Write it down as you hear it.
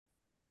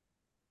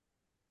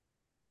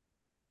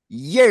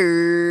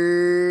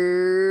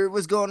Yeah,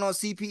 what's going on,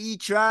 C.P.E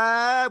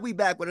tribe? We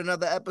back with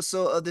another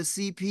episode of the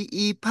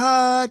C.P.E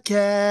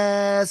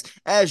podcast.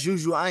 As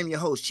usual, I'm your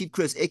host, Chief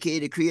Chris, aka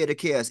the Creator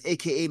Chaos,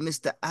 aka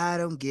Mr. I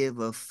Don't Give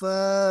a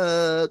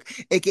Fuck,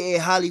 aka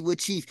Hollywood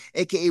Chief,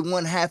 aka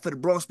one half of the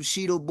Bronx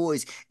Bushido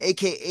Boys,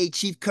 aka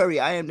Chief Curry.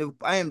 I am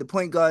the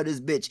point guard of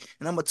this bitch,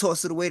 and I'm gonna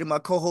toss it away to my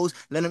co-host.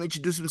 Let them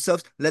introduce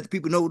themselves. Let the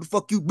people know who the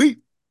fuck you be.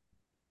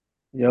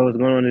 Yo, what's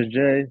going on? It's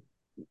Jay,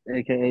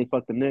 aka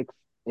fuck the Knicks,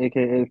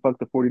 aka fuck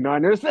the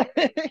 49ers.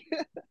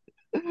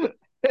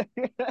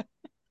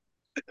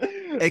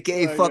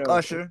 AKA fuck Yo,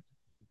 Usher.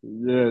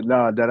 yeah,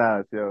 nah, that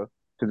ass, yo.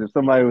 Because if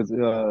somebody was,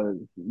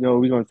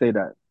 we gonna say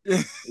that.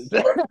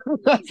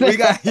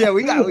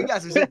 we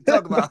got some shit to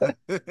talk about.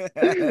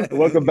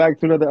 Welcome back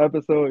to another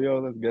episode, yo.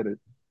 Let's get it.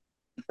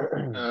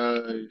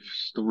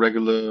 It's the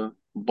regular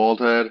bald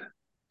head,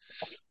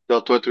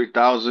 Delta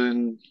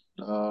 3000,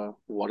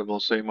 Waterville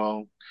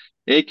Samo,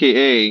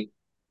 aka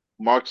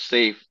Mark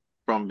Safe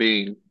from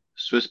being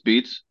Swiss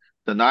Beats,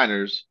 the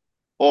Niners,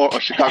 or a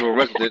Chicago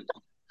resident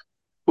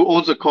who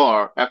owns a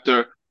car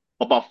after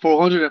about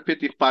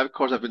 455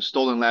 cars have been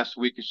stolen last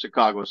week in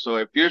Chicago. So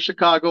if you're in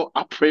Chicago,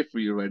 I pray for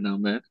you right now,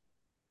 man.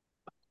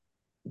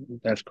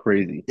 That's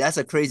crazy. That's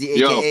a crazy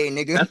Yo, AKA,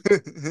 nigga.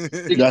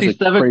 that's That's a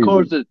 67 crazy.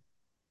 cars.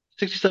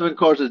 67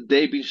 cars a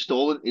day being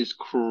stolen is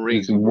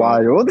It's crazy, bro.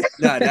 wild.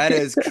 Nah, that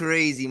is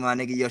crazy, my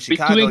nigga. Yo,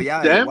 Chicago, Between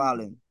y'all is them,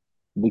 wildin'.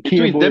 The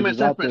Kia between them boys and is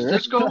San out there.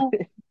 Francisco,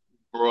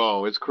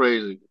 bro, it's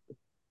crazy.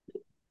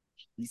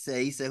 He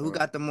said, who Right.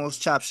 got the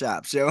most chop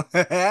shops, yo?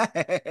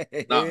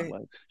 Nah,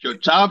 Like, your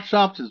Chop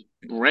Shops is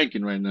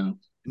ranking right now.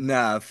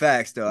 Nah,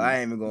 facts though. I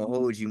ain't even gonna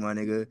hold you, my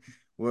nigga.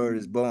 Word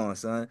is born,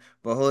 son.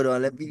 But hold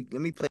on, let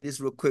me play this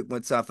real quick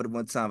one time for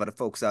the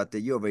folks out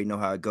there. You already know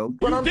how it go.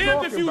 What I'm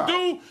damned if you about.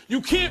 Do, you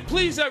can't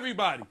please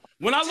everybody.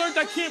 When I learned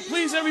I can't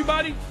please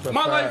everybody,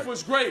 my life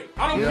was great.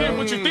 I don't care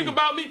what you think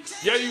about me.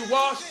 Yeah, you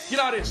wash, get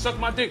out of here, suck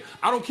my dick.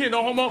 I don't care,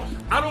 no homo.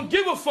 I don't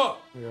give a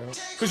fuck.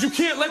 Because you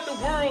can't let the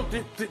world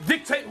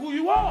dictate who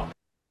you are.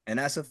 And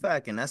that's a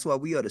fact. And that's why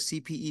we are the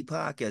CPE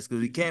podcast,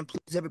 because we can't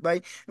please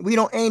everybody. And we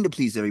don't aim to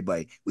please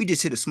everybody. We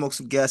just here to smoke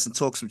some gas and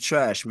talk some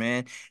trash,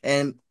 man.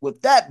 And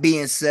with that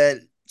being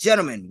said,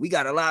 gentlemen, we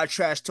got a lot of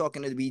trash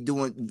talking to be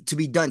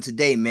done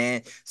today,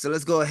 man. So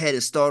let's go ahead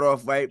and start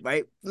off right.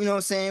 You know what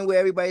I'm saying? Where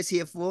everybody's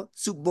here for.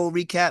 Super Bowl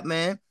recap,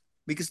 man.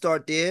 We can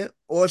start there.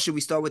 Or should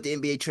we start with the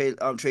NBA trade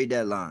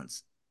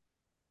deadlines?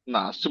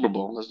 Nah, Super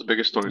Bowl. That's the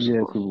biggest story so yeah,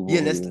 far. Super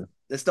Yeah, Bowl, yeah.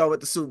 let's start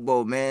with the Super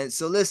Bowl, man.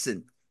 So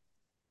listen.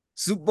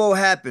 Super Bowl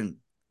happened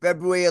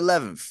February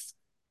 11th,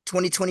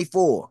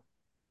 2024.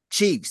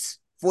 Chiefs,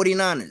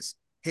 49ers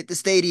hit the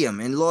stadium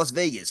in Las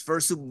Vegas.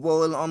 First Super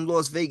Bowl in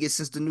Las Vegas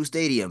since the new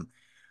stadium.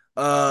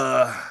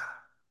 Uh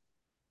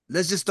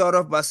let's just start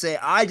off by saying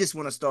I just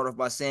want to start off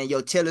by saying,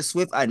 yo, Taylor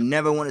Swift, I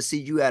never want to see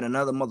you at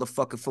another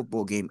motherfucking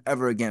football game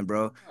ever again,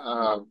 bro.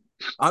 Uh,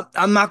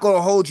 I'm not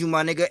gonna hold you,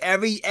 my nigga.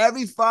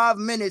 Every 5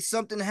 minutes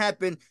something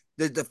happened.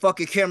 The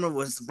fucking camera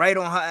was right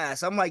on her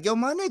ass. I'm like, yo,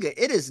 my nigga,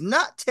 it is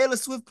not Taylor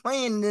Swift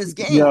playing in this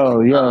game.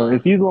 Yo, uh,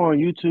 if you go on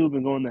YouTube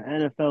and go on the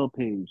NFL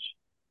page,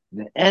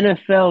 the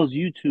NFL's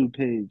YouTube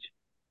page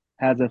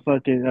has a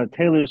fucking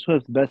Taylor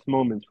Swift's best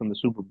moments from the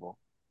Super Bowl.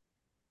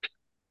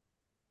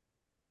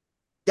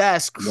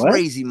 That's What?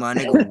 crazy, my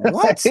nigga.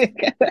 What?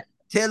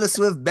 Taylor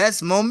Swift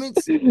best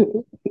moments?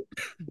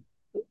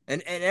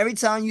 And every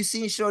time you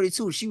seen Shorty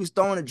too, she was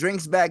throwing the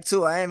drinks back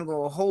too. I ain't even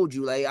gonna hold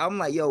you. Like, I'm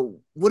like, yo,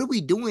 what are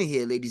we doing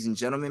here, ladies and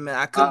gentlemen? Man,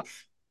 I uh, couldn't.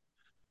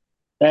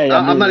 Hey, I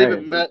I'm mean, not hey,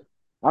 even mad.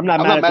 I'm not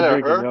I'm mad not at the mad at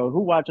drinking, her. yo. Who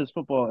watches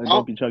football and I'm,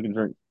 don't be chugging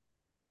drinks?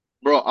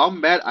 bro, I'm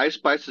mad Ice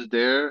Spice is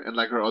there and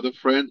like her other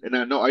friend, and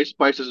I know Ice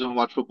Spice doesn't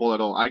watch football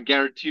at all. I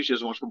guarantee you she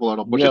doesn't watch football at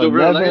all. But she's Yo, over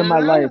here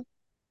like, yeah,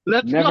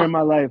 let's never go. in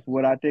my life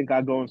would I think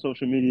I go on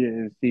social media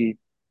and see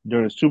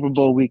during Super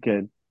Bowl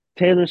weekend,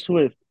 Taylor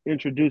Swift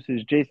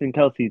introduces Jason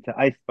Kelsey to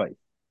Ice Spice.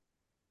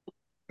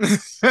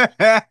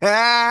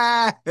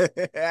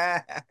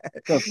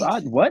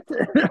 What?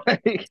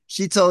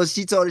 She told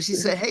her, she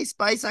said, hey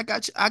Spice, I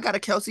got a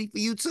Kelsey for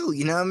you too.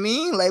 You know what I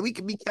mean? Like we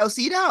could be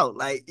Kelsey'd out.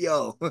 Like,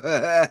 yo.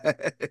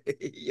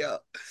 Yo.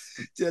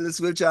 Taylor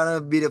Swift trying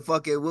to be the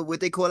fucking what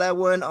they call that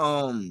one?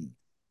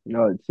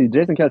 No, see,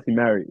 Jason Kelsey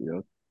married,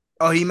 yo.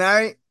 Oh, he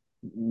married?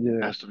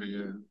 Yeah. Has to be,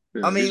 yeah.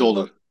 I Yeah, he's mean,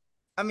 older.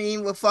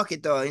 well, fuck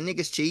it though.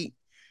 Niggas cheat.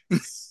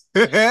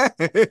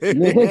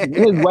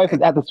 His wife is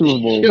at the Super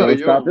Bowl, Yo, bro. you're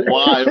Stop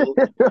wild.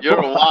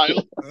 You're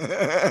wild.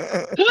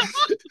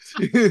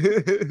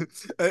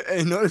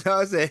 And notice how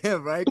I said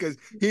him, right? Because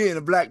he ain't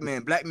a black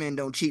man. Black men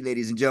don't cheat,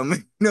 ladies and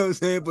gentlemen. You know what I'm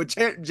saying? But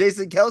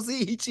Jason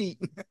Kelsey, he cheat.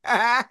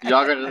 Y'all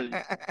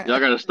gotta, y'all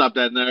gotta stop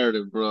that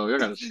narrative, bro. Y'all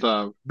gotta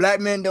stop. Black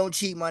men don't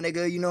cheat, my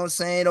nigga. You know what I'm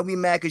saying? Don't be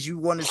mad because you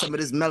wanted some of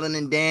this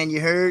melanin Dan.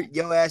 You heard?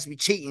 Your ass be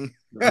cheating.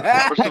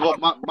 First of all,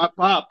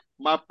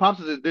 my pops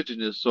is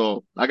indigenous,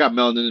 so I got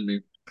melanin in me.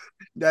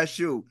 That's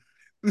true.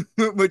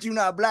 But you're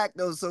not black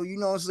though, so you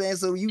know what I'm saying?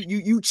 So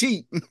you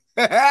cheat.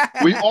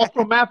 We all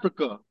from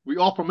Africa. We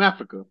all from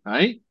Africa,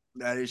 right?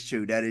 That is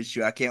true. That is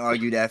true. I can't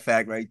argue that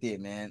fact right there,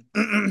 man.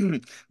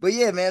 But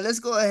yeah, man, let's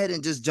go ahead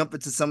and just jump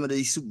into some of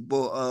these Super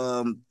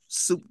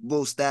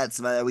Bowl stats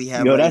that we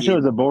have Yo, right that shit here.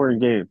 was a boring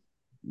game.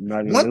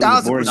 It One was a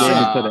thousand boring game percent.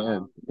 until the Nah,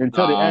 end.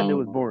 Until the end, it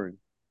was no. boring.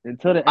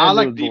 Until the I end,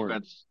 it like was boring.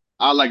 defense.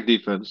 I like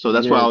defense. So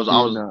that's why Yeah, I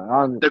see, was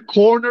no, the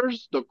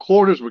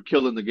corners were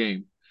killing the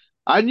game.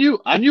 I knew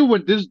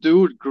when this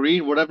dude,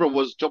 Green, whatever,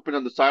 was jumping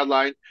on the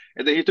sideline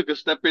and then he took a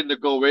step in to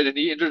go in and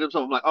he injured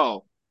himself. I'm like,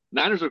 oh,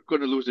 Niners are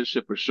gonna lose this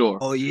shit for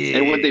sure. Oh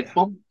And when they yeah.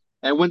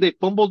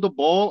 fumbled the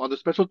ball on the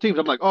special teams,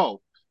 I'm like,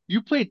 oh,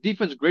 you played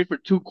defense great for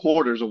 2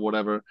 quarters or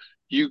whatever.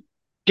 You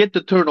get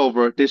the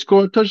turnover, they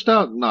score a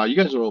touchdown. Nah, you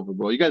guys are over,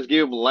 bro. You guys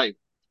gave him life.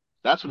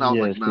 That's when I was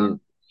yeah, like, see, nah,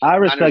 I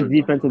Niners respect are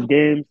done, defensive bro.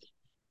 games.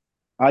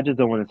 I just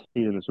don't want to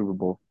see it in the Super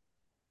Bowl.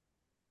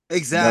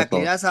 That's Exactly.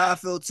 all. That's how I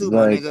feel too,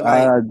 my Like nigga.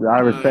 Like, I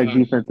respect Uh,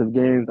 defensive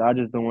games. I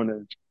just don't want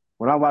to.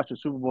 When I watch the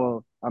Super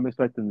Bowl, I'm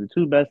expecting the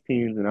two best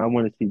teams, and I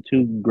want to see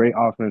two great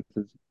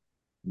offenses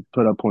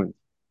put up points.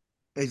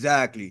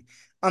 exactly.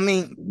 I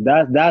mean,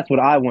 That's what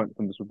I want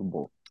from the Super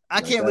Bowl. I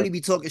Like can't that. really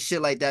be talking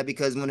shit like that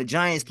because when the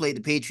Giants played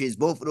the Patriots,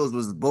 both of those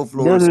was both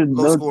low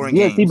scoring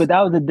Yeah, see, games. but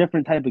that was a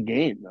different type of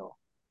game, though.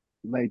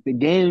 Like the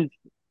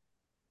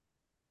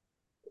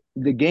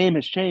game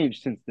has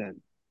changed since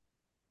then.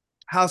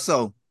 How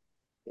so?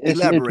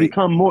 It's Elaborate.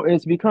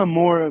 become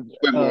more of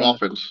way more a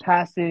offense.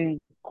 passing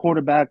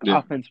quarterback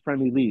Yeah, offense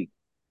friendly league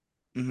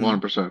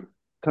 100%.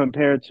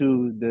 compared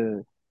to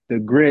the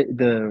grit,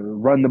 the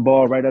run the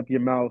ball right up your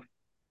mouth,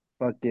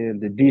 fucking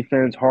the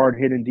defense, hard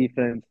hitting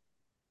defense.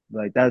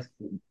 Like that's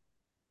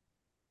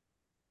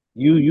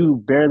you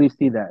barely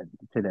see that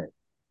today.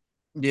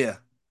 Yeah.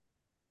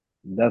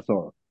 That's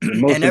all. And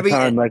most And of the every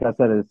time, like I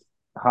said, it's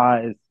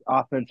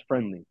offense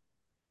friendly.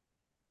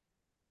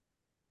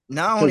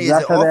 not Because only is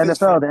it that's how the offense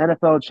for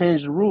NFL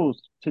changed the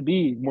rules to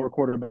be more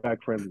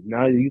quarterback friendly.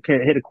 Now you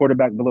can't hit a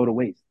quarterback below the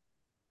waist.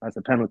 That's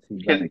a penalty.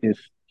 You Like can't,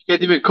 it's you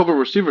can't even cover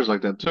receivers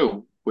like that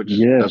too,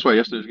 which yeah, that's why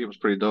yesterday's game was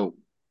pretty dope.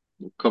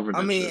 Covering I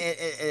that mean, shit.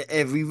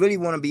 if we really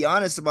want to be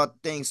honest about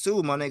things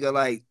too, my nigga,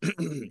 like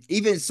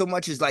even so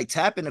much as like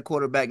tapping the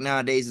quarterback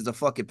nowadays is a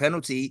fucking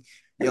penalty.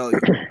 Yo,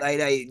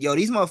 yo,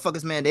 these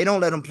motherfuckers, man, they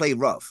don't let them play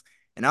rough.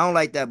 And I don't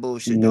like that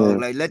bullshit, dog.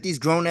 yeah, Like, let these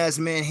grown ass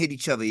men hit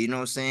each other, you know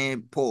what I'm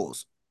saying?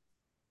 Pause.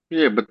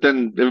 Yeah, but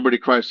then everybody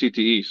cries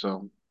CTE,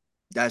 so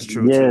That's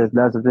true yeah. too.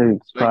 That's the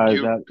thing. like Surprise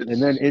you, that,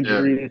 and then it's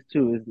yeah, injuries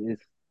too. Is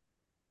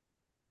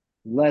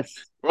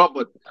less bro.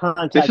 But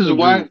this contact is injuries.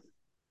 why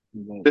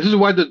this is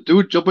why the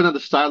dude jumping on the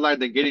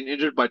sideline and getting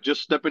injured by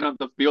just stepping on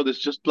the field is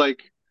just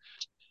like,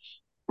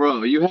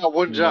 bro, you have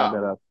one Yeah,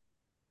 job. that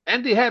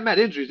And they had mad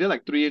injuries. They had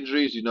like 3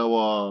 injuries.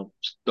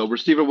 The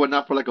receiver went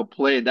out for like a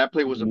play, and that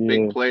play was a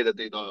big yeah. play that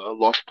they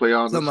lost play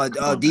on. Some It's like,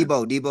 come on, man.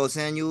 Debo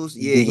Samuels.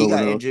 Yeah, he Devo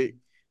got went out. injured.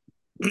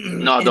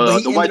 No, But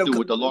the he ended white up dude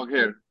with the long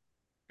hair,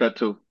 that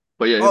too.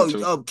 But yeah, him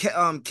too.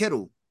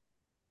 Kittle.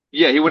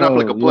 Yeah, he went out for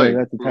like Oh a yeah, play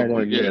that's the real tight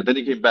quick. end. Yeah, Yeah. then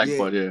he came back, Yeah.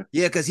 but yeah,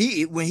 Yeah, because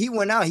he when he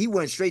went out, he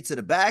went straight to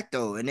the back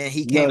though, and then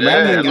he Yo, came that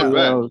right yeah, it back looked nigga, out.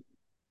 bad. yo,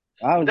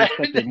 I was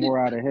expecting more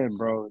out of him,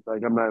 bro.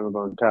 Like I'm not even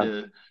going to cap.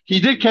 Yeah, he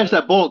did catch Like,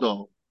 that ball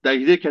though. That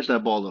he did catch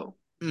that ball though.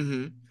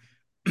 Hmm.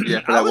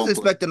 Yeah, for I that was one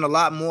play. expecting a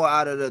lot more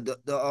out of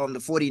the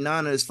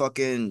 49ers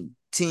fucking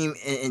team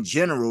in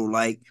general.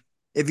 Like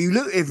if you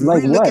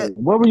like really look what? at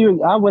What were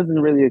you? I wasn't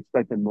really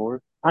expecting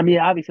more. I mean,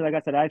 obviously, like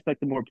I said, I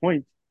expected more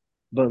points,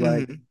 but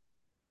like mhm.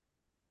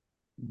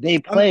 they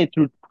I'm, played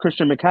through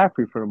Christian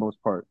McCaffrey for the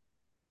most part,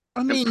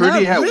 I And mean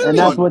Purdy not had and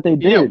that's really. what they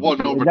he had did.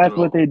 one And that's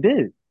what overthrow. they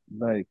did.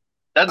 Like,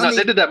 That I no,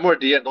 they mean, did that more at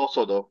the end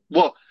also though.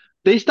 Well,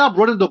 they stopped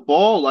running the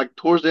ball like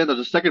towards the end of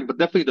the second, but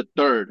definitely the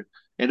third,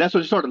 and that's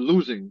when they started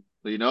losing.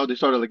 They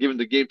started like giving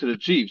the game to the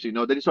Chiefs. Then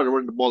they started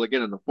running the ball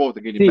again in the fourth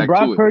and getting see, back Brock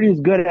to it. Purdy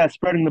is good at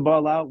spreading the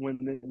ball out when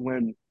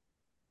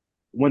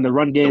the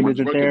run And game when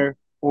it's isn't working, there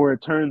or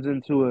it turns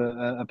into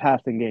a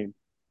passing game.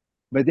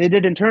 But they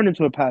didn't turn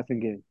into a passing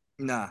game.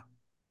 nah.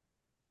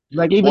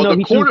 Like even well, though the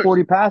he threw corners,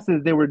 40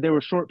 passes, they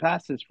were short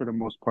passes for the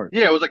most part.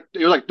 yeah, it was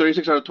like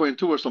 36 out of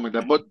 22 or something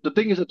like that. But the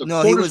thing is that the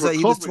No, corners were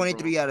he was covering,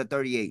 bro. 23 out of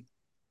 38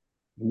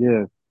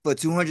 Yeah, for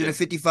Yeah,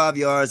 255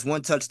 yards,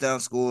 one touchdown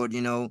scored,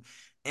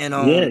 and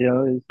yeah,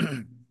 yo,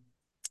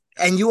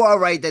 and you are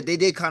right that they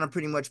did kind of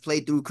pretty much play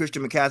through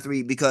Christian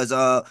McCaffrey because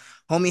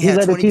homie he had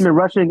led the 20. team in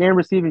rushing and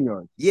receiving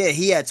yards. Yeah,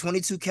 he had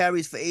 22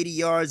 carries for 80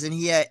 yards and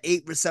he had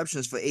 8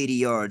 receptions for 80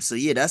 yards. So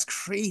yeah, that's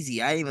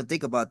crazy. I didn't even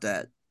think about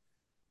that.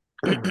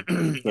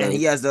 And So,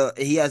 he has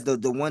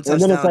the one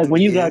and then it's touchdown like through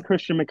when the you air. got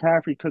Christian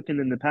McCaffrey cooking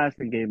in the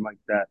passing game like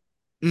that,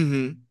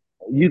 Mm-hmm.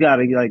 you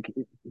gotta like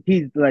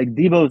he's like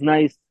Debo's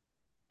nice,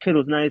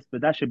 Kittle's nice,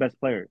 but that's your best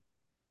player.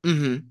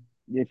 Mm-hmm.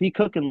 If he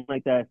cooking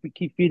like that, if we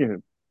keep feeding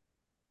him,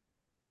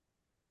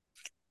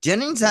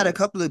 Jennings had a like,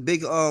 couple of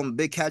big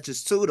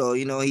catches too, though.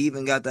 He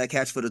even got that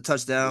catch for the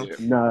touchdown. yeah.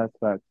 no, that's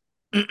fact.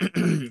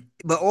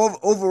 But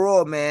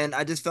overall, man,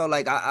 I just felt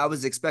like I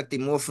was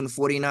expecting more from the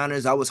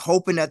 49ers. I was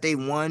hoping that they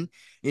won.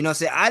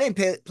 Say I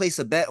didn't place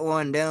a bet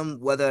on them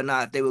whether or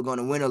not they were going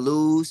to win or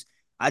lose.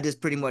 I just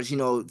pretty much,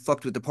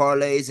 fucked with the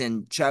parlays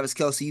and Travis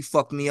Kelce, you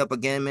fucked me up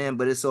again, man,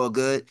 but it's all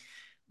good.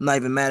 I'm not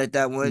even mad at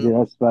that Yeah, one.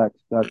 that's facts.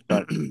 That's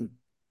facts.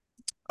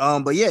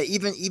 But yeah,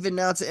 even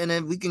now to and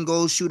then we can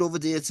go shoot over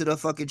there to the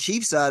fucking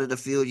Chiefs side of the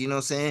field. You know what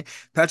I'm saying?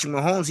 Patrick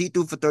Mahomes, he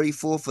threw for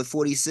 34 for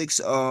 46,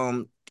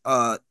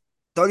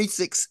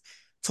 36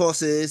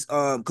 tosses,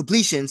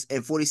 completions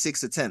and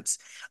 46 attempts,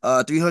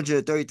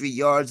 333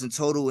 yards in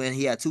total, and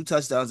he had 2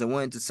 touchdowns and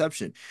 1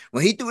 interception.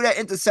 When he threw that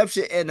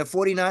interception and the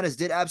 49ers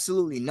did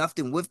absolutely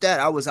nothing with that,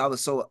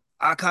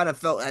 I kind of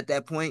felt at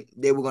that point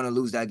they were gonna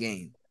lose that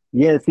game.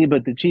 Yeah, see,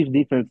 but the Chiefs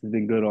defense has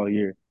been good all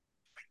year.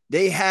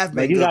 They have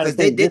Like been you good got to because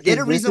they, think, they this they're is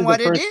the this reason is why the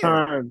they're first there.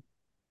 time.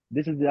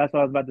 That's what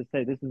I was about to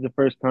say. This is the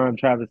first time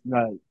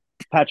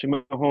Patrick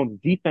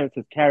Mahomes' defense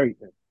has carried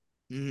him.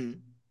 Mm-hmm.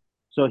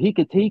 So he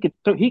could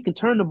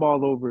turn the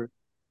ball over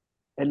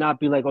and not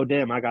be like, oh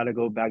damn, I got to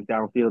go back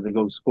downfield and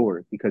go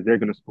score because they're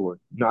gonna score.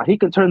 No, he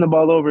could turn the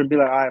ball over and be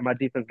like, all right, my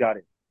defense got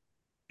it.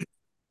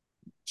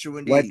 True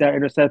Wipe indeed. that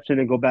interception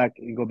and go back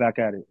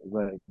at it.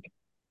 Like,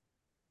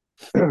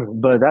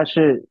 but that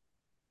shit,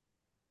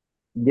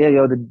 yeah,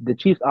 yo, the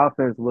Chiefs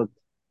offense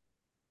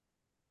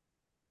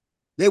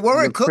They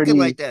weren't looked cooking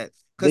like pretty. that.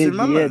 Because They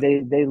yeah remember,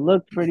 they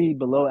looked pretty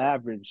below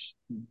average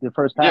the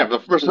first Yeah, half. the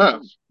first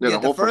half. Yeah, yeah, the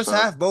the whole first first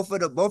half. half, both of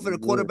the Yeah,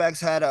 quarterbacks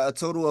had a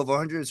total of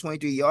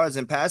 123 yards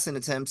in passing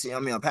attempts. I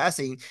mean, on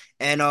passing,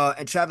 and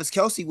Travis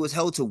Kelce was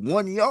held to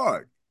 1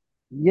 yard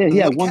yeah, he and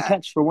had one one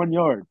catch catch, for 1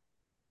 yard.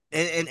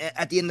 and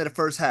at the end of the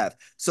first half.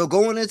 So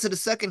going into the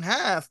second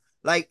half,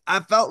 like I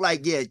felt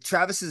like, yeah,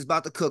 Travis is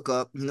about to cook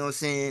up. You know what I'm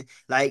saying?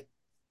 Like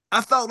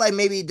I felt like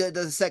maybe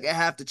the second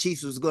half the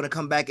Chiefs was going to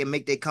come back and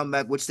make their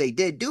comeback, which they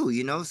did do,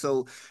 you know.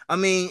 So I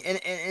mean, and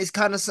it's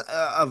kind of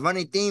a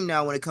running theme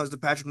now when it comes to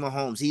Patrick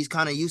Mahomes. He's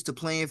kind of used to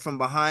playing from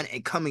behind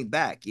and coming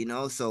back, you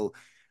know. So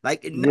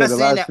like, Yeah, not the saying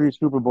last that three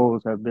Super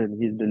Bowls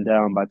he's been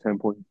down by 10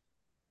 points.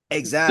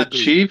 The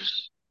exactly.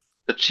 Chiefs,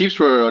 the Chiefs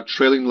were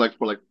trailing like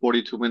for like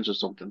 42 minutes or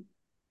something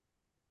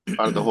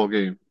out of the whole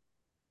game.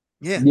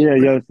 Yeah. Yeah,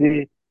 yo,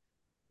 see,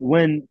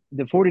 when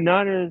the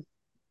 49ers,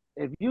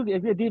 if your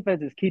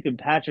defense is keeping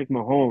Patrick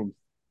Mahomes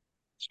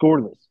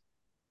scoreless,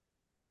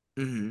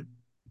 Mm-hmm.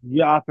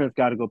 your offense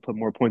got to go put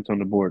more points on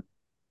the board.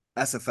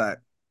 That's a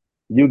fact.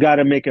 You got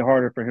to make it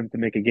harder for him to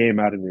make a game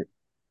out of it.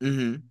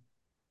 Mm-hmm.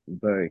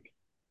 Like,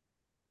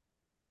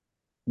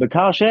 but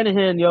Kyle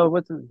Shanahan, yo,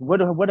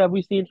 what have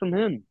we seen from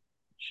him?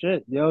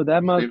 Shit, yo,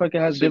 that motherfucker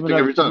has Same given thing us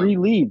every time.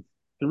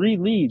 three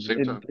leads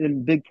Same in time.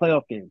 in big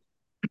playoff games.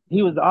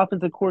 He was the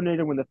offensive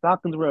coordinator when the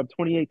Falcons were up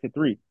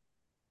 28-3.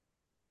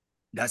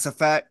 That's a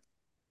fact.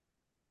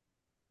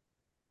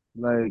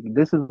 Like,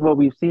 this is what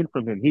we've seen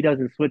from him. He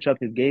doesn't switch up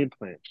his game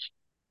plan.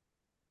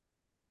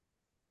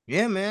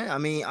 Yeah, man. I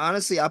mean,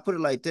 honestly, I put it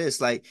like this: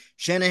 like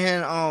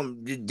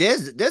Shanahan,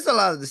 there's a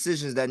lot of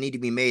decisions that need to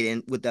be made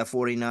in with that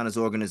 49ers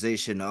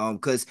organization.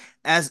 Because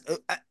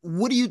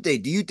what do you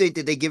think? Do you think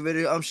that they get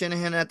rid of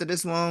Shanahan after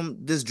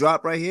this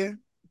drop right here?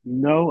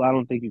 No, I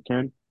don't think you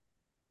can.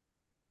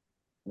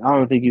 I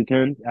don't think you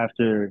can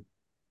after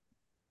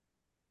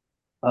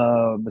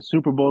the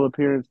Super Bowl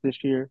appearance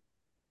this year,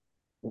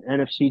 the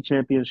NFC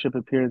Championship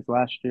appearance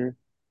last year.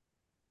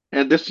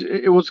 And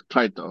it was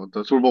tight though.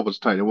 The Super Bowl was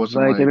tight. It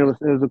wasn't Like, and like it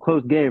was a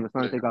close game. It's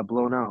not like yeah. they got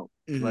blown out.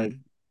 Like,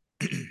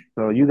 Hmm.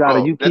 so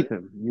Bro, you that keep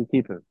him. You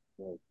keep him.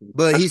 Like,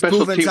 But that he's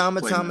special proven teams time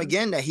and play, time man.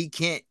 again that he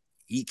can't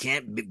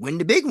win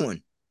the big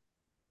one.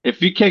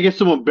 If you can't get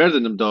someone better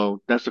than him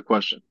though, that's the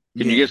question.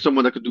 Can you Yeah, get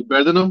someone that could do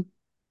better than him?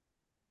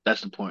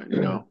 That's the point, you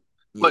know.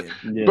 But yeah.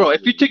 yeah, bro,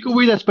 if you take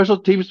away that special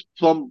teams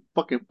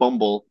fucking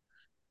fumble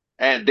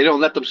and they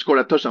don't let them score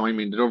that touchdown, I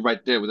mean they're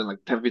right there within like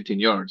 10, 15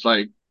 yards.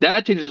 Like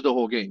that changes the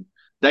whole game.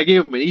 That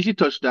gave them an easy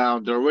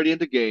touchdown. They're already in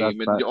the that's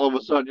game, and that. all of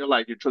a sudden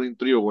you're trailing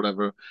three or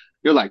whatever.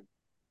 You're like,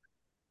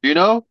 you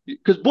know,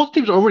 because both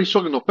teams are already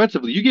struggling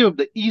offensively. You gave them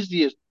the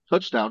easiest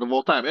touchdown of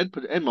all time, and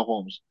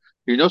Mahomes.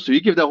 You know, so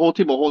you give that whole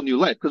team a whole new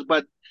life. Because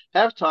by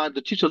halftime,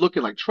 the Chiefs are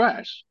looking like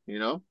trash. You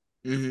know,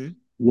 Hmm.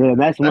 Yeah,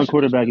 that's that one shit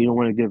just quarterback you don't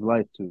want to give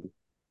life to.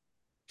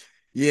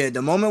 Yeah,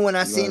 the moment when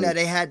I seen that Like,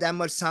 they had that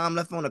much time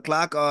left on the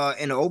clock,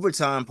 in the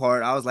overtime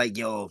part, I was like,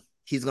 "Yo,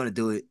 he's gonna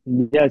do it."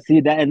 yeah,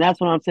 see that, and that's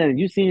what I'm saying.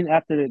 You seen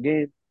after the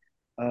game,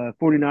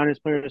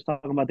 49ers players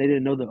talking about they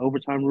didn't know the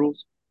overtime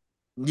rules.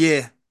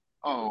 Yeah,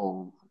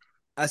 oh,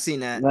 I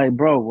seen that. Like,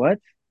 bro, what?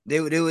 They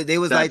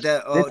was like that's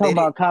that. They Oh, talk they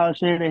did. about Kyle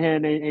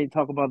Shanahan. They ain't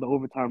talk about the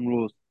overtime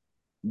rules.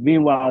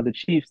 Meanwhile, the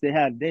Chiefs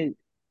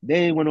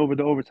they went over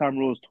the overtime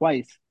rules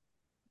twice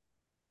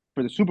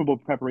for the Super Bowl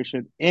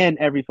preparation and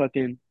every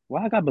fucking.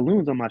 Why I got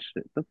balloons on my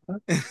shit?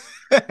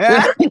 The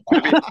happy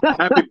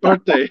happy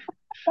birthday.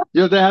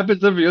 Yo, that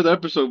happens every other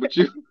episode with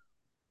you.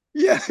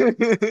 Yeah.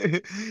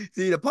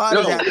 See, the pod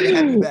is Yo, happy to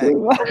have you back.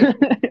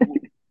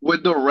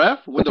 when the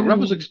ref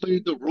was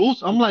explaining the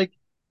rules, I'm like,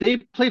 they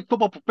played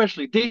football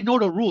professionally. They know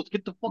the rules.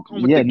 Get the fuck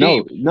on with the Yeah,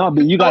 game. no,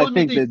 but You you got to telling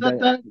me think they that said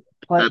that?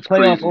 That's playoff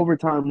crazy.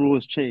 overtime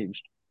rules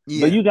changed.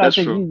 But Yeah. you got to That's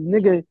think true. these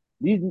nigga,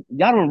 these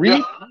y'all don't Yeah,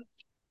 read.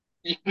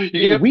 you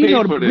Nigga, get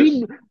paid for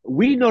this.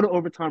 we know the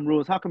overtime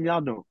rules. How come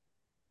y'all don't?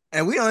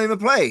 And we don't even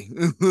play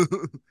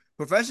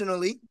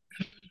professionally.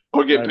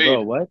 Or get Like,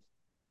 bro, paid. what?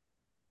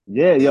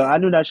 Yeah, yo, And, I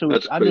knew that shit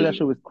was. That's I knew that crazy.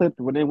 shit was clipped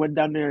when they went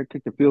down there and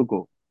kicked the field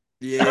goal.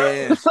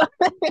 yeah.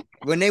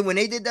 When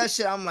they did that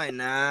shit, I'm like,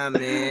 nah,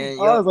 man.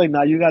 I Yo, was like,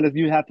 nah, you have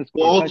to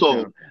Well, score a also,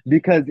 touchdown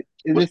because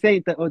what's this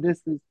ain't the. Oh,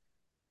 this is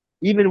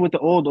even with the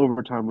old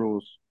overtime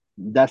rules.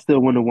 That still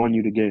wouldn't have won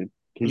you the game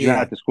because you yeah.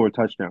 had to score a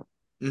touchdown.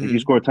 If you Hmm.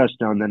 score a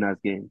touchdown, then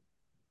that's game.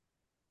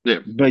 yeah?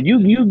 But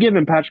you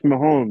giving Patrick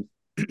Mahomes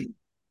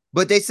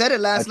But they said it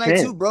a last night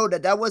too, chance. bro,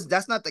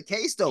 that's not the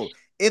case though.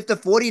 If the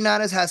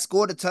 49ers had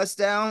scored a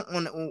touchdown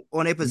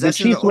on a The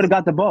possession, Chiefs would have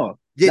got the ball.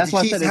 yeah, the That's why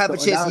I Chiefs said it's have the a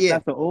chance. Yeah,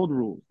 that's the old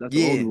rules. That's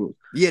the old yeah, rules.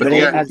 yeah. The But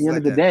old Yeah, at rules the is end like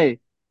of the that. day,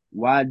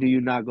 why do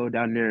you not go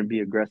down there and be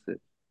aggressive?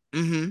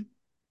 Mm-hmm.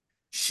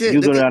 Shit,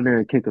 You go look at down there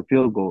and kick a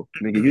field goal,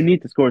 nigga. You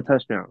need to score a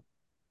touchdown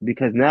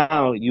because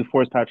now you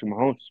force Patrick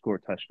Mahomes to score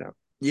a touchdown.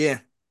 yeah.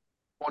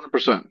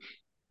 100%.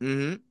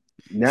 Mm-hmm.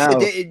 Shit, Now,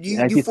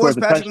 as you he force scores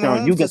a Patrick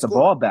touchdown, you Mahomes to get the score.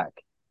 ball back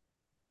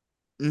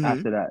Mm-hmm.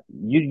 after that.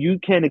 You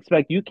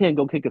can't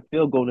go kick a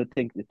field goal and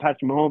think that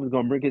Patrick Mahomes is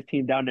gonna bring his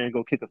team down there and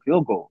go kick a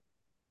field goal.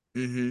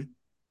 Mm-hmm.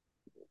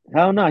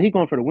 Hell no, he's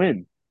going for the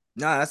win.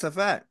 Nah, that's a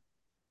fact.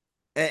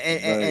 Like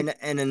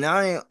And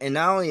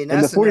not only in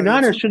and that the scenario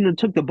 49ers too. shouldn't have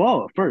took the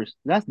ball first.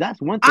 That's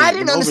one I thing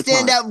didn't in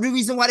understand overtime. that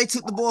reason why they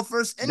took the ball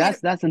first. And then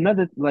That's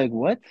another like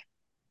what?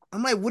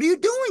 I'm like, what are you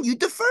doing? You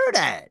defer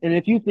that. And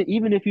if you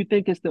even if you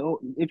think it's the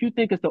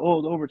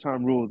old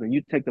overtime rules and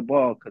you take the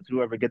ball because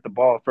whoever get the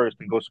ball first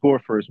and go score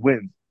first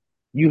wins,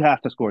 you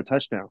have to score a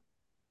touchdown.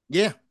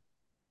 Yeah.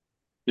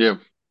 Yeah.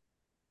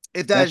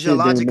 If that That is your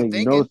shit didn't logic of make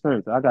no thinking,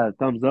 sense. I got a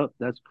thumbs up.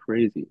 That's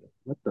crazy.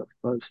 What the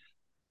fuck?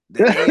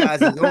 the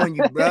AIs is on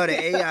you, bro. The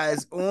AI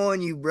is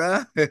on you,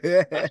 bro.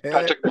 That's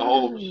Patrick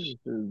Mahomes.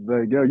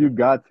 Like, yo,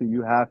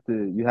 you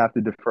have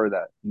to defer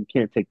that. You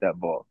can't take that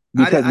ball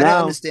because I didn't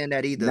understand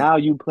that either. now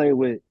you play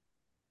with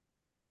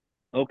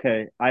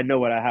okay. I know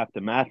what I have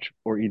to match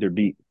or either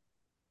beat.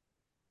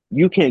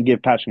 You can't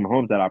give Patrick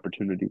Mahomes that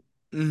opportunity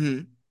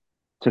Mm-hmm.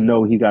 to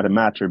know he got to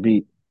match or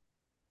beat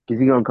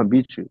because he's gonna come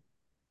beat you.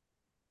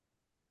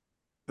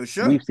 For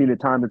sure. We've seen it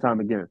time and time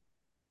again.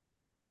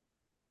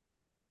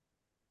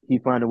 He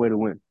find a way to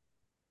win.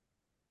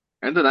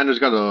 And the Niners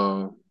got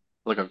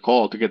a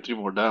call to get 3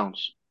 more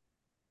downs.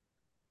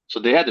 So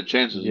they had the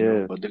chances,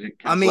 Yeah, but they didn't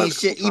I mean, capitalize a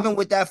couple shit, even times.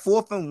 with that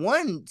 4th and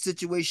 1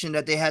 situation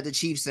that they had the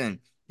Chiefs in,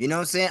 you know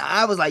what I'm saying?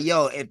 I was like,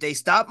 yo, if they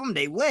stop them,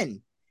 they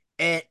win.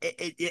 And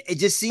it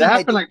just That seemed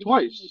like happened like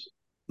twice.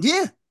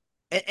 yeah.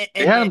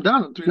 They had him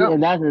down in three see,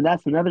 and downs.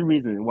 that's another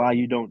reason why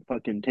you don't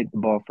fucking take the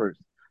ball first.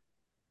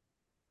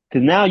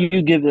 Because now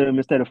you give them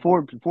instead of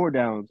four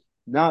downs.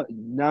 Now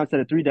instead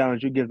of 3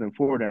 downs, you give them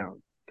 4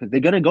 downs because they're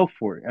gonna go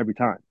for it every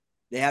time.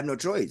 They have no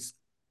choice.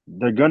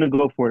 They're gonna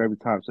go for it every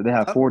time. So they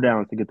have Yep. 4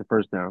 downs to get the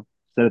first down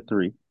instead of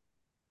 3.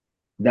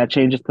 That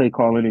changes play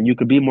calling, and you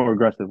could be more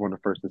aggressive on the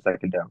first and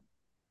second down.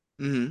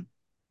 Mm-hmm.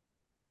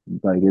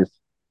 Like it's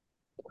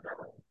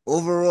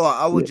Overall,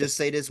 I would yeah, just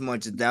say this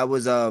much: that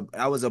was a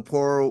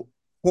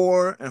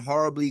poor and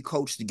horribly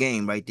coached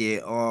game right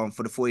there.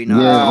 For the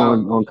 49ers. yeah Uh,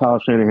 on Kyle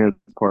Shanahan's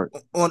part.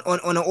 On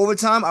the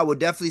overtime, I would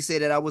definitely say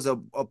that I was a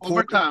poor.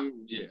 Overtime,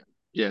 yeah,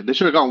 yeah, they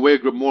should have gone way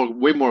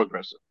more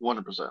aggressive.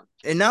 100%.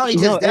 And not only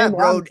No, just that, and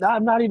bro.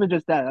 I'm not even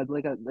just that.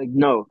 Like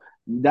no,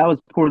 that was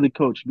poorly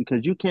coached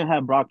because you can't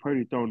have Brock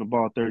Purdy throwing the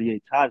ball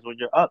 38 times when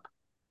you're up.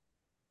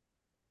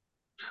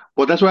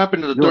 Well, that's what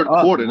happened in the You're third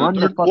up. quarter. In the Run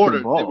the third fucking quarter,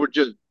 they were ball.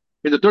 just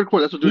in the third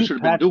quarter. That's what they Keep should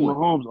have been Patrick doing.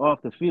 Mahomes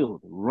off the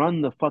field.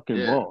 Run the fucking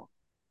Yeah, ball.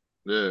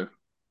 yeah.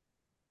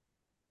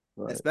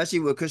 Right. Especially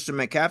with Christian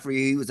McCaffrey,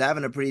 he was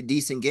having a pretty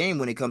decent game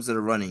when it comes to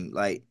the running.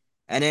 Like,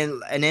 and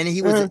then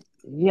he was,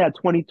 He had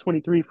 20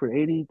 23 for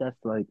 80. That's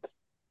like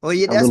oh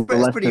yeah, a that's little that's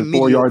less pretty than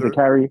 4 yards a mediocre.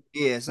 carry.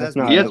 Yeah, so that's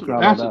He had That's some not mediocre.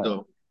 all passes that.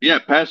 though. He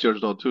had pass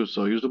yards though too,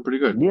 so he was doing pretty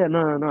good. Yeah,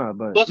 no.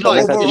 But Plus, No, like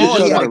I like said, you you overall just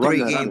still he got had to a can't run great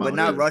take that time game, shit. but out.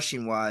 not Yeah,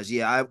 rushing wise.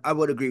 Yeah, I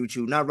would agree with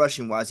you. Not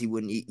rushing wise, he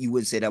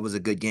wouldn't say that was a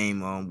good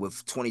game.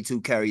 With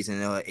 22 carries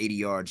and 80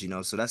 yards.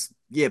 So that's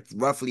yeah,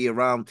 roughly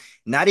around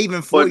not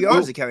even four but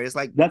yards a carry. It's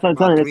like That's what I'm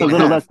about saying. It's three a and a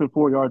little no, less half. than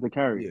 4 yards a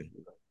carry. Yeah.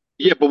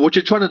 yeah, but what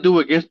you're trying to do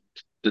against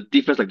the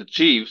defense like the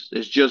Chiefs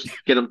is just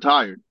get them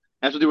tired.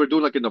 That's what they were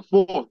doing. Like in the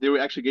fourth, they were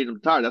actually getting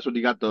them tired. That's what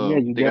Yeah,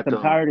 you they get got them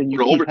the tired and you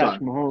for the keep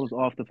Patrick overtime. Mahomes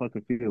off the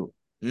fucking field.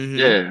 Mm-hmm.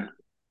 Yeah,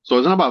 so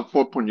it's not about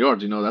 4 point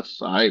yards.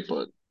 That's all right,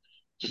 but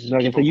just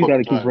Like I keep them said, you got fucking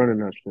to keep tired. running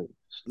that shit.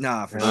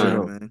 Nah, for I don't All sure,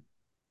 right. know. man.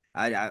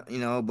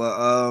 But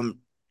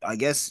I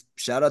guess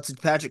shout out to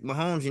Patrick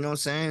Mahomes. You know what I'm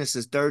saying? It's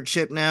his third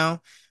chip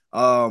now.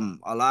 A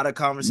lot of He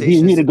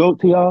conversations. the goat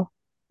to y'all?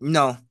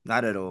 No,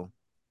 not at all.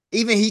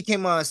 Even he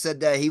came on and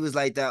said that he was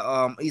like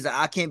that. He's like,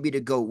 I can't be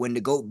the GOAT when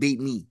the GOAT beat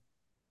me.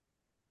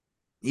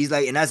 He's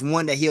like, and that's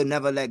one that he'll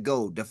never let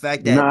go. The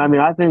fact No, that I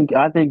mean I think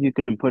you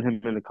can put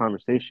him in the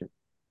conversation,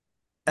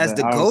 as but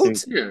the I don't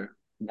think GOAT, Yeah,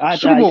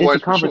 Super Bowl it's a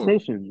wise for sure.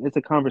 conversation. It's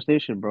a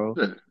conversation, bro.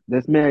 Yeah.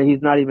 This man,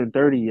 he's not even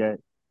 30 yet.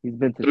 He's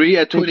been to 6 or Three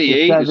at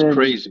 28 is 7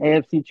 crazy.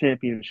 AFC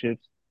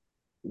championships,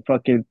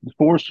 fucking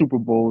 4 Super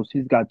Bowls.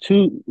 He's got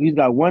two. He's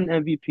got one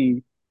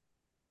MVP,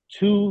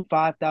 two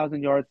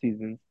 5,000 yard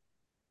seasons.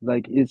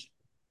 Like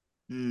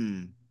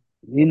hmm,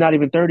 he's not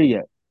even 30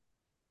 yet.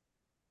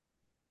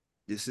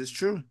 this is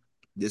true.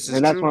 This is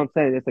And that's what true. I'm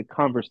saying. It's a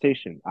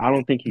conversation. I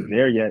don't think he's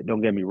there yet.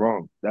 Don't get me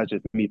wrong. That's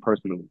just me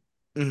personally.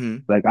 Mm-hmm.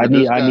 Like But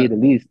this I guy, need at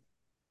least.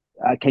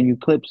 Can you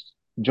clips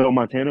Joe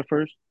Montana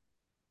first?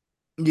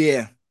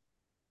 Yeah.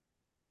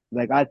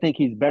 Like I think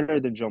he's better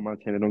than Joe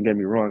Montana. Don't get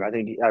me wrong. I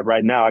think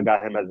right now I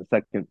got him as the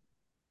second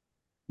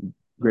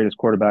greatest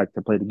quarterback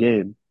to play the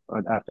game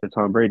after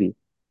Tom Brady.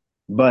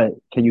 But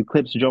can you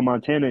clips Joe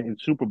Montana in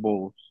Super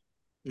Bowls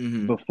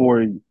Mm-hmm.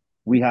 before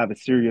we have a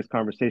serious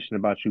conversation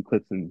about you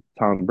clipsing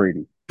Tom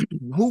Brady?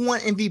 Who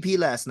won MVP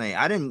last night?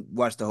 I didn't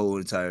watch the whole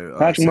entire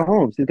Patrick segment.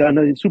 Mahomes, he's got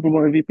another Super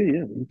Bowl MVP.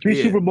 Yeah, three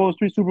Yeah. Super Bowls,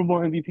 three Super Bowl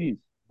MVPs.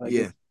 Like Yeah.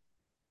 it's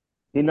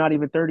he's not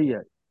even 30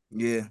 yet.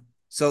 Yeah.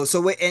 So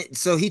wait,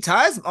 so he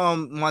ties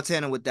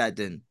Montana with that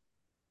then.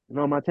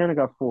 No, Montana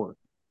got four.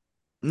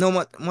 No,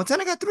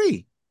 Montana got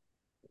three.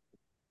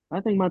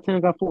 I think Montana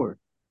got four.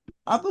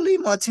 I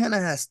believe Montana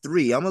has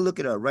three. I'm gonna look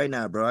it up right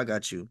now, bro. I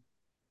got you.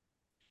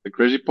 the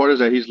crazy part is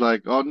that he's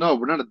like, "Oh no,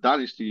 we're not a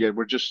dynasty yet.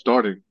 We're just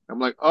starting." I'm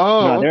like,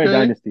 No, "Oh, they're a okay."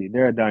 dynasty.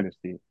 They're a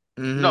dynasty.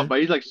 No, Mm-hmm. but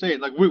he's like saying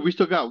like we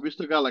still got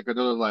like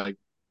another like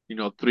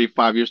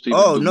 3-5 years to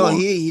even Oh do no, more.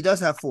 he does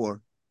have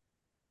four.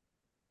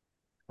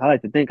 I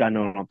like to think I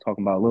know what I'm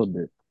talking about a little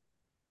bit.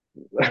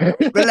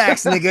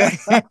 Relax, nigga.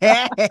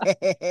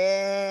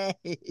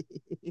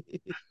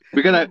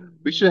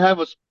 We should have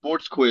a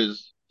sports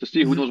quiz to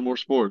see who knows more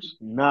sports.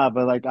 Nah,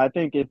 but like I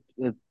think if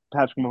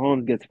Patrick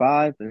Mahomes gets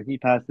five and he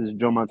passes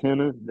Joe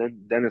Montana,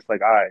 then it's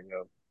like all right,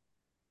 yo,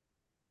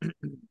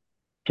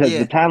 because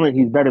the Yeah. talent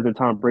he's better than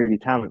Tom Brady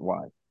talent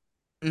wise.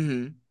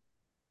 Mm-hmm.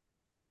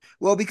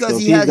 Well, because So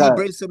if he's he got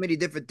brings so many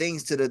different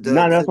things to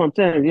nah, that's what I'm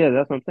saying. Yeah,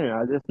 that's what I'm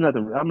saying. It's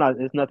nothing. I'm not.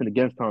 It's nothing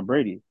against Tom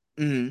Brady.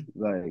 mm-hmm.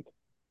 Like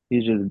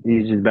he's just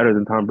better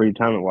than Tom Brady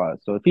talent wise.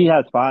 So if he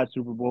has five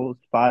Super Bowls,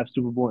 five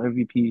Super Bowl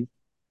MVPs,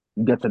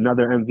 gets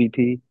another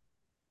MVP,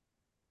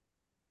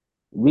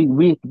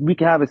 we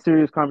can have a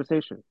serious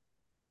conversation.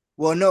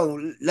 Well,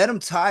 no, let him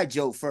tie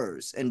Joe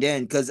first, and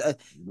then because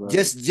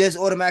Like just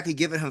automatically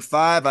giving him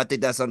five, I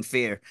think that's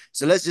unfair.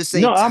 So let's just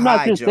say no, I'm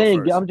not tie just Joe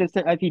saying. first. I'm just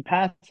saying if he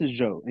passes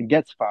Joe and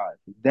gets five,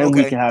 then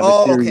we Okay. can have a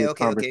Oh, okay, serious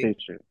okay, okay.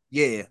 conversation.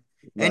 Yeah,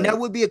 and that Like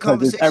would be a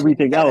because it's conversation to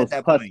be everything had at else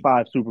that plus point.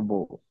 five Super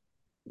Bowls.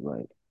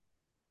 Like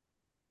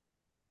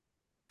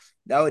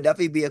That would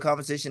definitely be a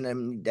conversation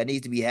that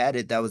needs to be had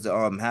if that was to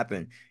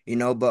happen.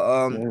 But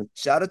yeah,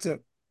 shout out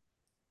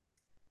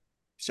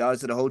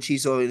to the whole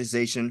Chiefs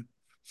organization.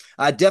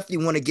 I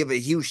definitely want to give a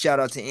huge shout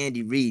out to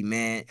Andy Reid,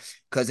 man,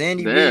 because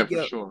Andy Yeah, Reid,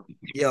 for sure.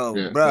 Yeah,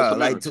 that's bro,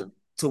 like American.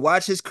 to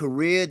watch his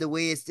career the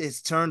way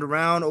it's turned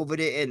around over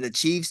there in the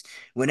Chiefs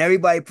when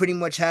everybody pretty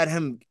much had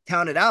him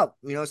counted out.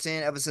 You know what I'm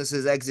saying? Ever since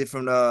his exit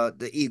from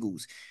the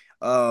Eagles,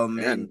 um,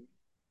 And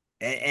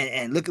and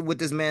and look at what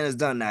this man has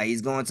done now.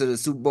 He's going to the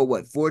Super Bowl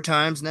what 4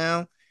 times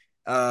now,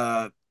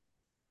 uh,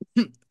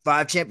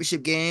 5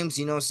 championship games.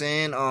 You know what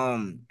I'm saying?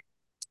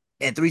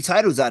 And 3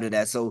 titles out of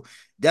that. So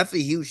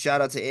definitely huge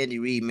shout out to Andy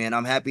Reid, man.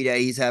 I'm happy that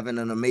he's having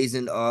an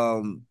amazing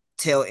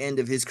tail end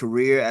of his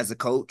career as a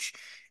coach.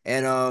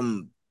 And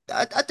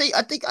I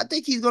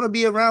think he's gonna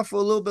be around for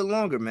a little bit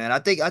longer, man. I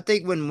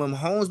think when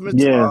Mahomes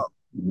yeah,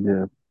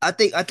 yeah. I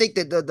think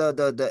that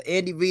the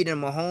Andy Reid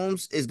and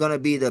Mahomes is gonna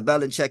be the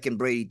Belichick and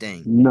Brady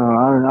thing. No,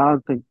 I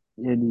don't think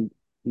Andy's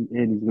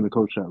gonna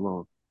coach that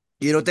long.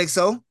 You don't think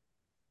so?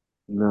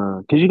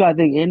 No, because you gotta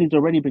think Andy's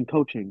already been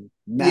coaching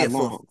Yeah, mad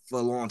for long. for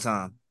a long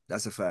time.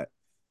 That's a fact.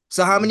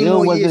 So how many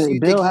more years do you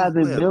think he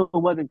will? Bill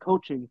wasn't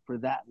coaching for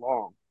that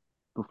long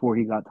before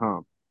he got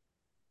Tom.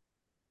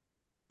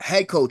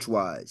 Head coach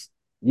wise.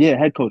 Yeah,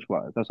 head coach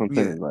wise. That's what I'm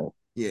Yeah. saying. Like,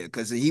 Yeah,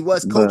 because he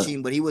was but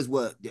coaching, but he was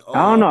what?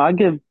 I don't know. I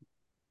give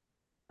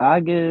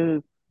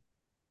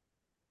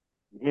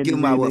Give Andy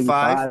him out Reid what maybe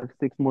 5? 5,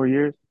 6 more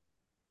years.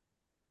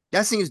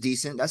 That seems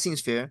decent. That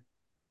seems fair.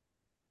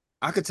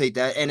 I could take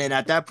that. And then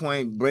at that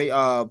point,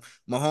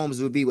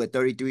 Mahomes would be what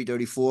 33,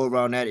 34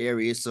 around that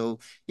area. So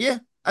yeah,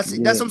 I see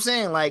that's Yeah, what I'm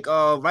saying. Like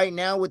right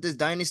now with this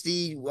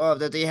dynasty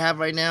that they have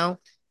right now,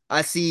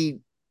 I see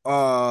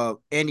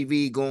Andy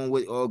Reid going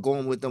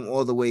with them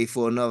all the way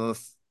for another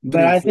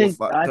but three, I four, think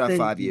five, I five think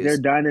five their years.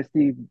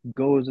 dynasty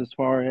goes as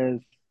far as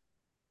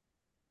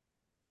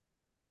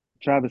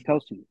Travis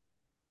Kelsey,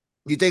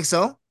 You think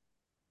so?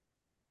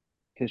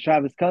 because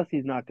Travis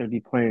Kelsey's not going to be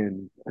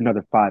playing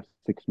another 5,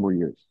 6 more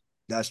years.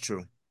 That's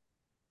true.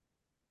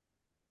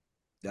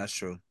 That's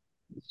true.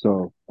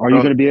 So, are you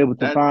bro, going to be able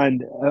to that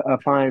find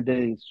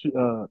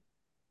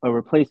a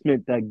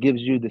replacement that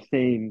gives you the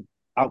same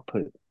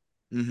output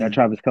that Mm-hmm.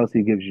 Travis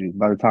Kelsey gives you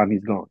by the time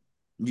he's gone?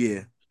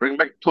 Yeah. bring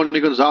back Tony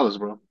Gonzalez,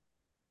 bro.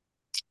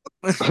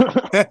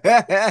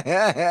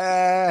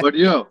 But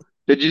yo,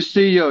 did you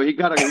see he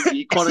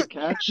caught a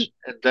catch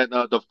and then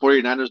the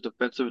 49ers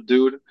defensive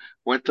dude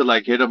went to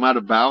like hit him out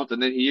of bounds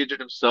and then he injured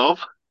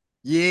himself.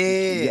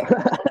 Yeah.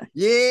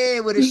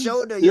 Yeah, with his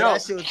shoulder. Yeah, Yo,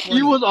 that shit was he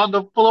funny. was on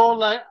the floor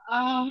like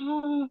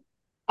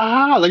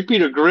like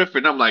Peter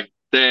Griffin. I'm like,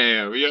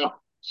 damn, yo,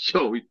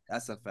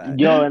 That's a fact.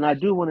 Yo, and I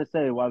do want to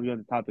say while we're on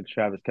the topic of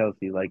Travis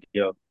Kelsey, like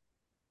yo,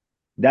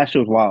 that shit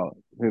was wild.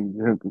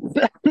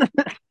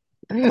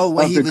 Oh,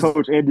 when Up he to was,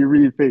 Coach Andy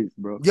Reid face,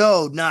 bro.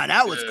 yo, nah,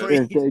 that was Yeah.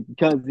 crazy.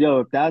 Because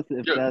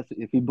Yeah.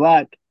 if he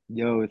black,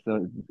 yo, it's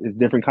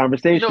different You know,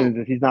 conversations.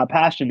 If he's not you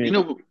passionate,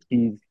 know,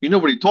 he's you know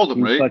what he told him,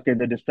 he's right?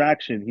 fucking a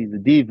distraction. He's a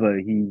diva.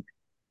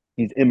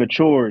 He's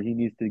immature. He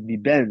needs to be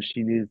benched.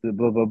 He needs to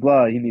blah blah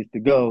blah. He needs to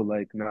go.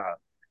 Like, nah,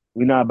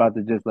 we're not about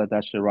to just let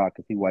that shit rock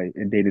because he white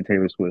and dated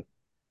Taylor Swift.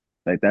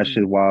 Like that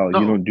shit wild.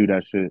 You No, don't do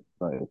that shit.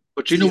 Like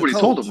but you To know your what he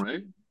told him, coach.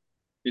 right?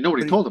 You know what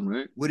he What did, told him,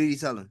 right? what did he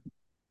tell him?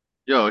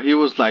 Yo, he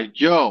was like,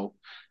 yo,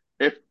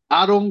 if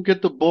I don't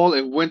get the ball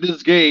and win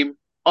this game,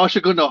 Usher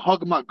gonna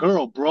hug my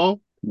girl, bro.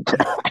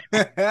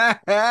 Yo,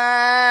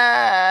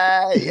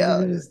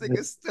 this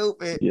nigga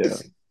stupid. yeah.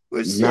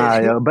 Well, Nah,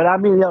 shit. yo. But I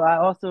mean, yo, I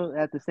also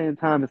at the same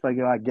time, it's like,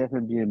 yo, I get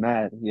him being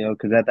mad,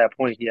 because at that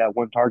point he had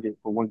one target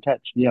for one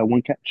catch. Yeah,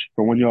 one catch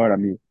for 1 yard. I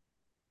mean,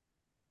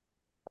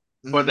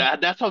 But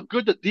Mhm. that's how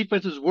good the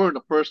defenses were in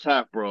the first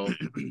half, bro.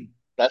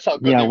 That's how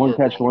good yeah, they one were,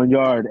 catch for bro. 1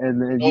 yard,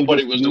 and then you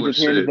Nobody just was you doing just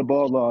handed shit. the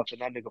ball off,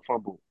 and that nigga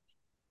fumbled.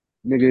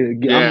 Nigga,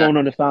 I'm Yeah. going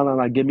on the sideline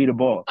like, give me the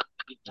ball,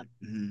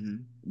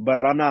 Mhm.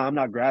 but I'm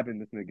not grabbing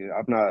this nigga.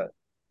 I'm not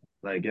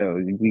like, yo,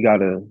 we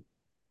gotta.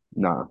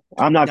 Nah,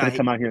 I'm not Nah, gonna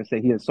come out here and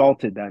say he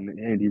assaulted that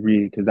Andy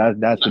Reid because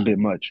that's a Nah. bit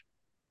much.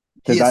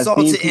 he Because I've seen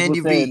assaulted people Andy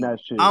saying Reid. that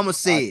shit. I'ma I've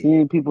say it.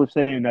 seen people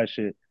saying that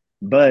shit.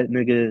 But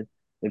nigga,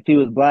 if he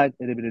was black,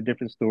 it'd have been a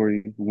different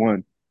story.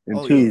 One and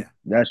Oh two, yeah.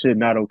 that shit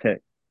not okay.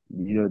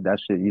 That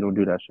shit. You don't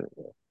do that shit.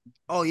 Bro.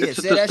 Oh yeah. It's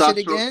a Say that shit testosterone.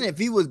 again. If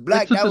he was It's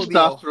black, a that would be a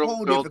testosterone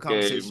whole different filled game.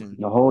 conversation.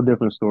 A whole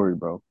different story,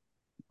 bro.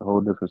 A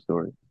whole different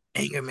story.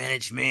 Anger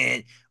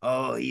management.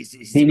 Oh, he's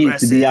He needs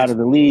to be out aggressive. of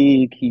the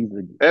league.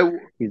 And,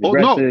 He's oh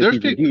no, aggressive.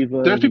 He's a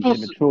diva. there's He's people.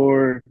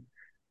 immature.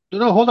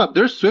 No, hold up.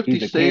 There's He's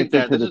Swifties a saying cancer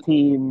that to this the is.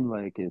 team.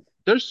 Like it's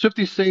There's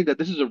Swifties saying that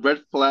this is a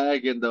red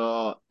flag and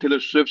Taylor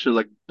Swift should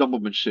like dump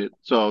him and shit.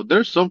 So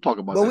there's some talk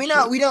about But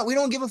that shit. we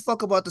don't give a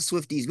fuck about the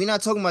Swifties. We're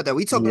not talking about that.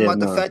 We talking yeah, about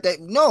the no. fact that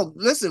no,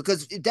 listen,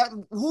 because that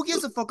who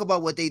gives a fuck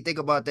about what they think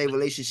about their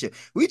relationship?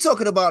 We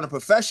talking about on a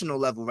professional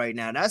level right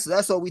now. That's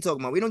what we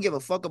talking about. We don't give a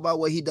fuck about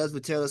what he does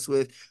with Taylor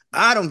Swift.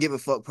 I don't give a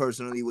fuck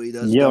personally what he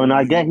does with Yo, and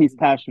I get WWE. he's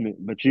passionate,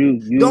 but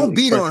you Don't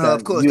beat express on her, of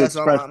that course. you That's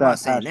express I'm not that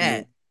saying passion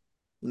that.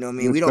 You know what I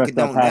you mean? We don't express that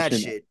condone that passion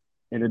shit.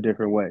 in a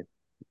different way.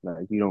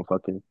 Like you don't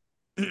fucking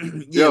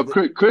Yeah, Yo,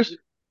 but Chris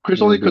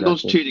you only don't do that condones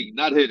shit. cheating,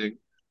 not hitting.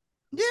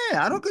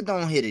 yeah, I don't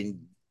condone hitting.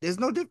 There's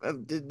no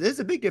difference. There's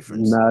a big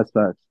difference. Nah, that's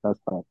facts. That's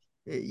facts.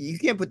 You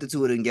can't put the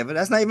two of them together.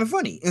 That's not even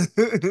funny.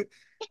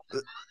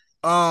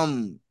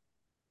 um,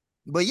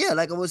 but yeah,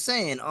 like I was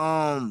saying,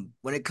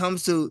 when it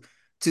comes to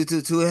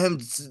him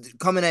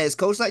coming at his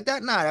coach like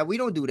that, nah, we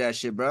don't do that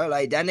shit, bro.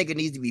 Like that nigga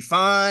needs to be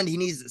fined. He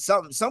needs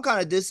some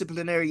kind of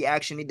disciplinary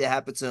action need to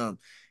happen to him,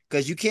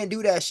 cause you can't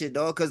do that shit,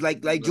 dog. Cause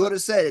like Uh, Jordan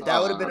said, if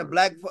that would have been a uh,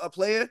 black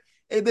player,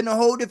 it'd been a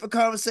whole different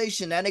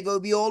conversation. That nigga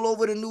would be all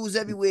over the news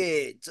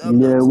everywhere.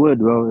 Yeah, it would,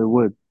 bro. It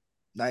would.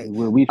 Like It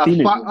would. We've a,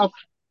 seen it. fi- a,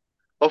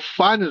 a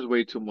fine is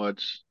way too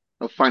much.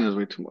 A fine is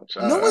way too much.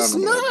 no, I don't it's know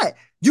about that. not.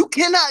 You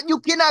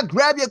cannot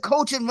grab your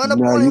coach and run up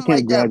Nah, on you him can't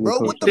like grab that, your bro.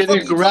 coach What the He like fuck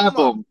didn't are that. you talking grab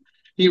about? him.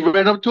 He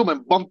ran up to him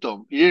and bumped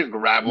him. He didn't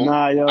grab him.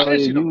 Nah, I yo, didn't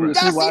see no you if you grabbing.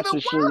 That's watch even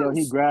the shit, yo, worse.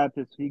 he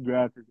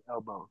grabbed his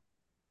elbow.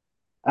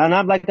 And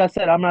I'm like I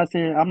said, I'm not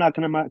saying I'm not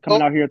coming Oh,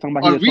 out here talking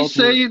about he are we assaulted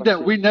him or saying some that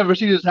shit. we never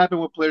see this happen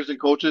with players and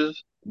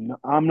coaches? No,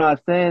 I'm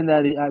not saying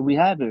that we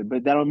haven't,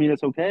 but that don't mean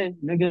it's okay,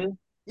 nigga.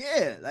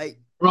 Yeah, like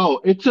Bro,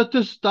 it's a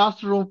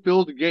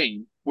testosterone-filled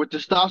game with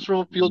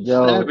testosterone-filled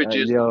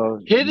savages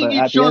hitting But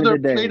at each the end of other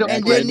the day, plate up and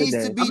at the there plate. end of needs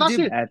the to day, I'm be not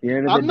saying at the end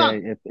of the I'm not.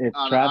 day, if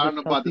I Travis don't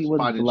know about Kelsey this was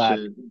finding black,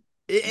 shit.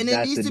 and it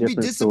that's needs a to be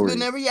different story.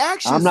 disciplinary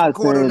actions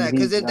caught on that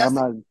because I'm that's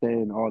not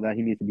saying all that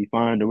he needs to be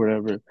fined or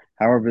whatever.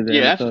 However, the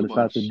Yeah, that's NFL too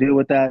decides to much. deal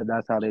with that,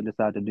 that's how they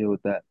decide to deal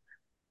with that.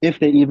 If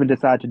they even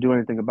decide to do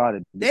anything about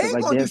it, they because ain't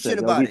like gonna do Dan shit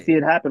said, yo, we about it. see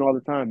it happen all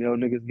the time. Yo,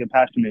 niggas get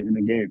passionate in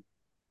the game.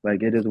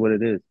 Like it is what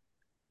it is.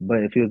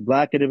 But if he was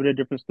black, it'd have been a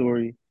different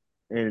story.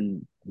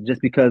 And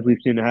just because we've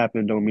seen it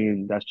happen, don't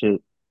mean that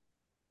shit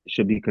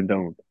should be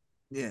condoned.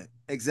 Yeah,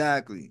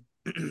 exactly.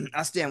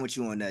 I stand with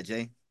you on that,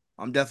 Jay.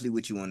 I'm definitely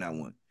with you on that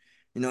one.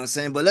 You know what I'm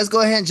saying? But let's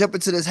go ahead and jump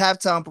into this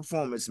halftime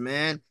performance,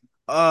 man.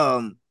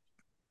 Um,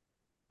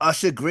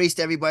 Usher graced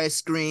everybody's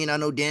screen. I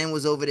know Dan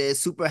was over there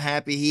super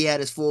happy. He had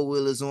his four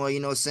wheelers on,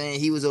 you know what I'm saying?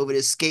 He was over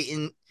there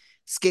skating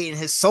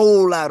his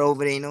soul out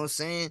over there, you know what I'm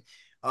saying?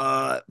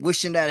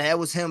 Wishing that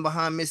was him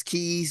behind Miss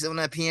Keys on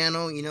that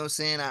piano, you know what I'm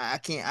saying? I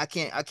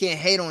can't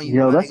hate on you,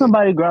 Yo, my let nigga.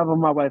 somebody grab on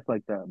my wife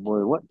like that,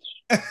 boy. What?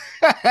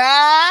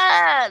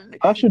 He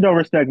Usher don't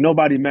respect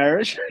nobody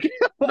marriage.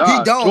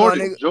 Nah, don't, my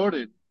nigga.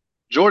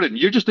 Jordan.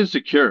 You're just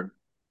insecure.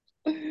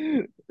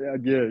 Yeah,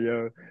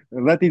 yo.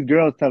 And let these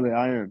girls tell it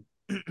I am.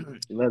 The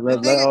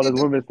Let thing, all these the,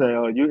 women say,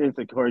 "Oh, you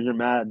insecure, you're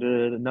mad."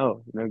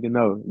 No, nigga,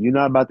 no, you're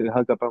not about to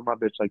hook up on my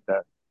bitch like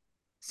that.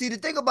 See, the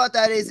thing about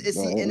that is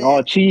see, and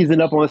All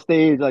cheesing up on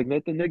stage like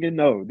nothing, nigga.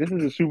 No, this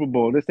is a Super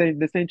Bowl. This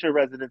ain't your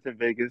residence in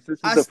Vegas. This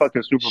is I the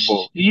fucking Super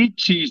Bowl. She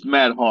cheesed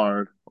mad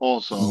hard.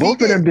 Also, she Both of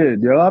did. them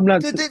did, yo. I'm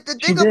not. The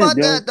She thing did, about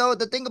yo. that though,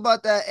 the thing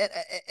about that,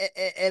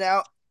 and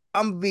I'm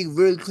gonna be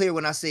really clear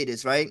when I say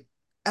this, right?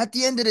 at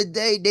the end of the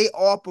day, they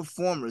are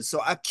performers.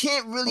 So I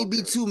can't really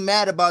be too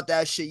mad about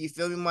that shit. You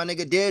feel me, my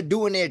nigga? They're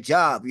doing their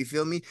job. You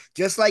feel me?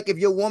 Just like if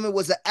your woman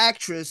was an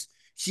actress,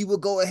 she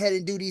would go ahead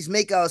and do these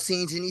makeout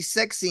scenes and these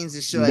sex scenes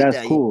and shit like That's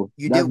that. cool.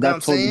 You dig what I'm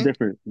That's totally saying?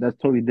 different. That's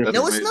totally That's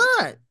No, different. it's amazing.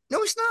 not.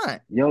 No, it's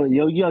not. Yo,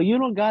 you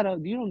don't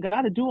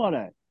gotta do all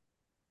that.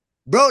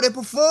 Bro, they're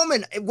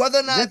performing. Whether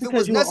or not Just if it because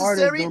was you're an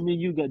artist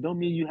necessary, don't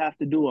mean you have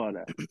to do all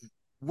that.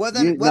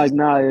 whether You whether like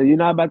nah, you're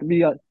not about to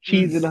be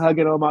cheesing and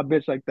hugging on my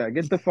bitch like that.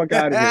 Get the fuck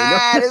out of here.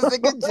 No. this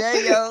nigga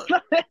Jay, yo.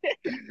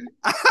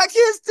 I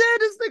can't stand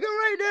this nigga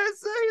right now,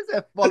 son. He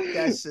said, fuck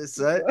that shit,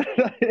 son.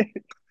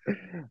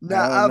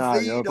 Nah, Hell I nah,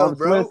 feel yo. you If though, I'm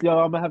Swiss, bro. yo,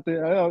 I'm gonna have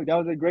to. Oh, that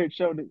was a great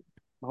show.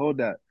 Hold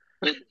that.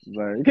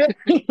 Like,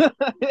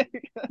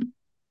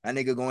 That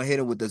nigga gonna hit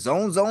him with the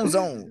zone.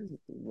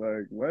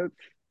 like what?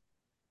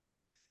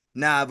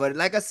 Nah, but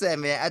like I said,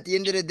 man, at the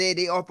end of the day,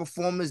 they are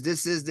performers.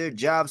 This is their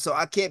job. So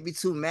I can't be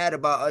too mad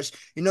about us.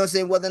 You know what I'm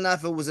saying? Whether or not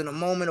if it was in a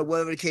moment or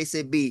whatever the case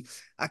may be,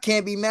 I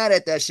can't be mad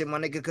at that shit, my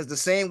nigga. Because the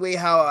same way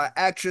how an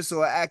actress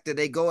or an actor,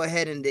 they go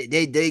ahead and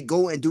they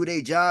go and do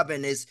their job,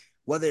 and it's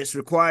whether it's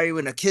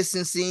requiring a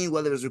kissing scene,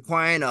 whether it's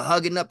requiring a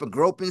hugging up and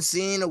groping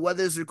scene, or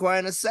whether it's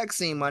requiring a sex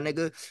scene, my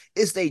nigga.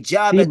 It's their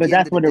job See, at but the end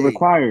that's of the what it day.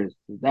 requires.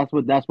 That's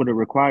what it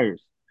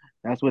requires.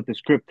 That's what the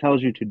script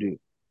tells you to do.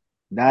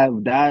 That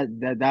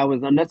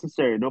was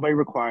unnecessary. Nobody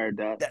required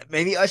that.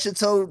 Maybe Like, Usher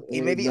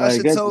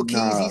get told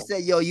Keys, he nah.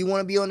 said, yo, you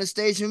want to be on the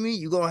stage with me?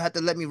 You gonna have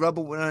to let me rub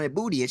up on her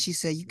booty. And she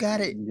said, you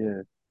got it.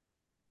 Yeah,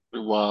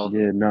 Wow.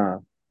 yeah, nah,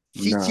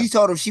 She nah,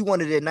 told him she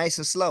wanted it nice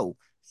and slow.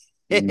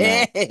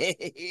 nah.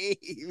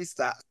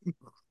 Stop.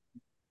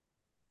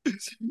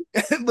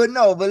 but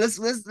let's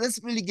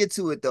really get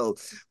to it though.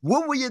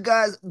 What were your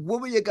guys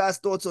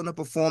thoughts on the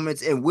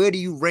performance, and where do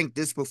you rank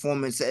this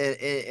performance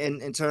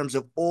in terms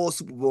of all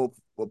Super Bowl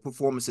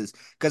performances?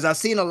 Because I've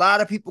seen a lot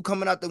of people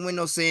coming out the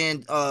window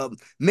saying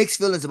mixed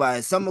feelings about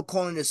it. Some are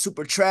calling it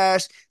super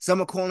trash,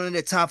 some are calling it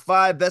the top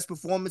 5 best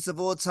performance of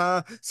all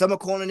time, some are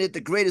calling it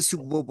the greatest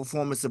Super Bowl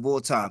performance of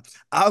all time.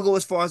 I'll go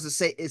as far as to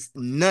say it's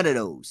none of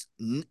those.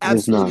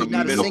 It's It's in not. the Absolutely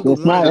not a middle. single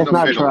one of It's in It's the those.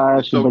 not middle.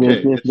 trash, It's but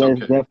okay. it's It's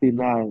okay. definitely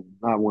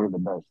not one of the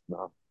best.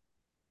 No.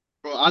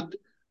 Bro,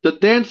 the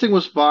dancing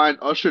was fine.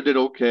 Usher did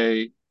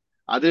okay.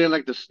 I didn't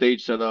like the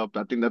stage setup.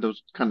 I think that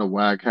was kind of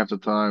whack half the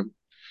time.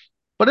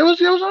 But it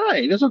was all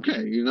right. It's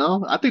okay, you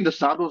know. I think the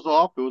sound was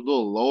off. It was a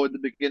little low in the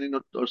beginning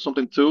or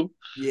something too.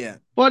 Yeah.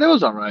 But it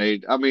was all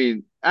right. I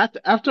mean,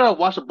 after I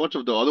watched a bunch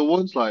of the other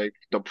ones, like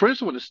the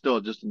Prince one is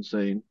still just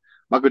insane.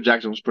 Michael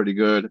Jackson was pretty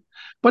good.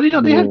 But they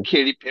Yeah. had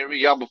Katy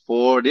Perry out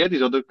before. They had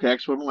these other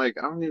acts where I'm like,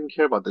 I don't even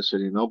care about this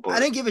shit, you know. I But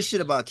didn't give a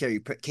shit about Katy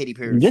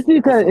Perry's Just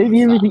because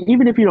performance.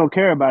 even if you don't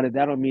care about it,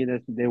 that don't mean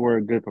that they were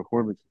a good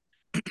performance.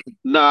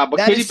 nah, but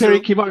That Katy is Perry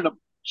true. came out in a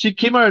she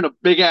came out in a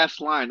big ass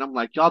line. I'm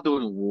like, y'all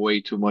doing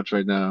way too much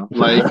right now.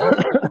 Like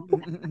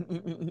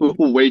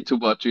way too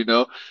much, you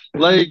know.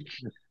 Like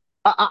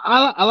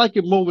I like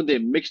it more when they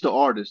mix the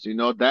artists, you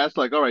know. That's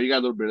like, all right, you got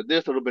a little bit of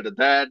this, a little bit of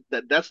that.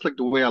 That's like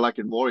the way I like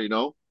it more, you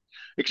know.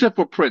 Except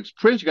for Prince.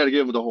 Prince, you got to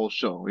give him the whole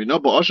show, you know.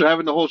 But Usher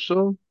having the whole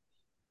show,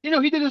 he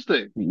did his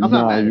thing. I'm not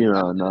No, mad.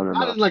 I no.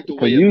 didn't like the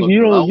Because way it looked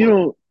though. I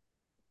was,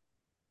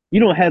 you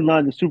don't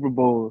headline the Super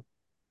Bowl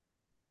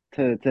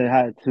to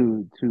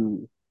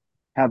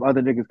have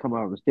other niggas come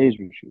out on the stage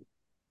with you.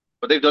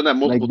 but they've done that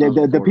Like multiple times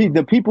before though.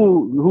 the people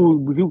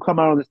who come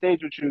out on the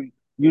stage with you,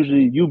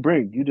 usually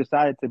you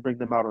decide to bring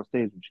them out on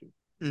stage with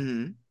you.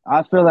 Mm-hmm.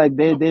 I feel like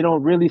they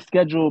don't really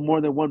schedule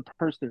more than one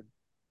person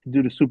to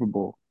do the Super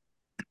Bowl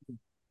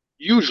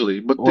Usually,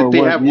 but or they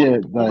one. have Yeah, hosted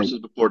like performances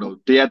before though.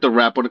 They had the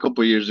rap one a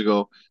couple of years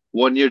ago.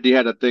 One year they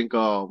had, I think,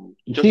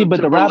 see, Justin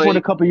but the rap one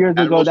a Timberlake, couple years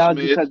ago, that was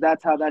Aerosmith. because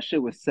that's how that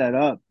shit was set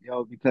up,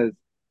 because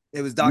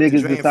It was Dr.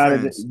 niggas Dre and decided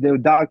friends.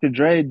 that Dr.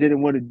 Dre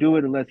didn't want to do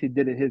it unless he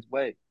did it his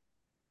way,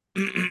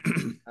 That's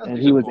a and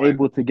he decent was point.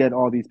 able to get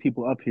all these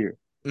people up here.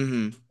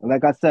 Mm-hmm.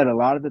 Like I said, a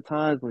lot of the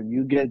times when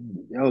you get,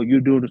 you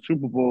doing the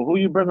Super Bowl, who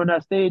you bring on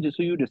that stage is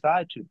who you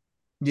decide to.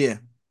 Yeah.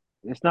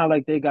 It's not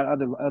like they got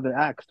other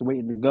acts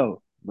waiting to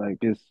go. Like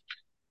it's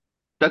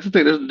That's the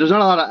thing. There's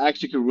not a lot of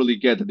acts you can really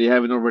get that they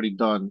haven't already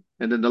done,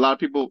 and then a lot of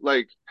people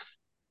like.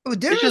 Oh,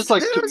 It's just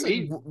like to there is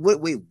me.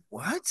 wait,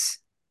 what?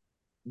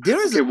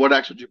 There is Okay, what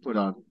acts would you put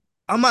on?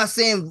 I'm not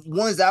saying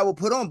ones that I will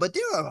put on, but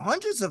there are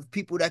hundreds of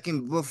people that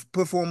can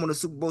perform on the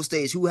Super Bowl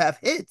stage who have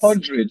hits.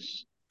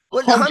 Hundreds,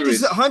 What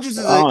hundreds. hundreds is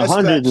a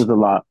hundreds is stretch. a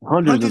lot.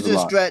 Hundreds is Hundreds a is a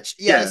lot. stretch,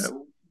 Yeah, yes.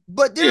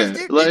 But yeah.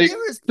 Like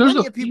there is there's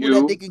plenty a of people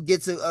that they few. can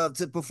get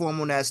to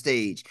perform on that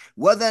stage.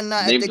 Whether or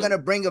not if Name they're gonna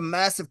them, bring a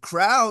massive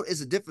crowd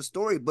is a different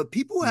story. But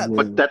people have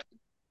but Yeah. that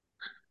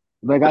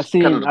Like that's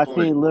kind of the I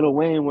point. seen Lil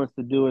Wayne wants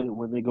to do it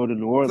when they go to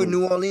New for Orleans.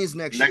 New Orleans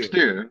next year, Next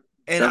year,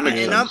 and that makes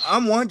Yeah, sense.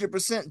 I'm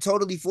 100%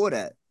 totally for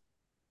that.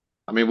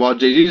 I mean, while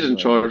Jay-Z's in like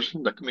charge,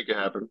 that could make it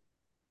happen.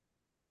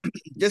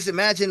 Just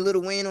imagine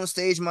Lil Wayne on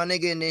stage, my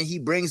nigga, and then he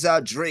brings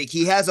out Drake.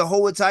 He has a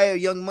whole entire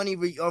Young Money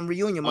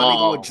reunion, my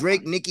nigga, with Oh my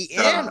Drake, Nicki,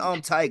 and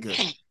God. Tiger.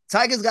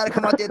 Tiger's got to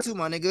come out there too,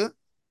 my nigga.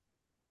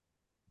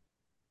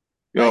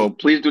 Yo, Like,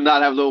 please do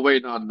not have Lil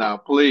Wayne on now,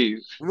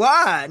 please.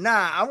 why?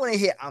 Nah, I want to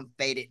hear I'm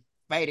faded,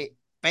 faded,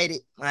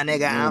 faded, my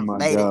nigga, Oh I'm my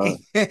faded.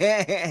 god.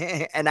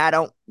 And I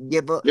don't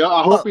give a Yo,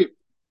 fuck.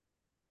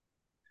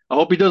 I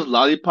hope he does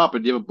lollipop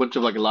and you have a bunch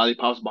of like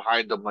lollipops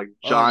behind him, like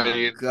Oh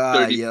my giant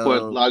God,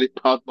 30-foot yo.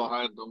 lollipops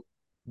behind him.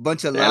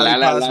 Bunch of La la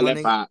la lollipops, la my la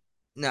nigga. pa.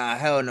 Nah,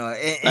 hell no.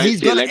 And I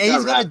he's see gonna like and that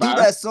he's gonna do rapper.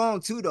 that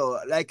song too, though.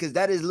 Like, cause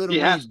that is Lil He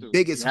Wayne's has to.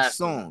 He biggest has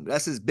to. song.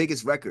 That's his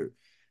biggest record.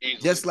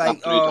 Easily Just top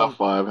like three, top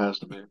five has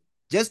to be.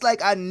 just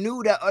like I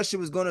knew that Usher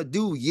was gonna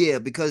do, yeah,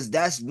 because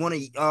that's one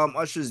of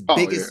Usher's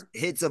Oh yeah. biggest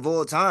hits of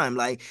all time.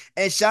 Like,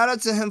 and shout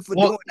out to him for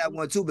doing Well, that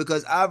one too,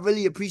 because I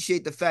really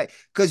appreciate the fact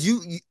because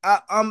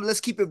let's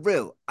keep it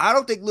real. I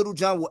don't think Little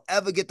John will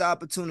ever get the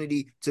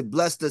opportunity to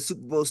bless the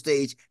Super Bowl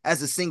stage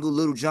as a single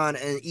Little John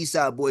and East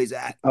Side Boys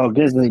act. Oh,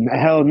 get the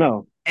hell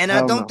no. And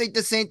I Hell don't no. think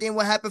the same thing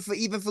will happen for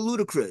even for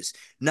Ludacris.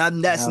 Now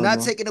that's Hell not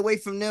no. taken away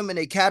from them and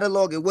their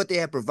catalog and what they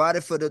have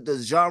provided for the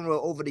genre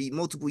over the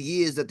multiple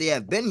years that they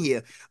have been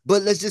here.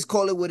 But let's just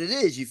call it what it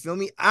is. You feel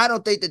me? I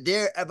don't think that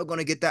they're ever going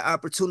to get that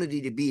opportunity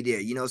to be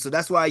there. So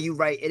that's why you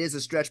right. It is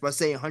a stretch by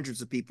saying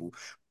hundreds of people.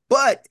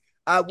 But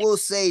I will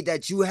say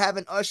that you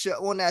having Usher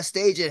on that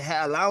stage and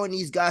allowing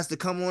these guys to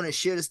come on and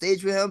share the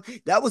stage with him,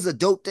 that was a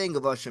dope thing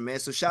of Usher, man.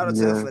 So shout out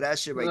to him Yeah. for that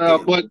shit right no,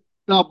 there. but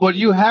no, but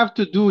you have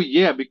to do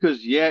yeah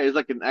because yeah is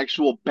like an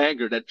actual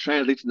banger that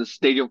translates in a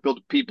stadium filled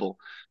with people.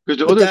 Because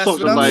the But other that's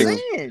songs what are I'm like, Yeah.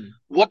 saying.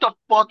 what the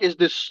fuck is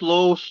this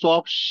slow,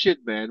 soft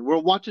shit, man? We're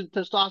watching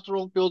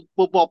testosterone-filled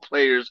football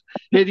players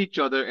hit each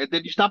other, and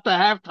then you stop the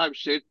halftime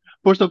shit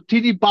for some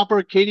teeny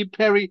bopper Katy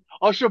Perry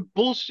Usher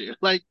bullshit.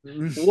 Like,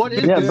 what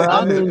is Yeah, this but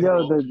I mean, nonsense,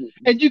 yo, bro? the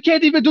And you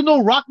can't even do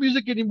no rock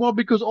music anymore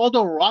because all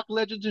the rock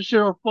legends and shit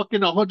are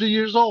fucking 100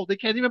 years old. They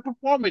can't even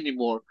perform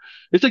anymore.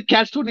 It's a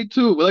catch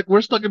 22. Like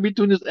we're stuck in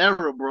between this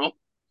era, bro.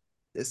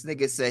 This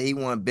nigga said he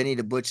want Benny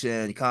the Butcher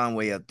and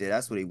Conway up there.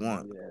 That's what he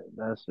want. yeah,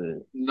 that's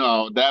it.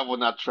 No, that will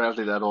not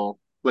translate at all.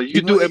 Like you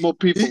He could do want.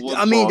 MOP for one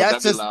I mean, song,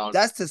 that's that'd be just loud.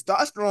 that's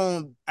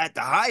testosterone at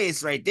the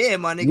highest right there,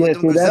 my nigga, with Yeah,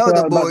 them see, that's what I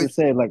Griselda was about to boys.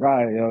 say. Like, all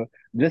right, yo,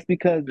 just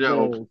because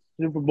Yo, the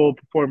Super Bowl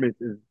performance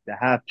is the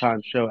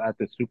halftime show at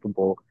the Super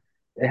Bowl,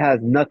 it has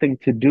nothing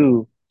to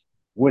do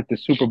with the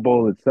Super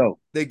Bowl itself.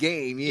 The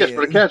game, yes,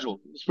 for yeah. the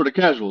casuals. It's for the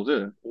casuals,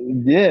 yeah.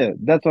 Yeah,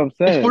 that's what I'm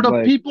It's for saying. the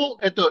Like, people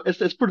at the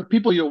it's for the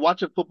people you're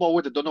watching football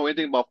with that don't know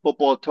anything about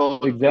football,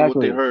 telling you what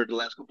they exactly, heard the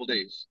last couple of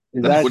days.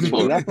 That's what it's exactly.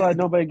 So for. that's why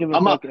nobody give a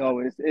I'm out fuck. Oh,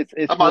 it's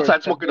I'm for outside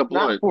except smoking a it's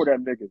not blunt. for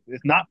them niggas.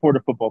 It's not for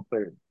the football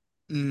players.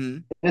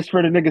 hmm It's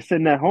for the niggas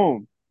sitting at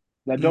home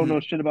that don't know hmm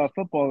shit about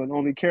football and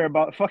only care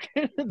about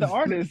fucking the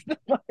artist.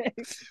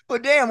 Like,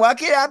 But damn, why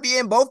can't I be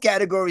in both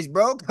categories,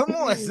 bro? Come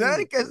on, son,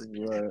 because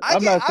right. I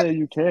I'm get not saying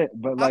you can't,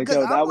 but like, because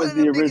yo, I'm that one was of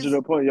the the biggest.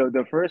 original point. Yo,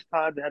 the first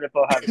time the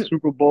NFL had a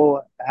Super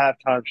Bowl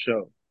halftime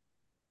show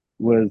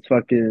was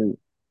fucking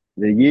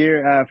the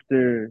year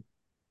after.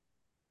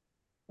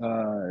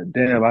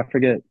 Damn, I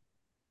forget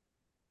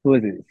who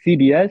is it?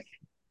 CBS.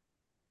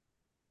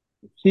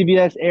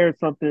 CBS aired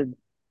something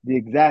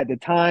the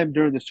time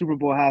during the Super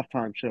Bowl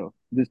halftime show.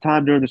 This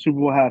time during the Super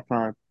Bowl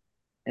halftime,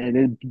 and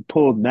it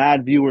pulled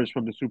mad viewers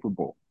from the Super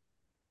Bowl.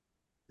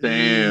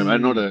 Damn, I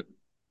know Mm. that.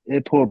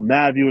 It pulled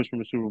mad viewers from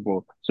the Super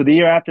Bowl. So the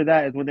year after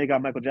that is when they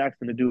got Michael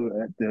Jackson to do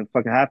the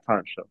fucking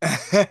halftime show.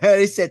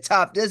 They said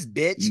top this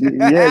bitch.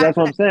 Yeah, that's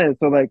what I'm saying.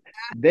 So like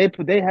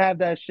they have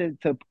that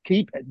shit to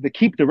keep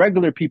the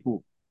regular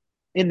people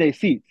in their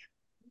seats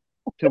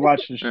to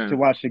Yeah.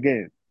 watch the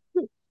game.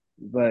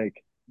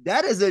 Like,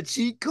 That is a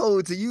cheat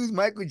code to use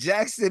Michael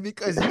Jackson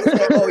because you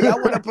said, "Oh, y'all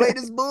want to play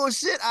this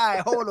bullshit?" All right,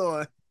 hold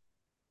on.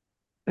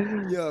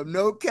 Yo,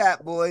 no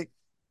cap, boy.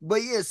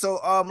 But yeah, so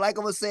like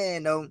I was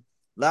saying though, a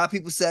lot of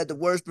people said the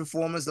worst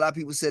performance. A lot of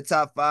people said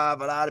top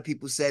five. A lot of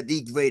people said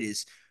the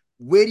greatest.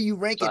 Where do you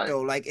rank it Like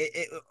though? Like,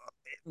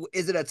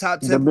 is it a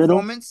top the 10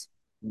 middle, performance?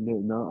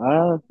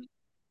 no,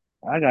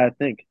 I gotta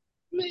think.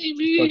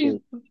 maybe.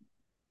 Fucking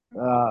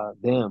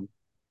damn.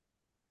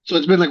 So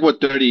it's been like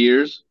what, 30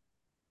 years?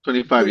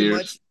 25 Pretty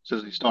years much.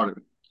 since he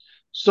started.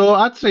 So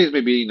I'd say it's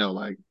maybe,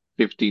 like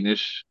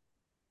 15-ish.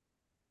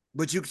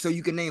 But you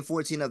can name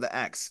 14 other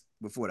acts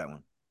before that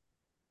one.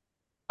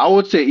 I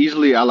would say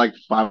easily I like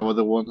five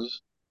other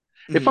ones.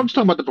 If I'm Mm-hmm. just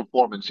talking about the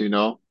performance, and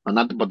not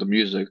about the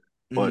music.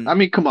 But I Mm-hmm.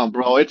 mean, come on,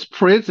 bro. It's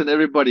Prince and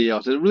everybody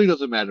else. It really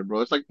doesn't matter,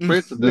 bro. It's like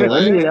Prince and Yeah,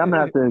 that's it. I'm gonna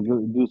have to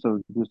do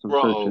some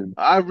Bro, searching.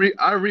 I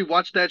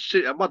rewatched that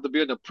shit. I'm about to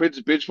be on the Prince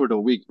bitch for the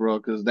week, bro,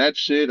 because that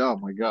shit, oh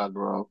my God,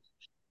 bro.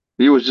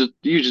 He was just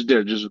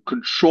there, just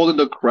controlling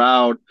the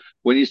crowd.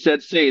 When he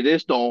said say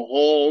this, the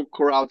whole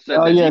crowd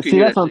said Oh that. yeah, You could see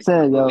hear that's that what I'm shit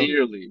saying, yo.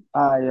 clearly.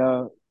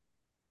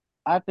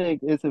 I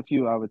think it's a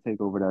few I would take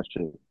over that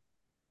shit.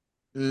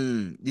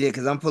 Yeah,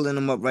 because I'm pulling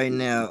them up right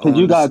now Cause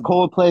you on the got Super.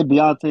 Coldplay,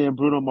 Beyonce, and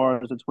Bruno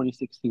Mars in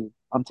 2016.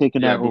 I'm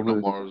taking Yeah, that Bruno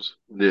Mars.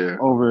 Yeah.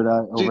 over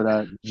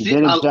that. See,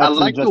 Janet I Jackson,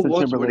 like the Justin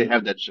ones where they Timberlake.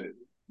 have that shit.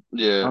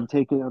 Yeah. I'm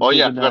Oh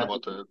yeah, I taking forgot that.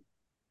 about that.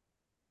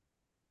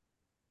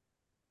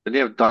 Did they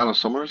have Donna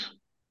Summers?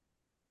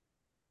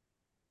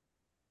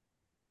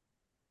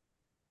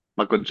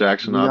 Michael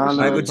Jackson, Rihanna,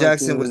 Michael obviously.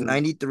 Jackson was fucking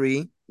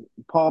 93.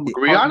 Paul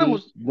Rihanna McCartney,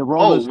 was. the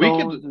Rolling Oh,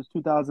 Weekend. Stones is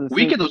 2006.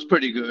 Weekend was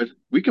pretty good.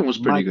 Weekend was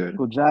pretty good.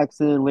 Michael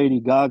Jackson, Lady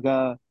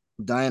Gaga,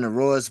 Diana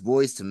Ross,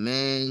 Boys to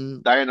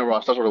Men. Diana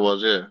Ross, that's what it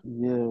was. Yeah.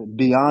 yeah,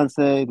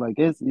 Beyonce. Like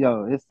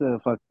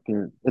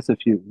it's a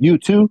few.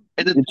 U2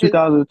 And in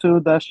 2002.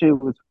 That shit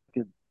was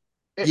fucking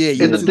Yeah, and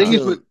you the yeah. two thing Nah.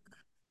 is killed.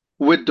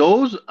 with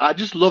those, I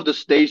just love the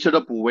stage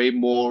setup way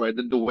more, and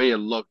then the way it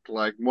looked,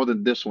 like more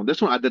than this one.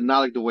 This one, I did not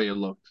like the way it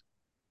looked.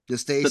 The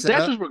stage The set up.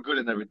 dancers were good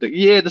and everything.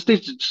 Yeah, the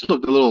stage just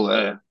looked a little,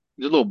 just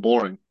a little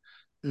boring.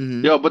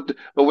 Mm-hmm. Yeah, but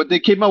when they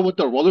came out with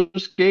the roller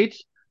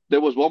skates, there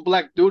was one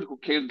black dude who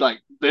came like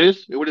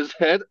this with his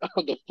head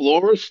on the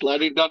floor,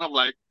 sliding down. I'm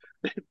like,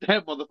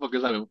 that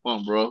motherfucker's having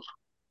fun, bro.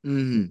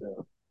 Mm-hmm.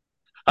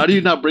 How do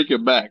you not break your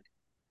back?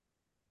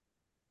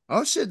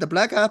 Oh shit, the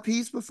Black Eyed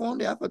Peas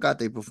performed it. I forgot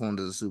they performed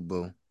at the Super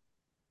Bowl.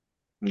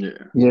 Yeah,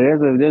 Yeah,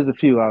 there's a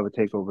few I would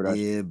take over that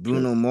Yeah, shit.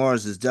 Bruno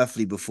Mars is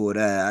definitely before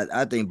that.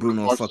 I think Bruno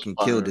Bruno Mars is fucking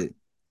killed fire. it.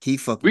 He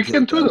fucking killed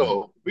Weekend two that one.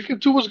 though.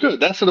 Weekend two was good.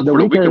 That setup The for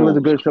the Weeknd weekend was one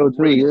a was good show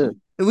too. Yeah, crazy.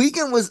 The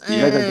weekend was like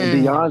Yeah.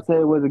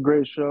 Beyonce was a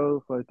great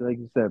show. Like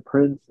you said,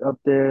 Prince up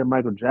there,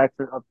 Michael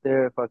Jackson up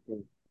there.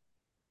 Fucking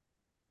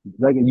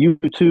like a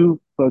U2,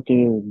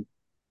 fucking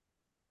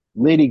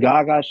Lady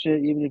Gaga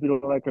shit. Even if you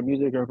don't like her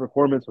music, her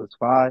performance was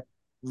fine.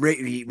 Like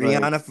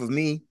Rihanna for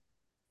me.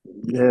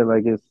 yeah,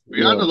 like it's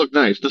Rihanna yeah. looked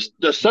nice.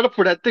 The setup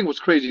for that thing was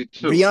crazy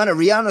too.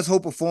 Rihanna's whole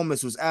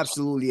performance was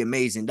absolutely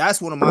amazing.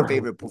 That's one of my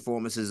favorite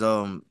performances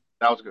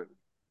That was good.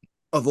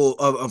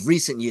 of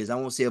recent years. I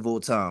won't say of all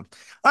time.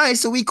 All right,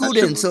 so we That cool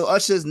shit then. So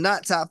was. Usher's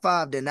not top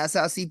five. Then that's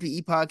how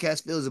CPE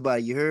podcast feels about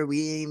it. You heard?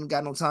 We ain't even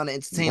got no time to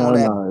entertain all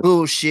Hell that no,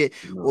 bullshit.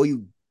 no. Or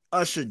you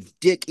Usher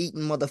dick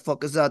eating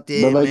motherfuckers out But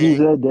there, like you man.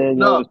 said, Daniel,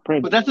 No, it's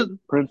Prince. but that's a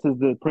Prince is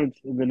the Prince,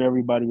 and then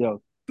everybody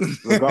else.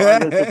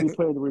 Regardless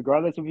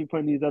if we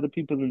put these other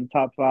people in the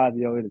top five,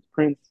 yo, it is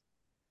Prince,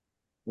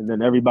 and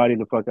then everybody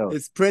the fuck else.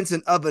 It's Prince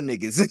and other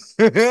niggas.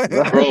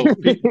 Right?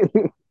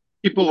 bro.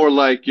 People were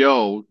like,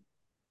 "Yo,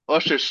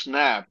 Usher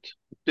snapped.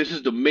 This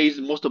is the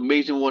most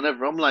amazing one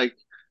ever." I'm like,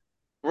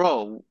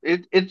 bro,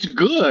 it's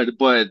good,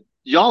 but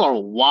y'all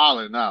are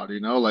wilding out,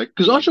 like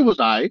because Yeah. Usher was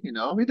alright, he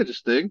did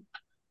his thing,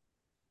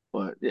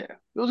 but yeah,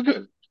 it was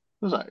good. It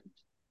was alright.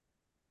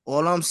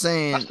 All I'm I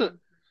saying, still,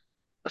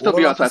 I still all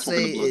be I'm gonna outside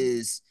smoking the say blunt.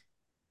 is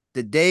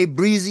the day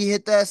Breezy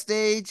hit that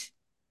stage,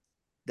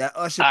 that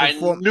Usher I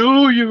perform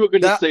knew you were gonna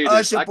that say this.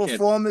 Usher I can't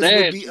performance would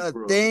stand be you, a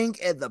bro. thing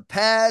in the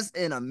past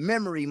and a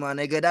memory, my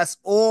nigga. That's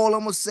all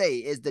I'm gonna say.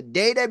 Is the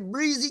day that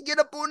Breezy get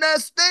up on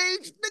that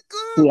stage,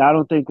 nigga. See, I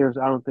don't think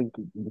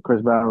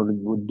Chris Brown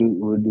would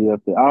be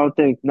up there. I don't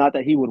think not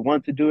that he would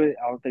want to do it.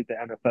 I don't think the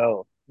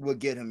NFL We'll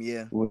get him,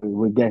 yeah.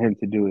 would get him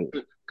to do it.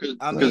 Because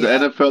I Like, mean, the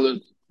NFL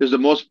is the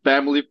most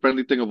family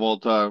friendly thing of all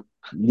time.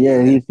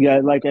 yeah, yeah, he's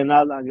got like, and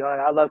I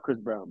love Chris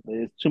Brown, but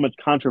it's too much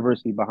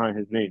controversy behind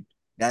his name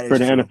that for is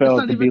the true. It's NFL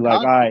not to be even like,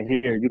 all right,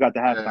 controversy. here you got the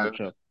halftime Yeah,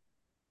 show.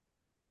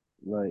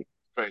 Like,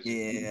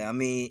 crazy. Yeah, I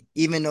mean,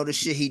 even though the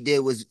shit he did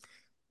was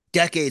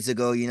decades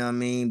ago, you know what I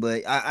mean?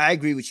 But I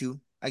agree with you.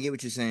 I get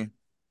what you're saying.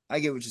 I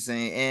get what you're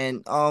saying.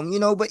 And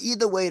but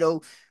either way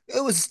though,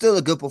 it was still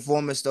a good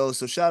performance though.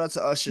 So shout out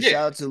to Usher, Yeah,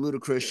 shout out to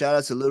Ludacris, yeah. shout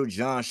out to Little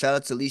John, shout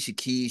out to Alicia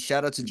Keys,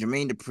 shout out to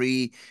Jermaine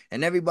Dupri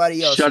and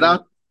everybody else Shout who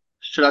out,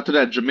 shout out to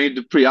that Jermaine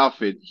Dupri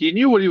outfit. He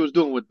knew what he was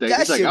doing with that. that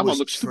He's like, shit I'm gonna was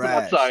look stupid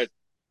outside. trash.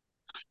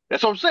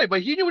 That's what I'm saying.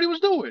 But he knew what he was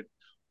doing.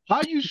 How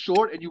are you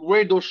short and you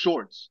wearing those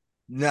shorts?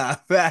 Nah,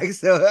 facts.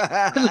 So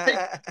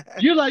Like,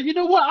 you're like, you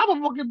know what? I'm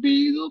gonna fucking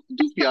be a little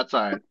doofy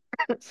outside.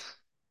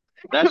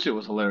 That shit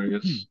was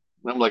hilarious.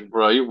 And I'm like,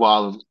 bro, you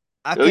wildin'.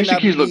 I Alicia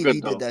cannot Keys look believe good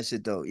he did though. that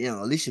shit though.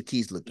 Alicia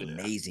Keys looked Yeah.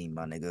 amazing,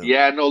 my nigga.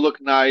 Yeah, no, look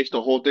nice.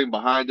 The whole thing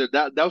behind it.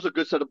 That was a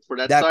good setup for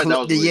that side. That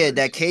was really Yeah, that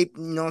nice. cape,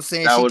 you know what I'm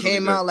saying? That She was really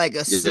came good. out like a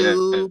Yeah.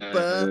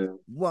 super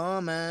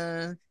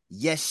woman.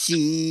 Yes,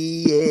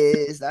 she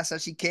is. That's how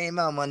she came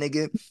out, my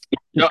nigga.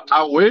 Yo,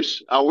 I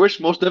wish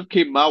most of them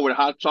came out with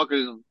hot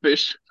chocolate and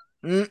fish.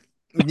 Mm,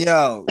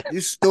 Yo,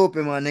 you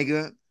stupid, my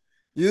nigga.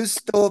 You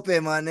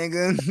stupid, my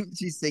nigga.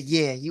 She said,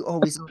 "Yeah, you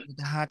always order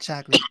the hot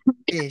chocolate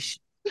fish."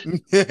 oh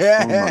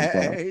my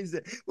god, He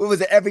said, what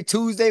was it? Every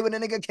Tuesday when the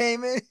nigga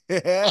came in?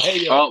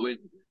 Yo. Oh,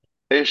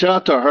 and shout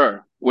out to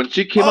her. When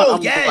she came out, Oh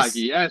I'm like, yes,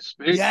 yes,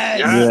 bitch, yes,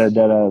 yeah, yes.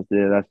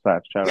 that's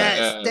facts. Shout out.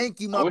 yes. Yeah. Thank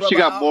you, I my wish she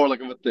brother. got more like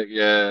of a thing.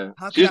 Yeah.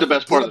 How could She's I the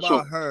best forget part of the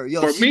about show. her?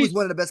 Yo, For she was me,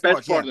 one of the best best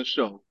parts. part Yeah, of the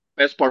show.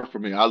 Best part for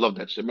me. I love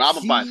that shit. I'm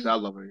a bias. I she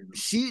love her.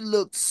 she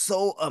looked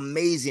so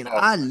amazing. Oh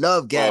I my,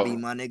 love Gabby, bro.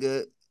 my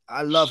nigga.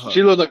 I love her.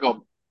 She looked like a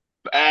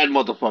bad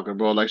motherfucker,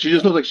 bro. Like she Yo,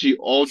 just looked like she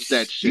owns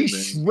that she shit,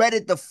 man.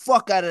 shredded the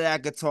fuck out of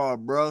that guitar,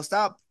 bro.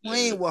 Stop Yeah.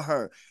 playing with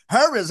her.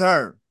 Her is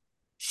her.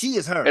 She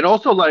is And her.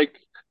 also like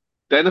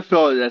the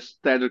NFL has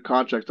standard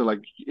contracts to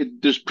like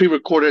there's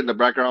pre-recorded in the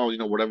background,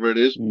 whatever it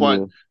is. But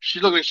Yeah, she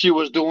looked like she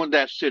was doing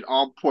that shit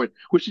on point,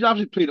 which she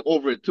obviously played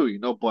over it too,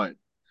 But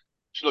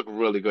she looked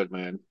really good,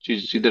 man. She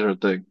Yeah. did her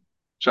thing.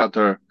 Shout out to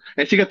her,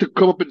 and she got to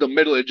come up in the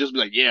middle and just be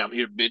like, "Yeah, I'm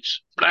here, bitch."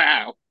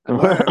 Wow.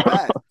 Word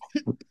back.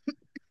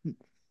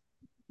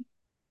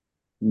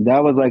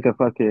 that was like a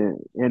fucking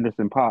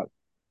Anderson Paak.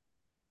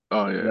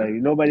 Oh yeah. Like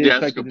nobody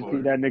Jessica expected to see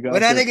Boy. that nigga When up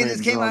that there nigga playing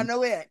just the came out of drums.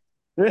 nowhere,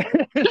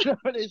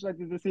 Nobody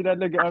expected to see that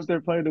nigga up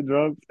there playing the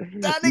drums.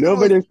 that nigga was,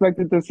 Nobody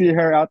expected to see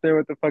her out there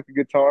with the fucking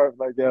guitar.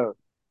 Like, yo,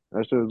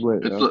 that shit was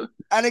lit, It's yo. like,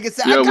 that nigga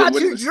said, I yeah. got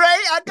you, Dre,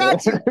 I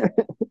got you.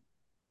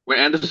 When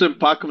Anderson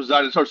 .Paak comes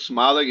out and starts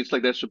smiling, it's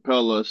like that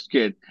Chappelle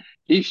skit.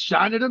 He's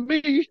shining at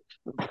me.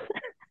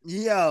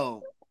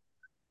 Yo,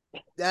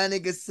 that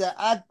nigga said,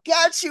 I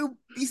got you.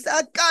 He said,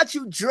 I got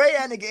you, Dre.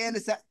 That nigga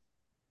Anderson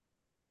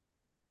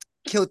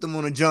killed him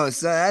on the drum,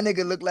 son. That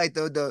nigga looked like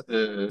Yeah,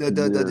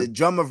 the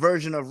drummer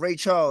version of Ray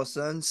Charles,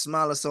 son.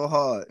 Smiling so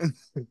hard.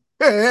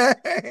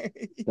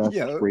 that's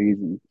Yo.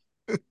 crazy.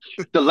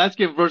 The light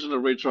skinned version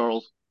of Ray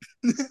Charles.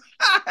 He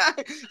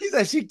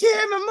said, she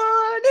gave me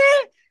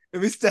money.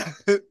 Let me stop.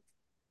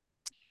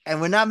 And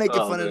we're not making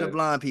Oh fun of the man.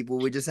 blind people.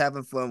 We're just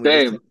having fun with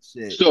this type Damn. of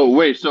shit. So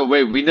wait.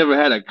 We never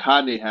had a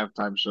Kanye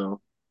halftime show,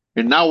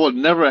 and now we'll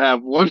never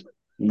have one. Or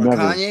Never.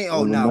 Kanye? It Oh,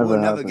 will no, we'll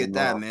never never happen. get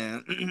that, No.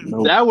 man.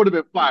 Nope. That would have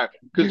been fire.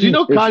 Because you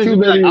know It's Kanye's too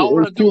gonna be like, many. I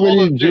want It's to do too all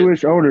many of this,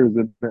 Jewish owners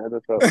in the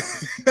NFL. bro.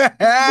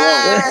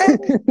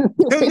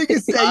 That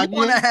nigga said, you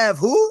want to Kanye. have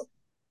who?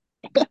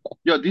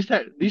 Yo, these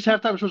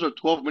halftime shows are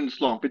 12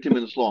 minutes long, 15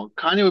 minutes long.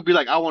 Kanye would be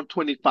like, I want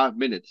 25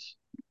 minutes.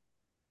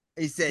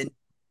 He said,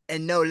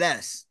 and no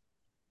less.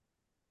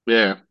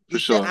 Yeah, He for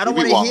said, sure. I don't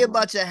He'd be want to hear wild.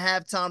 about your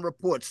halftime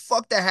reports.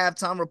 Fuck the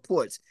halftime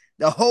reports.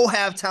 The whole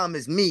halftime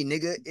is me,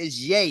 nigga. It's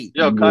Ye.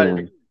 Yo, Yeah.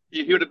 Kanye,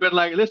 he would have been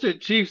like, listen,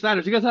 Chiefs,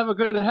 Niners, you guys have a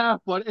good half,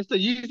 but it's the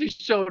Yeezy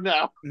show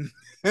now.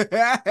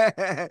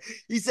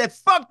 He said,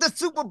 fuck the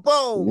Super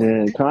Bowl.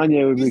 Yeah,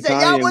 Kanye would He be said,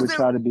 y'all Kanye would wasn't,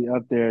 try to be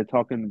up there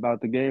talking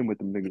about the game with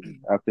them niggas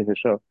after his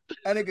show.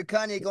 that nigga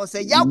Kanye gonna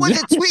say, y'all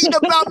wasn't tweeting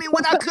about me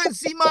when I couldn't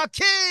see my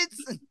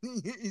kids.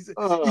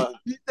 Uh,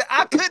 He said,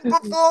 I couldn't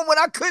perform when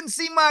I couldn't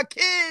see my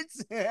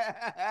kids.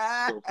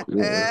 so fucking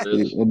Yeah,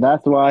 hilarious. and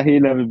that's why he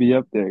never be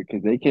up there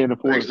because they can't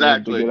afford for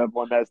him to get Exactly. up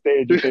on that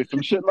stage and say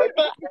some shit like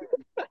that.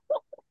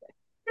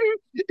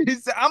 He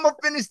said, I'm gonna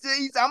finish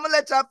this. I'm gonna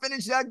let y'all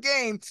finish your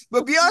game.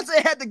 But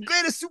Beyonce had the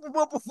greatest Super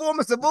Bowl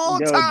performance of all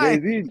Yo,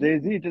 time.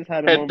 Jay-Z just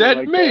had a And moment then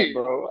like that, me.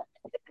 bro.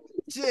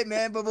 Shit,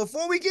 man. But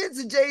before we get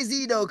into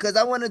Jay-Z though, because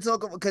I want to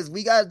talk about, because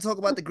we got to talk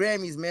about the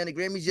Grammys, man. The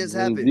Grammys just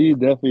happened. Jay-Z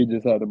definitely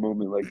just had a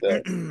moment like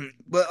that.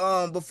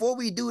 But before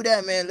we do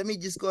that, man, let me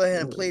just go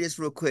ahead and play this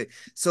real quick.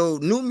 So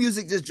new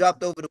music just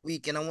dropped over the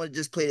weekend. I want to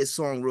just play this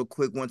song real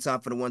quick one time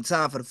for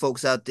the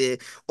folks out there,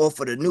 or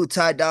for the new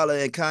Ty Dolla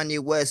and Kanye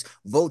West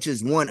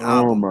Vultures One Oh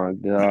album. my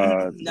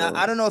God, Now bro.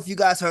 I don't know if you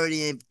guys heard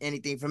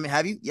anything from it.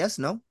 Have you? Yes,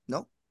 no,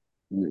 no.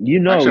 Actually, I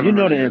You haven't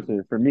know heard the it yet.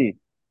 answer for me.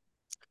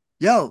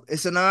 Yo,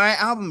 it's an alright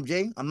album,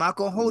 Jay. I'm not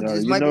gonna hold you. Yo,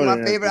 This you might be know my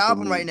the favorite answer for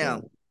album me, right now.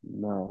 bro.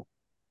 No,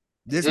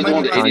 This Is it the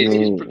might be one no, the my 88 favorite.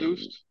 he's Kanye,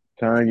 produced?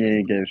 Kanye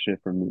ain't getting shit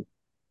from me.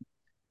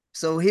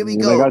 So here we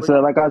Like go. I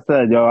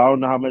said, yo, I don't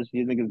know how much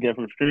these niggas get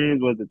from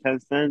streams. Was it 10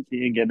 cents?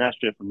 He ain't getting that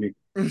shit from me.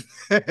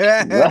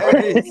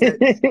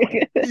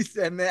 He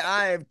said, man,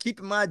 I am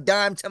keeping my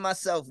dime to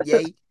myself,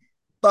 yay.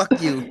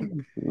 Fuck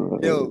you.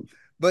 Yo,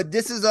 but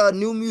this is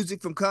new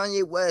music from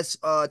Kanye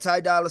West,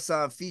 Ty Dolla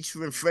 $ign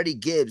featuring Freddie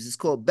Gibbs. It's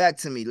called Back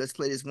to Me. Let's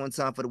play this one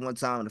time for the one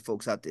time and the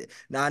folks out there.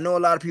 Now I know a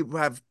lot of people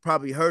have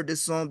probably heard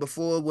this song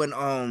before when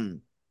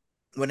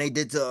they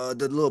did the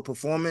little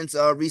performance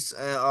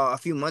a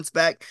few months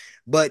back,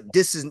 but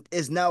this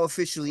is now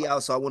officially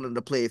out, so I wanted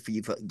to play it for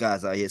you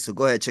guys out here. So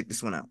go ahead, check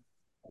this one out.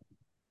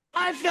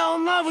 I fell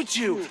in love with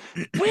you.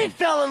 We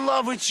fell in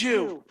love with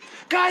you.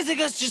 Guys like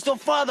us just don't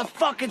follow the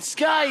fucking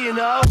sky, you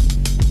know?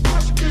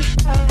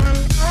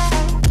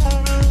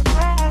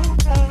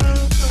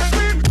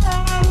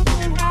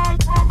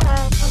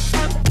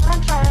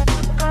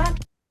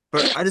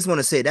 But I just want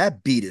to say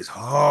that beat is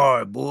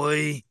hard,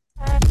 boy.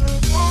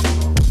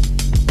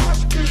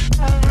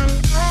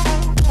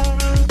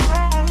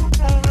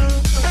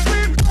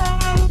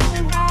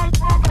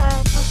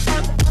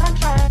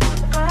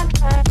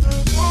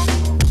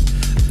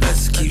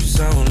 Let's keep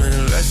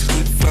zoning, let's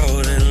keep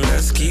floating,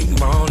 let's keep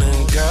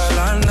moaning. Girl,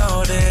 I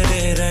know that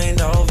it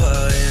ain't over.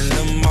 In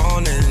the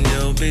morning,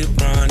 you'll be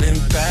running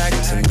back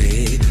to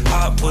me.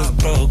 Heart was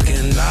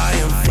broken, I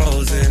am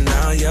frozen,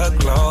 now you're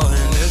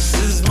glowing. This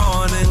is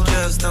more than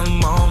just a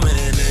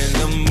moment. In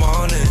the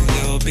morning,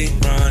 you'll be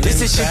running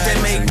This is shit back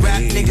that make to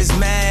rap me. niggas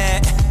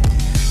mad.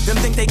 Them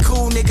think they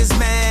cool niggas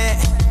mad.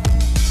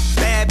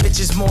 Bad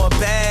bitches more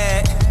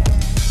bad.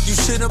 You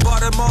should've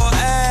bought her more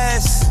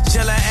ass.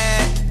 Jella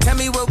at, tell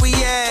me where we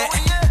at.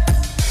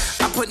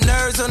 I put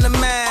nerves on the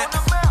map.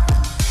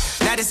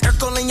 Now this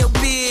Urkel in your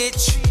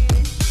bitch.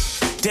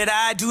 Did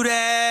I do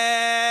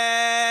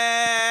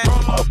that?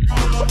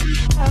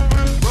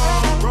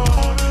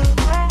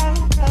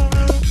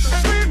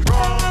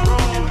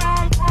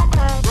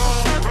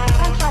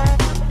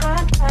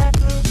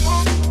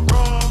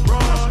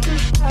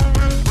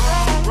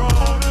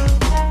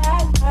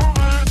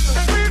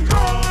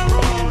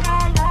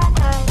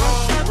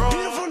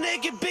 Beautiful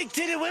naked big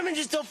titted women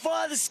just don't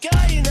follow the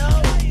sky, you know.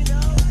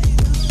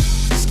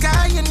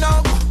 Sky, you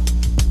know.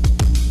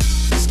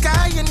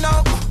 Sky, you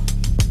know.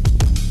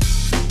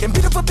 And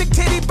beautiful big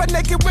titty but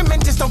naked women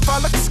just don't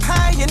follow the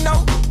sky, you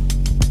know.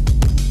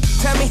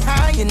 Tell me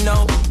how you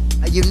know.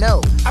 How you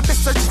know? I've been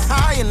searching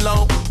high and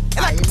low.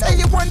 And I can tell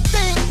you one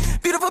thing.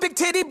 Beautiful big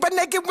titty, but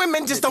naked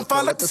women just don't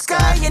fall out the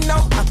sky, you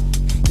know.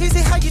 Easy,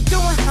 how you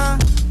doing, huh?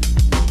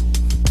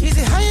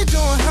 Easy, how you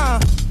doing, huh?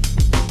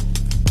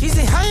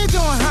 Easy, how you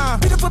doing, huh?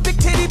 Beautiful big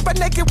titty, but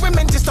naked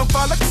women just don't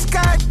fall out the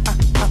sky.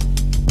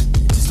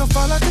 Just don't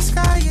fall out the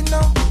sky, you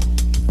know.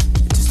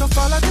 Just don't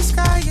fall out the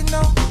sky, you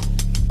know.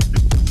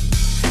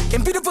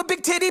 And beautiful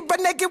big titty, but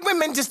naked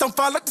women just don't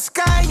fall out the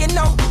sky, you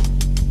know.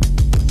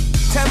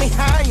 Tell me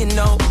how you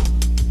know.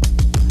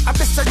 I've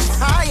been searching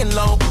high and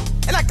low.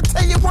 And I can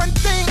tell you one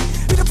thing.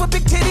 Beautiful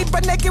big titty,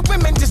 but naked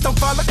women just don't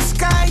fall out the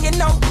sky, you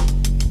know.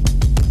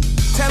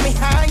 Tell me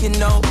how you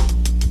know.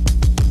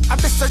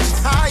 I've been searching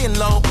high and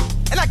low.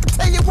 And I can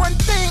tell you one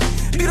thing.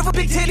 Beautiful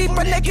big titty,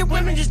 but naked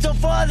women just don't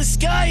fall out the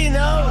sky, you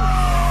know.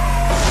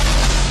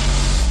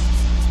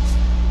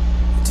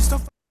 Just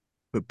don't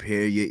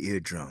Prepare your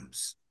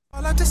eardrums.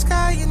 fall out the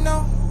sky, you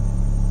know.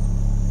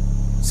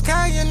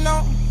 Sky, you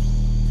know.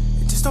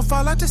 Just don't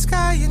fall out the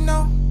sky, you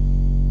know.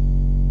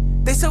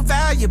 They so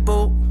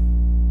valuable.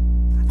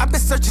 I've been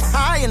searching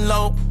high and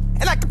low.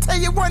 And I can tell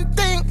you one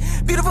thing.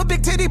 Beautiful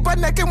big titty, but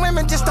naked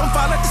women just don't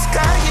fall out the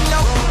sky, you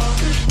know.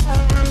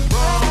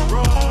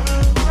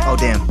 Oh,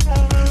 damn.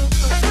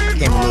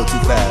 Came a little too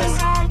fast.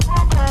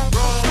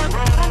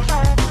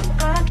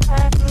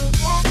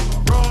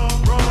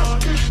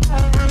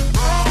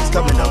 It's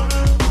coming though.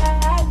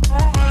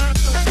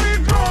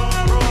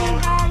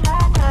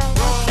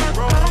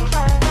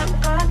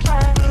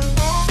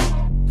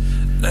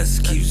 Let's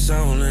keep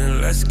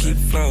zoning, let's keep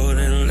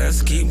floating,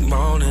 let's keep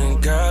moaning.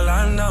 Girl,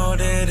 I know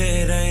that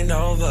it ain't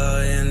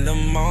over. In the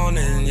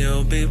morning,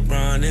 you'll be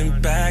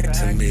running back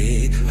to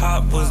me.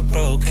 Heart was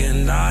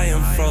broken, I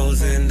am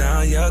frozen,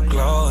 now you're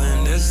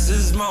glowing. This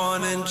is more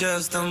than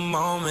just a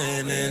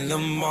moment. In the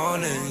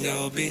morning,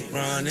 you'll be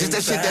running Just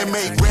that shit back that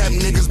make to rap me.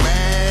 niggas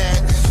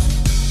mad.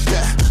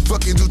 Yeah,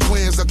 fucking do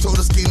twins. I told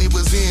her skinny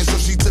was in, so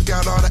she took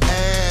out all the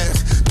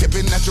ass. Kept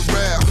it natural,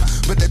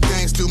 but that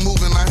thing still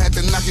moving. I had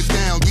to knock it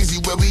down. Easy,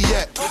 where we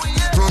at?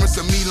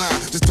 Promise a me line.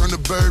 Just turn the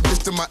bird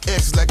bitch to my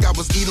ex like I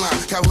was Elon.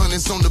 Cow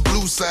hunters on the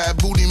blue side.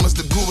 Booty must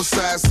have grew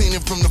aside. Seen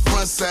it from the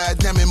front side.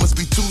 Damn, it must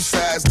be two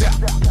sides. Yeah.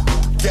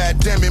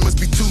 God damn, it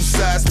must be two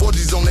sides.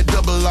 40s on that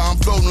double R.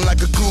 I'm floating like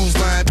a cruise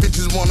line.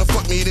 Bitches wanna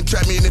fuck me, then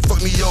trap me, and then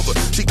fuck me over.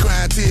 She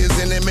crying tears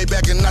and then made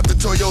back and not the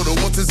Toyota.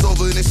 Once it's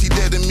over, then she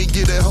dead and me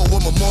get that hoe a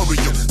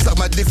memorial. Suck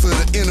my dick for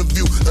the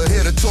interview, a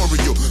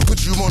editorial.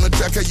 Put you on the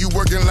track, how you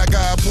working like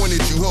I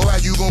appointed you. Ho,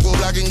 how you gon' go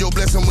blocking your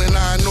blessing when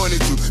I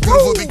anointed you?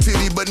 Beautiful big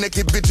titty, but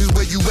naked bitches,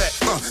 where you at?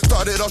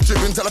 Started off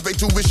tripping till I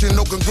paid tuition,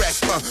 no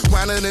congrats.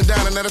 Whining and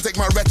dining, and I take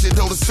my ratchet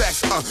over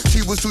sacks.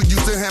 She was too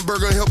used to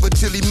hamburger help a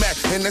chili mac,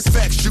 and that's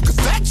facts. You can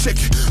fact check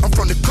it. I'm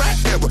from the crack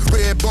era.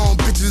 Red bone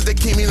bitches, they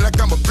keep me like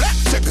I'm a black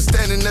checker.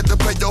 Standing at the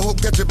plate, your hoe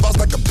catch it, boss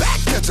like a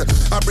back catcher.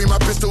 I bring my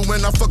pistol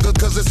when I fuck her,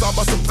 cause it's all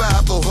about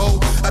survival, ho.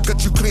 I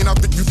cut you clean out,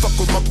 think you fuck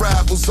with my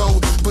rivals,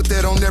 so put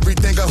that on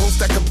everything, a whole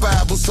stack of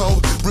Bibles, so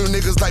real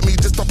niggas like me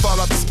just don't fall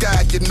out the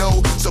sky, you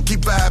know. So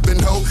keep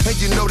vibing, ho. And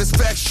you know this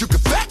facts, you can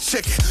fact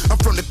check it. I'm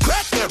from the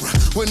crack era.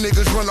 When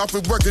niggas run off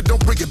and work it,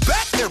 don't bring it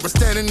back era.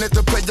 Standing at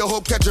the plate, your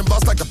hoe catching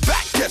boss like a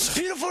back catcher.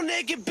 Beautiful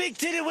naked big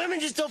titty women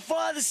just don't fall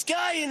out of the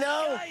sky, you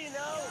know.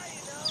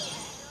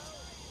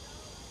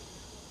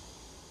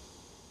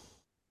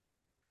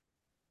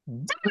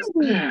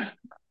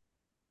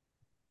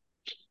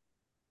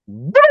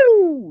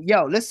 Woo!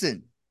 Yo,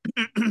 listen.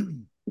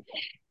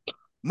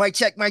 Mic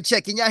check, mic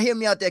check. Can y'all hear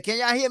me out there? Can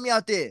y'all hear me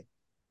out there?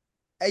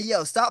 Hey,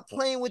 yo, stop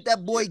playing with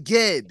that boy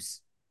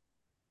Gibbs.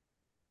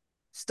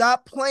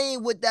 Stop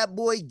playing with that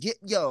boy Gibbs.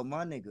 Yo,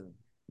 my nigga.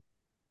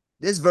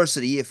 This verse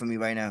of the year for me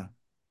right now.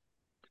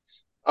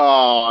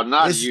 Oh,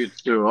 not This- you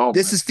too. Oh,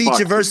 This my is feature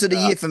fucking verse of the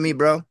God. year for me,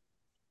 bro.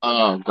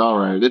 Oh, all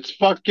right. It's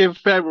fucking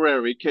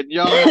February. Can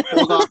y'all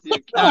hold off the I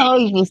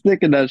account? was just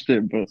thinking that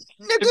shit, bro. Nigga,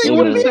 If you you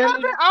want wanna me say-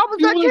 having albums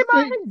you that wanna came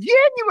out say- in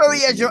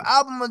January as your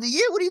album of the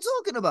year? What are you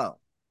talking about?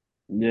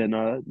 Yeah,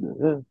 no,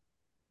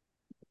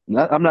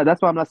 I'm not.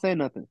 That's why I'm not saying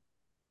nothing.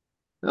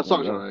 That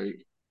song's alright.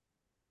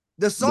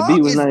 The The song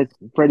beat was is nice.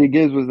 Freddie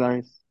Gibbs was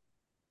nice.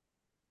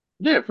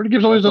 Yeah, Freddie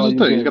Gibbs always That's does all his you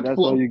thing. He's get. got the That's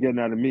all flow. you getting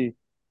out of me.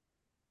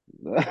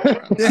 I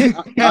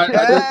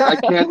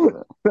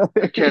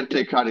can't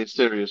take Kanye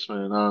serious,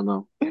 man. I don't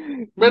know.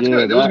 But it's Yeah,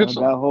 good. It was a good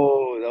song. that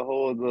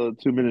whole little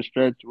 2 minute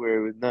stretch where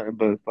it was nothing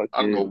but I don't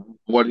fucking know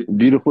what.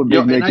 beautiful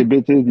Yo, big and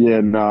naked bitches.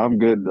 Yeah, no, I'm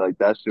good. Like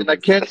that shit and I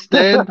was can't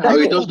stand how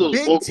he does beautiful those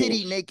big vocals.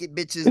 titty naked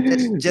bitches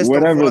that just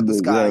don't whatever fall out the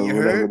sky. You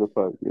whatever heard? the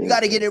fuck. You Yeah, got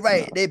to get but it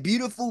right. nah, They're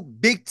beautiful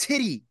big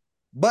titty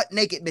butt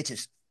naked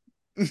bitches.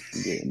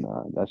 yeah,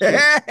 nah, that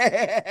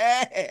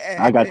shit.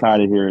 I got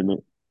tired of hearing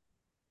it.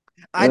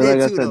 I And did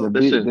like I too, said, though.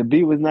 Listen, the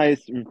beat was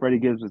nice and Freddie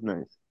Gibbs was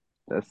nice.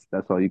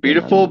 That's all you get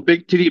out of beautiful me.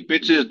 big titty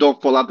bitches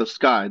don't fall out the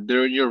sky.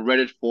 They're in your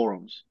Reddit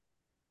forums.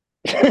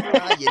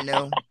 You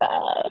know,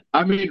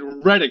 I mean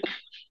Reddit.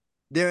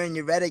 they're in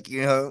your Reddit,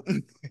 you know.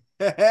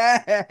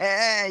 Yeah,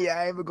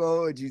 I ain't even gonna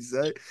hold you,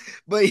 son.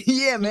 But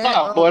yeah, man.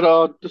 Nah, but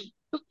the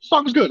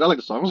song was good. I like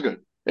the song. It was good.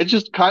 It's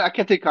just I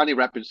can't take Kanye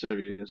rapping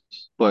serious.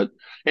 But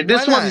in Why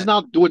this one, he's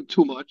not? not doing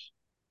too much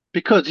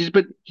because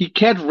he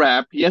can't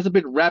rap. He hasn't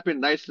been rapping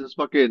nice since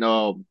fucking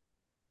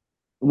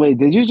Wait,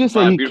 did you just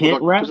say My he Beautiful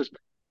can't Dark rap? Twisted.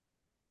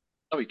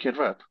 No, he can't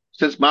rap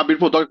since My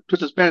Beautiful Dark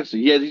Twisted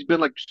Fantasy. He's been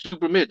like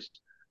super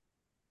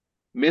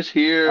miss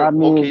here, I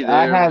mean, okay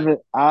there.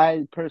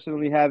 I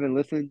personally haven't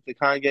listened to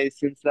Kanye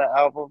since that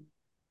album,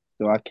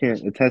 so I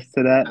can't attest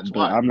to that. That's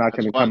But why. I'm not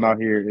That's gonna why come though. out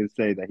here and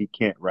say that he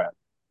can't rap.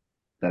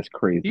 That's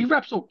He crazy.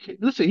 raps okay.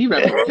 Listen, he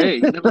raps okay.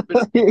 He's never been.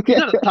 He's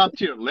not a top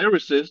tier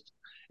lyricist.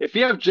 If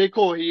you have J.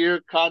 Cole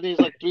here, Kanye's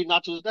like three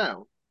notches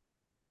down.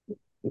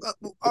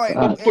 All right,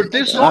 Uh, For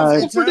this song, all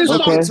right, for this in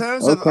song, okay,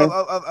 terms okay.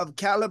 of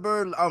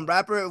caliber,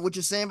 rapper, what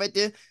you're saying right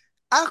there,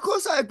 of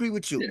course I agree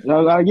with you.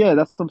 yeah. Yeah,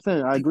 that's what I'm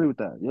saying. I agree with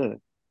that. Yeah,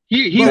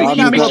 He but he But I you're he mean,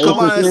 not makes gonna but come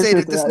songs. out and say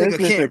that this nigga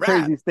it's just a can't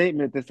rap. crazy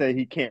statement to say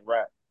he can't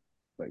rap.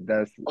 Like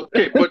that's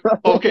Okay, but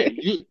okay,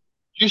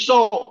 you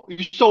saw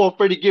what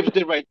Freddie Gibbs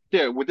did right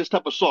there with this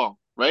type of song,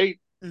 right?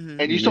 Hmm.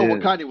 And you saw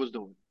what yeah, Kanye was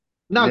doing.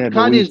 Now yeah.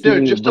 Kanye's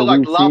there just to like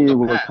We've lob the seen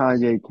what pass,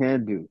 Kanye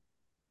can do.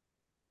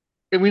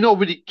 and we know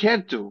what he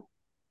can't do.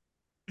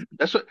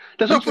 That's We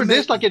what for can make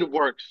this like it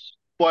works.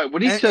 But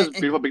when he and, says and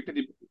beautiful big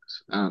titty,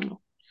 I don't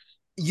know.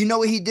 you know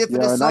what he did for Yo,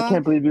 this and I song?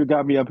 can't believe you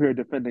got me up here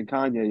defending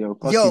Kanye. Yo,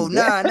 fuck Yo, you.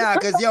 nah,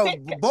 cause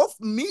both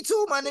me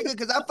too, my nigga.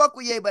 Cause I fuck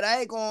with Ye, but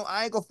I ain't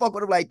gonna fuck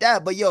with him like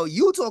that. But yo,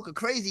 you talking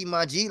crazy,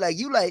 my G. Like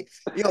you like,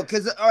 yo,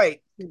 cause all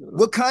right,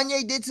 what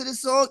Kanye did to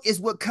this song is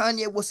what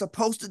Kanye was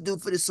supposed to do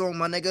for this song,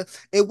 my nigga.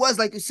 It was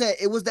like you said,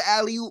 it was the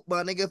alley oop,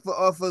 my nigga,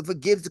 for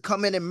Gibbs to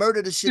come in and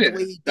murder the shit the Yeah,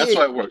 way he that's did.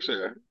 why it works.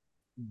 Yeah,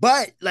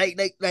 But like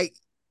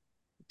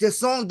the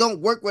song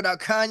don't work without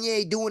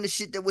Kanye doing the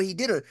shit the way he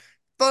did it.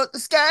 Fuck the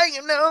sky,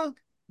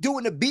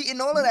 doing the beat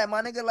and all of that,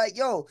 my nigga. Like,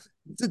 yo,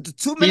 the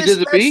two he minute did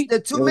the stretch, beat. the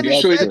two It was You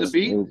minute sure he did the extra.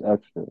 stretch. It beat? was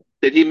extra.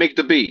 Did he make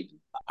the beat?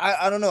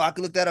 I don't know. I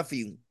can look that up for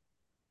you.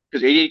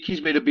 Because 88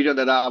 Keys made a beat on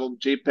that album.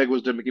 JPEG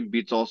was there making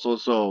beats also,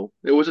 so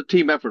it was a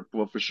team effort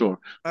for sure.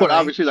 All But right.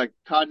 obviously, like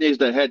Kanye's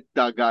the head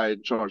that guy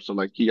in charge, so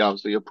like he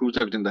obviously approves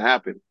everything that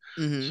happened.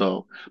 Mm-hmm.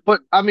 So,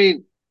 but I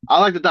mean, I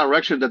like the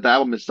direction that the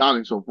album is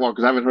sounding so far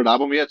because I haven't heard the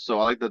album yet, so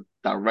I like the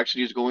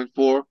direction he's going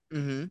for.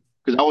 Mm-hmm.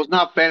 Because I was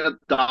not a fan of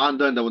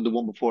Donda and the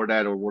one before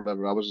that or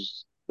whatever. It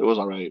was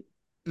all right.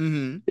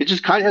 Mm-hmm. It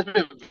just kind of has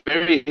been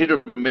very hit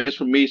or miss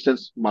for me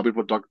since My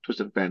Beautiful Dark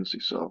Twisted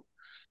Fantasy. So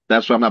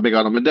that's why I'm not big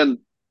on him. And then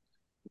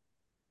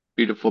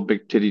beautiful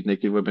big titty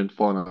naked women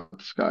falling out of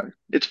the sky.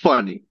 It's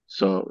funny,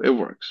 so it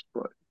works.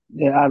 But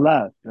Yeah, I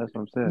laughed. That's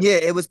what I'm saying. Yeah,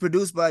 it was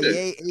produced by yeah,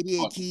 Ye, it's 88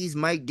 funny. Keys,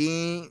 Mike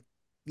Dean.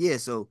 Yeah,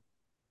 so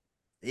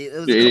it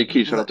was Yeah, a 88 couple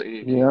Keys. people Shout out that to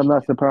 88 Yeah, I'm Keys.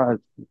 not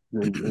surprised.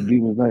 The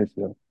beat was nice,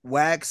 yo.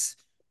 Wax,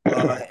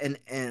 and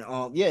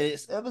yeah,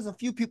 there was a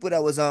few people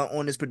that was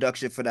on this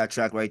production for that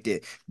track right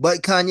there.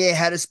 But Kanye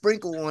had a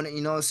sprinkle on it,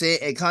 you know what I'm saying?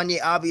 And Kanye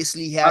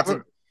obviously had I've to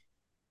heard,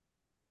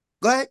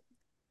 go ahead.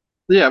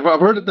 yeah, I've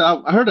heard it.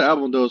 I heard the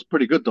album though was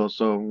pretty good though.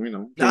 So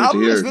The can't wait to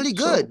album is hear it. really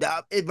good.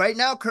 So Right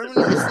now,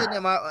 currently, it's sitting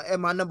at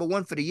my number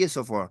one for the year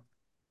so far.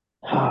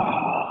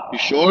 you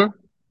sure?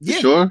 You Yeah,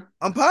 sure?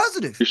 I'm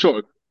positive. You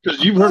sure? Because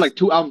I'm you've heard positive. like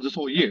two albums this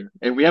whole year,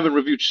 and we haven't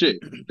reviewed shit.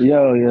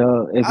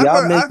 Yo, if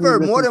y'all make I've me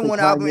heard more listen than to one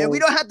album, and we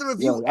Kanye, don't have to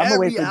review yo, I'm gonna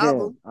wait every for Dan.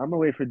 album. I'm gonna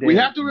wait for We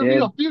Dan. have to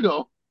review a few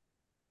though.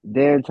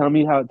 Dan, tell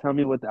me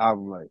what the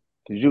album like,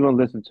 cause you're gonna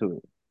listen to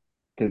it.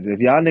 Cause if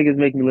y'all niggas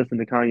make me listen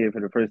to Kanye for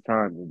the first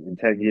time in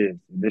 10 years,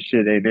 this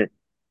shit ain't it.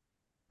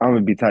 I'm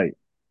gonna be tight.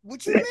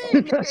 What you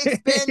mean, nigga?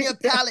 Expand your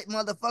palate,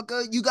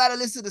 motherfucker. You gotta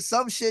listen to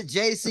some shit,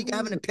 Jay, so you can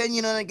have an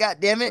opinion on it. God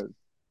damn it!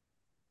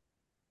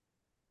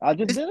 I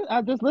just did it.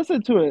 I just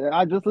listened to it.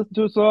 I just listened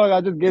to a song.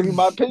 I just gave you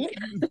my opinion.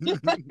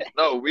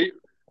 No,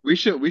 we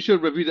should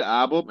review the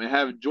album and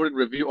have Jordan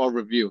review our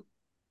review.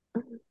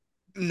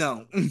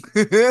 No,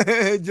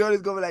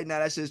 Jordan's gonna be like, "Nah,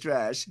 that shit's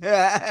trash."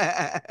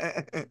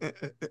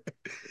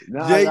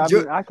 No, Jay, I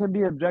mean I can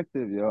be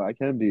objective, yo. I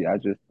can be. I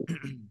just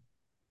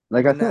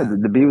like I but said, nah.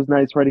 the beat was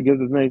nice. Freddie Gibbs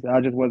was nice.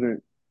 I just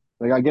wasn't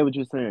like I get what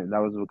you're saying. That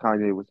was what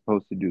Kanye was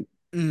supposed to do,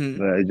 Mhm.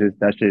 but it just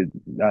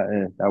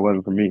that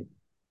wasn't for me.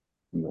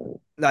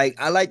 No. Like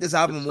I like this Good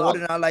album more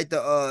than song. I like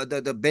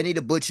the Benny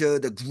the Butcher,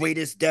 the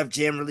greatest Def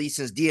Jam release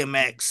since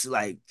DMX.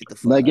 Like get the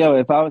fuck Like out of yo,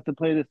 here. if I was to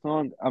play this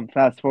song, I'm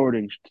fast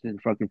forwarding to the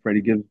fucking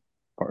Freddie Gibbs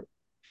part.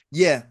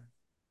 Yeah,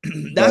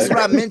 that's But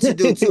what I meant to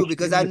do too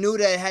because I knew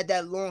that it had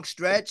that long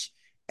stretch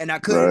and I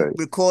couldn't right,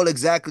 recall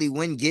exactly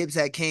when Gibbs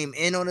had came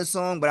in on the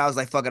song, but I was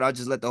like, fuck it, I'll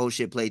just let the whole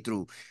shit play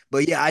through.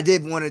 But yeah, I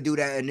did want to do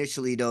that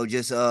initially though,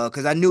 just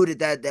because I knew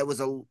that was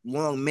a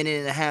long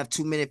minute and a half,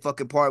 2 minute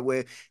fucking part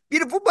where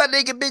beautiful butt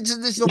naked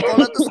bitches just don't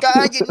fall out the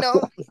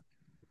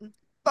sky,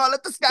 fall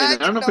out the And sky, I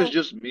don't know if it's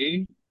just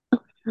me,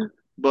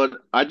 but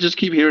I just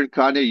keep hearing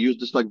Kanye use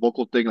this like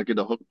vocal thing like in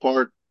the hook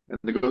part, and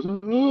it goes.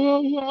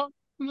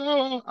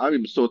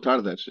 I'm so tired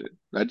of that shit.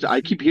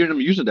 I keep hearing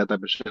him using that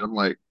type of shit. I'm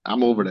like,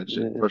 I'm over that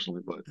shit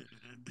personally, but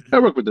I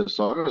work with this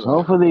song. It was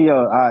alright. hopefully,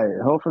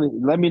 hopefully,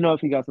 let me know if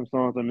he got some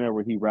songs on there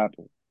where he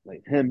rapping,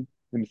 like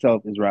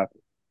himself is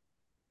rapping.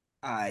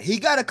 He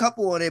got a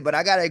couple on it, but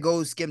I gotta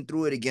go skim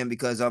through it again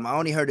because I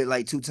only heard it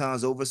like 2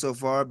 times over so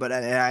far, but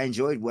I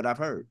enjoyed what I've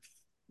heard.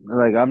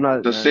 Like I'm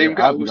not. The same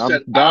guy who I'm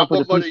said down for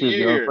the album of the features,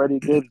 yo. year. Freddie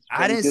Gibbs. I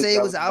Freddie didn't say Gibbs. it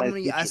That was was a nice album.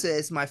 I feature. said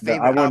it's my But I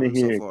favorite want to album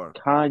so hear far.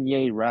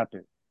 Kanye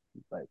rapping.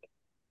 Like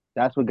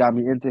that's what got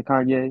me into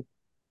Kanye,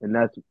 and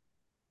that's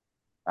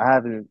I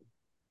haven't.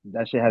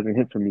 That shit hasn't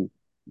hit for me.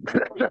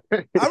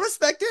 I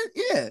respect it.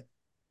 Yeah.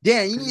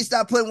 Dan, you need to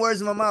stop putting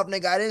words in my mouth,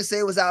 nigga. I didn't say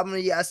it was album of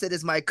the year. I said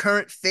it's my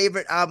current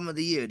favorite album of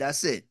the year.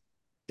 That's it.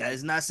 That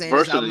is not saying it's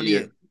Verse of album the of the year.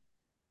 year.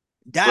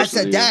 I Verse of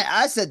the said year. that.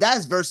 I said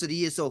that's verse of the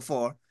year so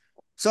far.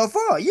 So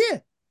far, yeah.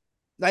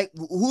 Like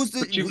who's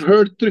But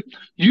the?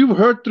 you've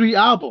heard 3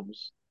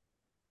 albums.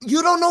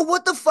 You don't know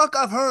what the fuck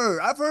I've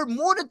heard. I've heard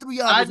more than 3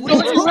 albums. I What are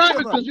know you you talking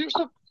haven't about?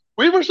 because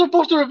we were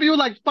supposed to review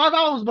like 5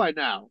 albums by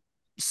now.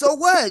 So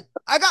what?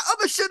 I got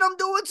other shit I'm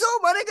doing too,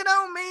 my nigga. That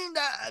don't mean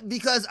that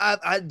because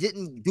I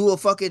didn't do a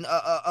fucking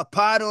a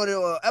pod on it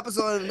or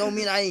episode. It don't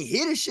mean I ain't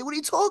hear this shit. What are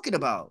you talking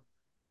about?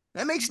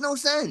 That makes no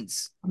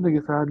sense.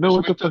 Nigga said, I know Just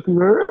what the wait till fuck you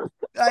heard.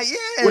 Like,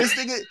 yeah,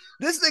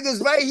 this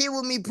nigga's right here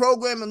with me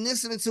programming,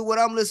 listening to what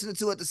I'm listening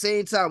to at the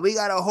same time. We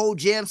got a whole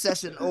jam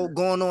session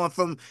going on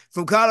from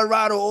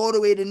Colorado all the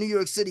way to New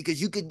York City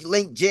because you could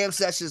link jam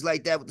sessions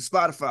like that with the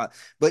Spotify.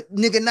 But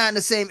nigga, not in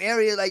the same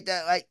area like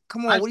that. Like,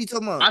 come on, I what are you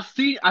talking about?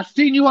 I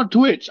seen you on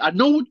Twitch. I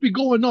know what's be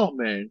going on,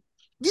 man.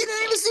 You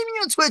didn't even see me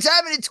on Twitch. I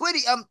haven't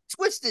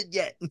twitched it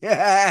yet.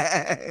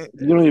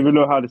 You don't even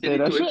know how to say Any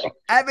that shit. Twitch?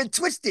 I haven't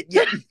twitched it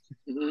yet.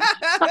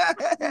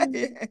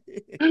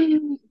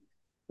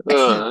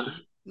 uh,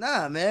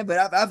 Nah, man,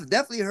 but I've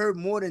definitely heard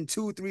more than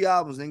 2, 3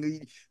 albums.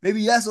 Nigga.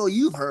 Maybe that's all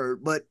you've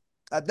heard, but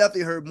I've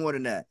definitely heard more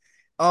than that.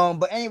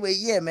 But anyway,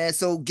 yeah, man.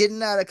 So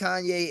getting out of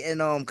Kanye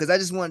and because I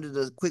just wanted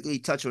to quickly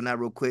touch on that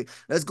real quick.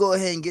 Let's go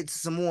ahead and get to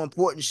some more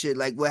important shit,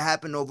 like what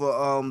happened over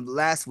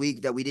last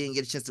week that we didn't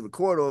get a chance to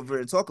record over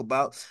and talk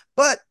about.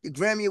 But the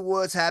Grammy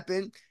Awards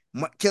happened.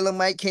 Killer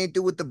Mike came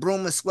through with the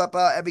broom and swept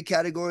out every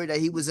category that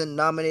he was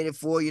nominated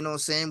for, you know what I'm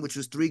saying, which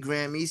was 3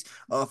 Grammys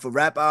for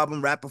rap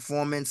album, rap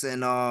performance,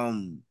 and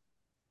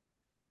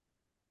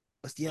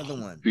what's the other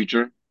one?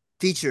 feature.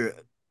 Feature.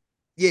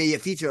 Yeah,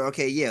 feature.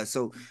 Okay, yeah.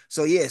 So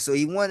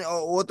he won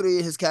all 3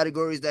 of his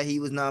categories that he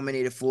was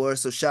nominated for.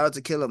 So shout out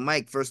to Killer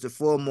Mike first and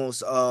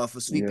foremost for Yeah,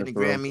 sweeping the for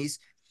real. Grammys.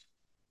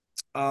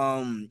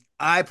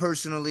 I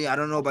personally, I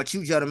don't know about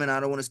you gentlemen, I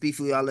don't want to speak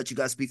for you, I'll let you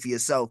guys speak for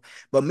yourself,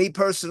 but me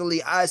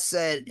personally, I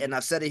said, and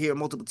I've said it here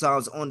multiple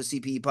times on the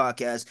CPE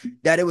podcast,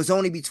 that it was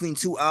only between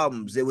 2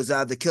 albums. It was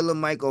either Killer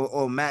Mike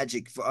or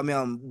Magic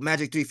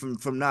Magic 3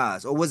 from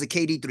Nas, or was it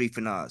KD3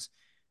 for Nas?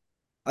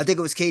 I think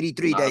it was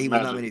KD3 that Nah, he was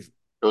Magic. nominated.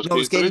 It was No, it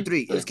was K3?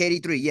 KD3. It Yeah. was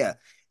KD3, yeah.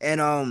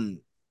 And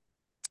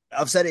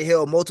I've said it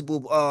here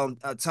multiple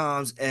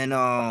times, and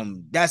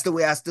that's the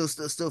way I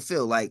still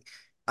feel. Like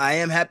I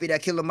am happy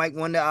that Killer Mike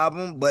won the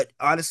album, but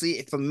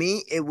honestly, for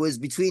me, it was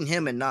between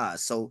him and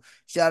Nas. So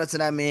shout out to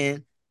that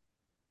man,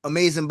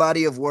 amazing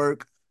body of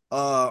work.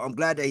 I'm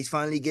glad that he's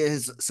finally getting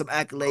some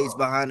accolades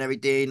behind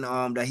everything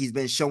that he's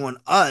been showing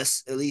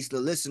us, at least the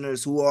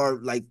listeners who are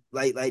like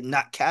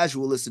not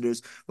casual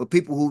listeners, but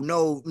people who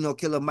know,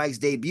 Killer Mike's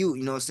debut,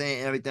 you know what I'm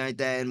saying, everything like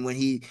that,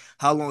 and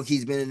how long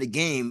he's been in the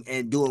game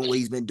and doing what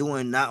he's been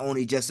doing, not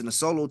only just in a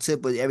solo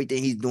tip, but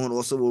everything he's doing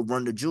also will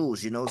run the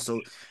jewels.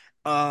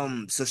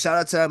 So shout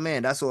out to that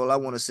man. That's all I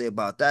want to say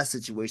about that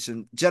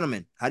situation.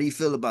 Gentlemen, how do you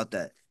feel about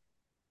that?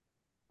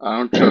 I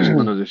don't trust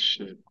none of this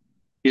shit.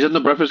 He's in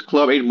the Breakfast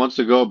Club 8 months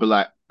ago, but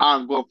like,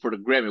 I'm going for the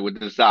Grammy with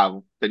this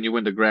album. Then you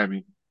win the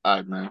Grammy. All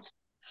right, man.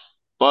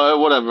 But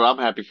whatever, I'm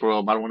happy for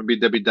him. I don't want to be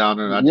Debbie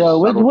Downer.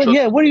 Yo, I don't trust.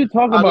 yeah, what are you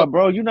talking I don't. about,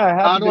 bro? You not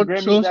I happy the don't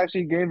Grammys trust.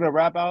 actually gave a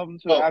rap album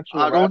to an No,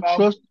 actual rap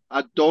album?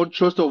 I don't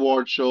trust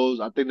award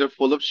shows. I think they're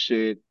full of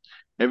shit.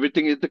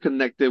 Everything is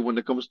interconnected when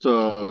it comes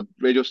to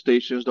radio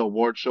stations, the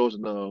award shows,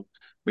 and the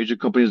major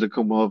companies that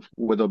come up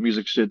with the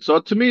music shit. So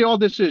to me, all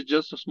this is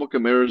just a smoke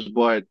and mirrors.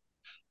 But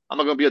I'm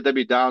not gonna be a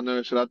Debbie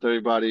Downer. Shout out to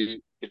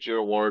everybody. Get your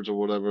awards or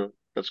whatever.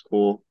 That's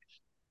cool.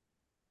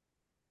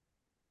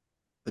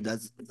 But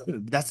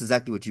that's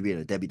exactly what you mean,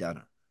 a Debbie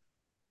Downer.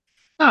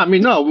 Nah, I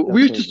mean, no, That's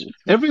we just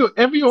crazy.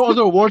 every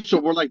other award show,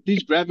 we're like,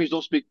 these Grammys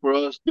don't speak for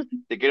us.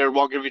 They get it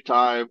wrong every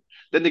time.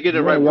 Then they get it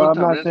Yeah, right yo, one I'm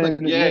time, not and it's like,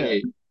 saying that. Yeah,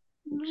 yay.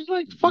 It's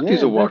like, fuck these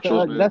yeah, award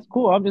shows, man. that's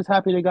cool. I'm just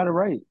happy they got it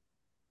right.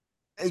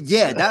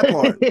 Yeah, that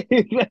part.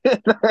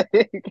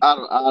 Like,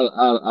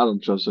 I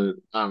don't trust it.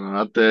 I don't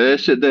know.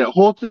 That shit, the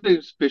whole thing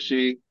is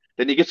fishy.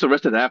 Then he gets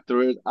arrested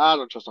after it. I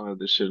don't trust none of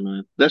this shit,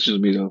 man. That's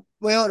just me though.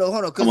 Wait, hold on,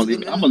 I'm because gonna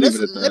leave it. I'm gonna leave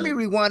it at let me that.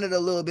 rewind it a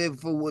little bit.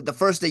 For what the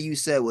first thing you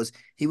said was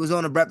he was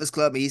on the Breakfast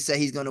Club and he said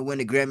he's gonna win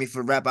the Grammy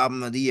for Rap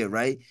Album of the Year,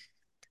 right?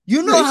 You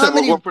Yeah, know he how said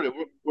many?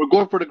 we're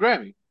going for the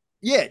Grammy.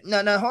 Yeah,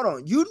 now hold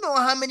on. You know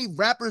how many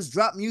rappers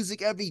drop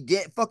music every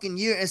day, fucking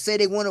year and say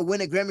they want to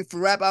win a Grammy for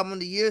Rap Album of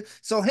the Year?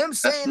 So him That's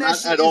saying that not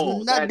shit at is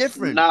all. not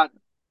different.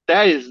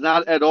 That is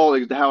not at all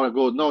how it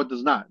goes. No, it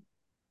does not.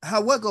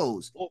 How what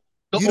goes? Oh,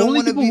 The You don't only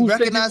want to people be who say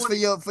they recognized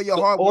want for your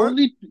the hard work?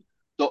 only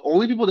the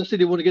only people that say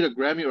they want to get a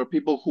Grammy are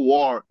people who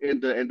are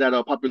in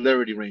that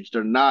popularity range.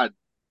 They're not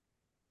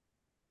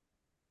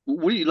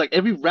we like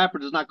every rapper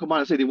does not come out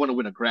and say they want to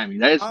win a Grammy.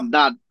 That is Um,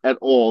 not at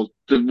all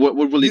what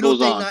really you don't goes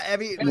think on. not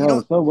every you No,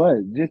 don't so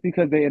what? Just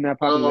because they in that Uh,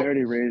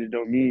 popularity range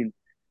don't mean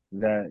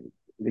that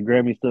the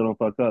Grammys still don't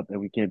fuck up and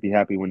we can't be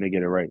happy when they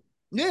get it right.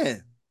 yeah.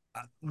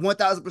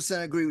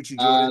 1000% agree with you,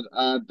 Jordan.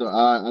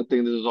 I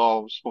think this is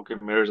all smoke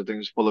and mirrors. I think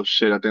it's full of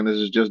shit. I think this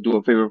is just do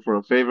a favor for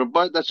a favor.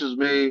 But that's just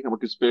me. I'm a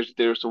conspiracy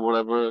theorist or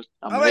whatever.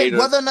 I'm All a right, hater.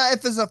 whether or not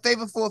if it's a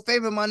favor for a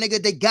favor, my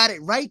nigga, they got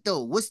it right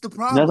though. What's the That's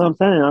what I'm problem?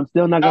 saying. I'm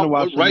still not gonna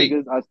watch them Right.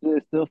 niggas. I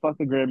still fuck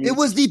the It Grammys.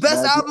 was the But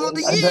best album of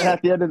the year.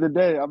 at the end of the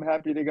day, I'm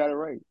happy they got it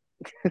right.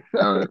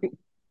 All right.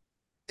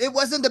 It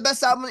wasn't the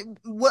best album.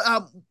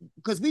 What?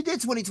 Because we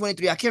did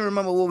 2023. I can't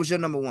remember what was your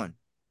number one.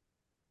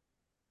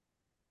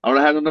 I want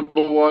to have the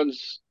number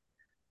ones.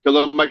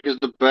 Killer Mike is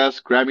the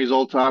best. Grammys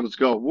all time. Let's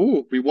go.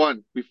 Woo, we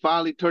won. We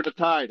finally turned the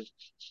tide.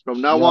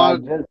 From now Yo, I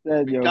on, just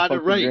said, we yo, got it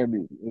fuck the right.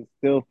 Grammys. It's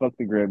still fuck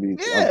the Grammys. I'm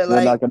Yeah, still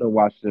not like gonna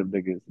watch them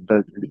niggas.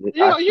 But You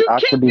I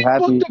should can't be be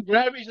fuck happy. the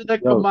Grammys and then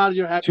come Yo, out.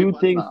 You're happy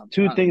about nah,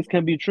 two I don't things know.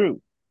 can be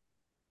true.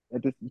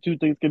 Two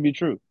things can be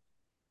true.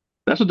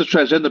 That's what the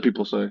transgender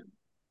people say.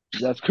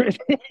 That's crazy.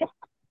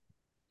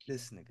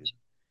 this nigga.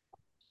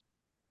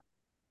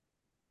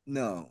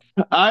 No,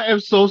 I am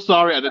so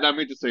sorry. I did not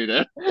mean to say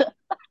that.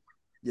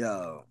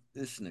 yo,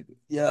 this nigga.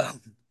 Yo.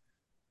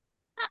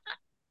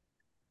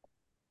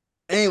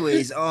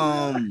 Anyways, This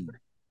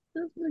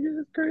nigga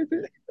is crazy.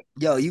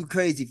 yo, you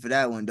crazy for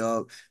that one,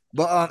 dog.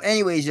 But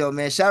anyways, yo,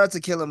 man, shout out to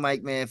Killer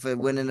Mike, man, for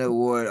winning the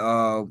award.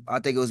 I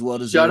think it was well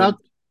Shout deserved.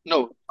 out,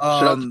 no,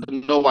 shout out Um, to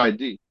No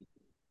ID.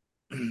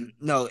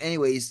 no,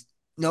 anyways,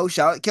 no,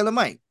 shout Killer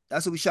Mike.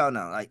 That's what we shouting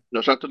out. Like,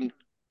 No, shout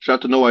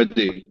out to No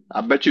ID.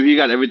 I bet you he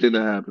got everything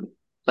that happened.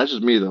 That's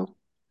just me though.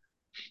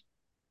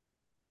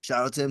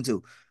 shout out to him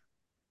too.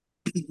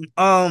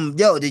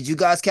 Yo, did you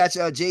guys catch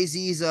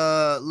Jay-Z's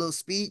little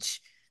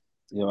speech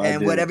Yo, I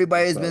and what did. I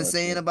everybody's been saw that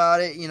saying shit.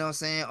 about it? You know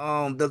what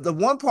I'm saying? The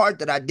one part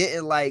that I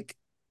didn't like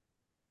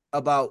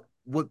about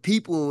what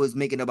people was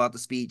making about the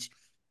speech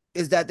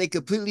is that they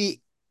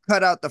completely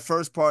cut out the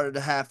first part of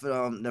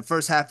the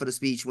first half of the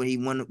speech when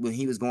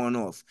he was going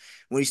off.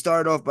 When he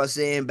started off by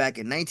saying back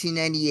in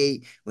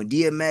 1998 when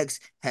DMX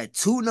had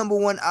two number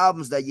one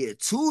albums that year,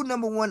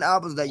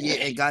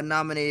 and got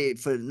nominated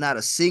for not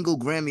a single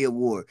Grammy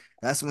award.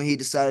 That's when he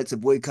decided to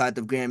boycott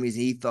the Grammys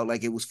and he felt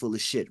like it was full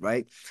of shit,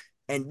 right?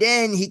 And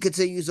then he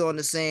continues on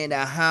to saying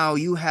that how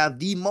you have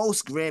the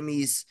most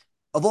Grammys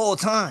of all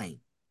time,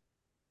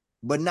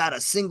 but not a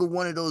single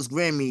one of those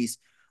Grammys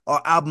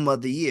are album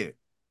of the year.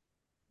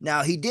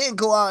 Now, he didn't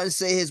go out and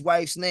say his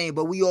wife's name,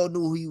 but we all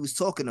knew who he was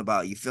talking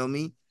about. You feel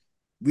me?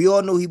 We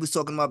all knew he was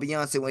talking about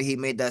Beyonce when he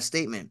made that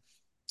statement.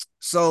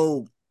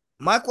 So,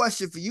 my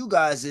question for you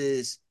guys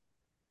is,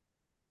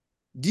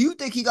 do you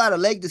think he got a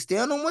leg to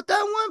stand on with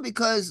that one?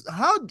 Because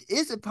how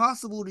is it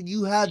possible that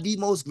you have the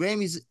most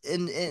Grammys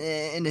in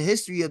the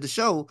history of the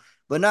show,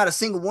 but not a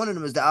single one of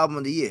them is the album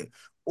of the year?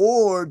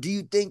 Or do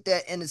you think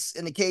that in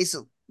the case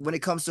of when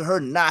it comes to her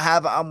not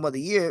having album of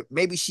the year,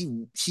 maybe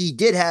she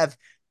did have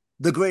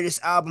the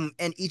greatest album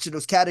in each of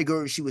those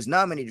categories she was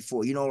nominated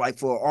for, you know, like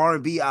for an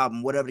R&B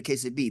album, whatever the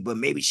case may be, but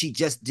maybe she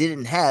just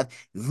didn't have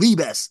the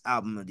best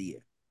album of the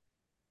year.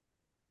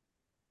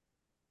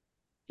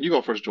 You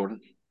go first,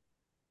 Jordan.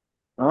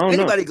 I don't know.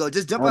 Anybody go,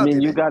 just jump I out mean,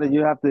 there, man.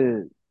 you have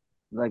to,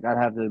 like, I'd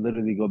have to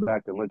literally go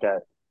back and look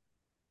at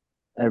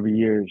every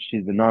year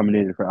she's been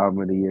nominated for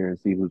album of the year and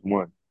see who's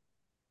won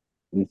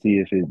and see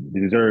if it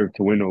deserved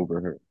to win over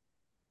her.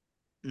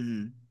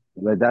 Mm-hmm.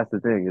 Like, that's the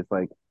thing. It's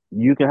like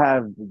you can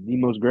have the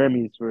most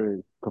Grammys for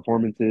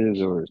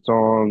performances or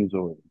songs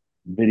or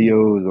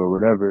videos or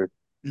whatever,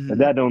 but Mm-hmm.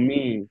 that don't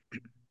mean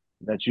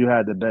that you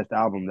had the best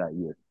album that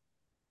year.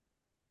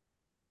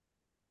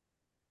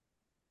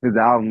 Because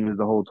the album is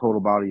the whole total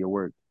body of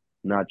work,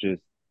 not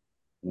just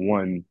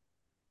one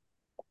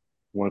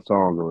one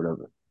song or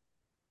whatever.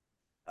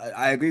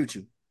 I agree with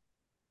you.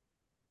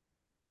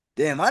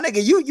 Damn, my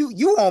nigga,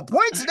 you on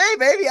point today,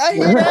 baby. I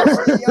hear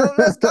that shit, yo.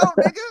 Let's go,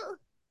 nigga.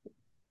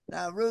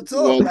 Now, real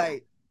talk, Well,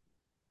 like,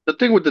 the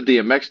thing with the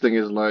DMX thing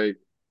is like,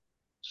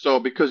 so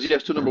because he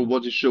has two number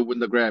ones, he should win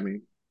the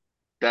Grammy.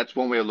 That's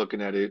one way of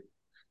looking at it.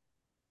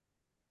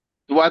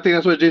 Do I think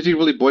that's why Jay-Z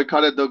really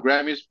boycotted the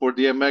Grammys for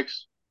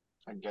DMX?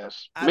 I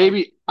guess. I don't.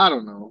 Maybe. I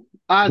don't know.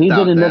 I He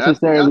doubt didn't that.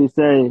 necessarily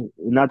say,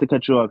 not to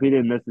cut you off, he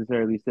didn't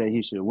necessarily say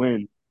he should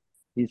win.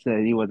 He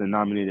said he wasn't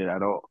nominated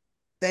at all.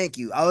 Thank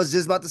you. I was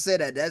just about to say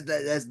that.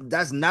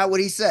 That's not what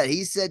he said.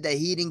 He said that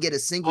he didn't get a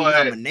single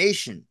But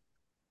nomination.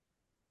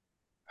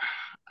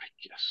 I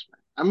guess.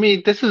 I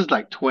mean, this is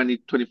like 20,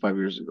 25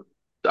 years ago.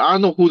 I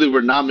don't know who they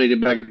were nominating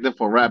back then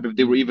for rap. If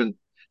they were even,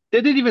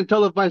 they didn't even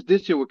televise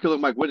this year with Killer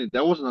Mike winning.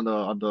 That wasn't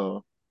on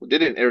the. They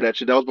didn't air that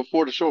shit. That was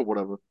before the show or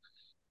whatever.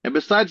 And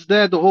besides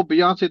that, the whole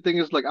Beyonce thing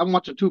is like I'm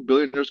watching two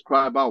billionaires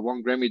cry about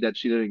one Grammy that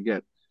she didn't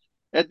get.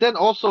 And then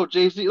also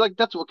Jay-Z, like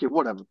that's okay,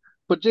 whatever.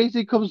 But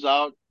Jay-Z comes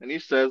out and he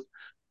says,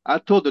 I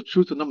told the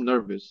truth and I'm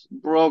nervous.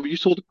 Bro, you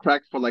sold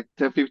crack for like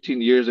 10,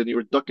 15 years and you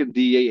were ducking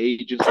DA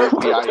agents,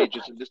 FBI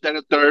agents, and this, that, and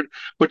the third,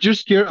 but you're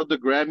scared of the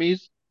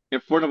Grammys. in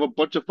front of a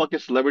bunch of fucking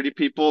celebrity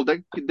people.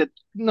 That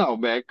no,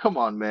 man, come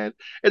on, man.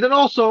 And then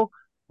also,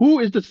 who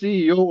is the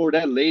CEO or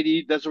that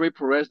lady, Desiree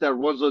Perez, that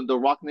runs on the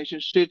Rock Nation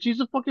shit? She's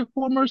a fucking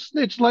former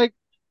snitch. Like,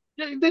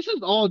 yeah, this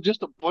is all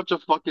just a bunch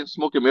of fucking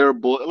smoke and mirror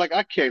bull. Like,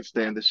 I can't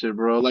stand this shit,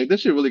 bro. Like,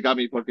 this shit really got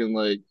me fucking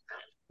like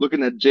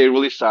looking at Jay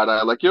really side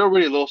eye. Like, you're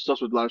already a little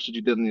sus with a lot of shit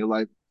you did in your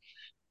life.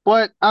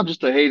 But I'm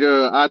just a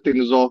hater. I think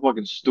this is all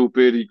fucking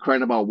stupid. You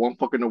crying about one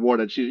fucking award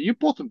that you're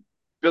both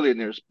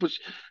billionaires. But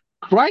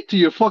cry to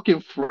your fucking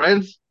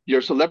friends,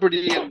 your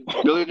celebrity and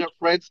billionaire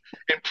friends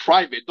in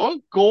private.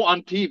 Don't go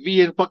on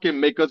TV and fucking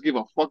make us give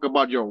a fuck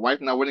about your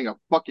wife not winning a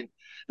fucking.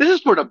 This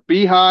is for the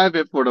beehive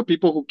and for the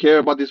people who care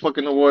about these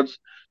fucking awards.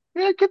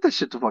 Yeah, get that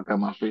shit the fuck out of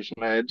my face,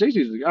 man.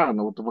 Jay-Z's, I don't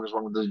know what the fuck is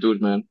wrong with this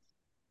dude, man.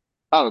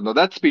 I don't know.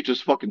 That speech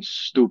was fucking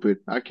stupid.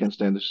 I can't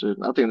stand this shit.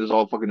 I think this is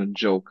all fucking a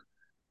joke.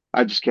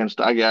 I just can't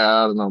stand.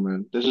 I don't know,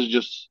 man. This is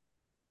just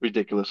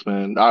ridiculous,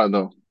 man. I don't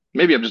know.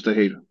 Maybe I'm just a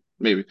hater.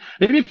 Maybe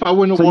if I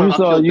win a So award, I'll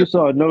feel you different.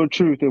 saw no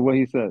truth in what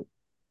he said.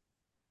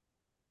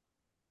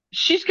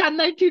 She's got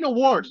 19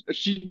 awards.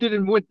 She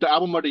didn't win the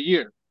album of the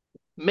year.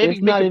 Maybe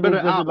It's make not a better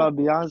even just album.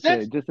 about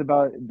Beyonce. Just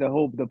about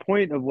the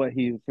point of what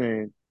he was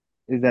saying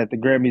is that the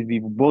Grammys be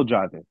bull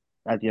driving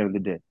at the end of the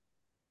day.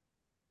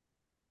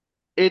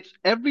 It's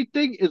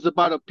everything is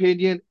about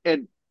opinion.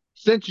 And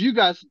since you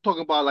guys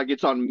talking about like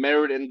it's on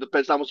merit and the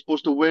best album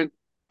supposed to win,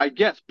 I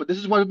guess. But this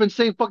is why we've been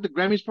saying fuck the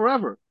Grammys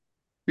forever.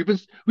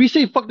 We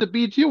say fuck the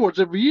BET Awards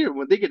every year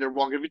when they get it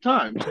wrong every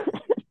time.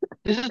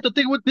 This is the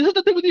thing with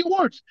the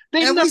awards.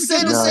 They And we never say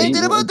get it the No, same right.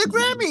 thing about you, the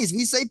Grammys.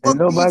 We say and fuck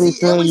BT nobody's and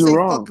saying we you're say fuck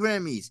wrong.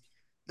 Grammys.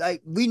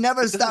 Like we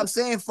never But this stop is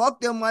saying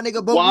fuck them, my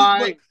nigga.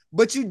 why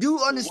But you do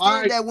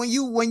understand why that when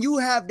you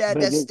have But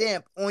that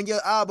stamp on your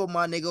album,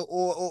 my nigga,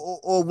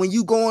 or when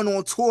you going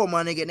on tour,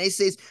 my nigga, and they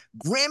say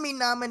Grammy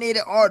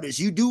nominated artists,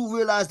 you do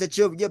realize that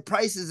your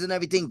prices and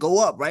everything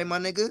go up, right, my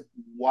nigga?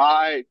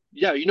 why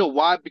yeah, you know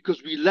why?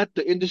 Because we let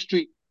the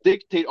industry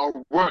dictate our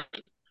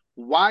work.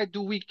 Why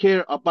do we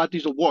care about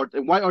these awards?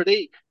 And why are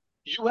they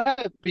you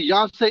have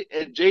Beyonce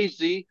and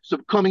Jay-Z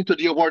succumbing to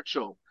the award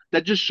show.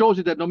 That just shows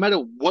you that no matter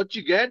what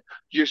you get,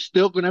 you're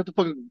still gonna have to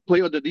fucking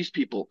play under these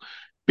people.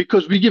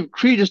 Because we give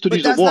credence to But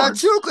these that's not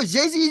awards. true because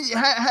Jay-Z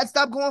had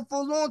stopped going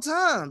for a long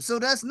time. So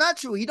that's not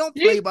true. He don't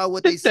play He by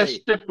what they did that say.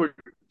 shit for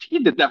he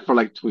did that for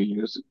like 2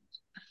 years.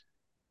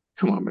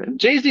 Come on, man.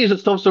 Jay-Z is a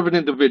self-serving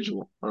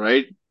individual, all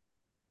right?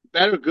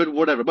 Bad or good,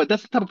 whatever. But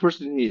that's the type of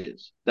person he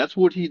is. That's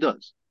what he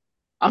does.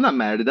 I'm not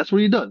mad at it. That's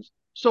what he does.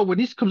 So when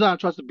he comes out and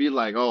tries to be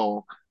like,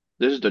 oh,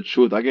 this is the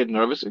truth, I get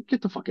nervous.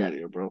 Get the fuck out of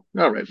here, bro.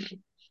 All right, man.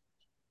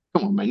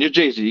 Come on, man. You're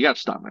Jay-Z. You gotta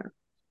stop, man.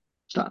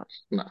 Stop.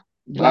 No.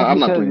 that's I'm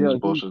not because playing this he's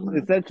bullshit, man.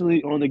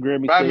 essentially on the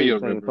Grammy Buy me stage a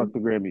saying river. fuck the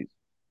Grammys.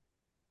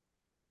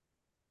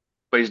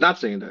 But he's not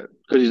saying that.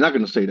 Because he's not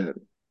gonna say that.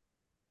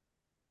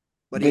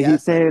 But he But he's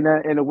has said saying it.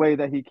 that in a way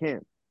that he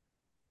can't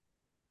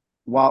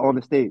while on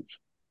the stage.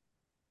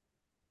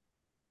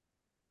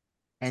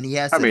 And he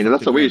has I said mean, fuck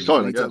that's the the way he's Grammys. What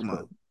talking, are I you guess, talking but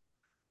about?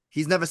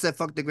 He's never said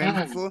fuck the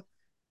Grammys before.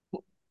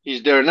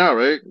 he's there now,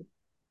 right?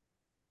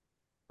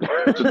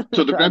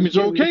 So the I Grammys are get what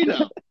you're okay saying.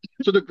 now.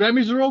 So the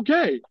Grammys are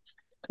okay.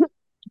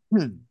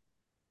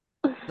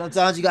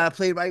 Sometimes you gotta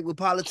play right with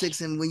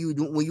politics, and when you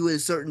in a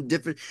certain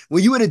different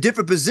when you in a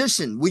different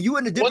position,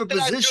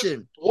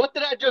 What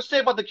did I just say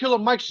about the Killer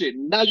Mike shit?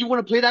 Now you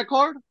want to play that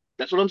card?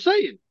 That's what I'm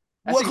saying.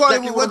 That's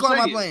exactly what what I'm card am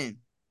I saying. playing?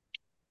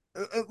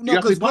 You No,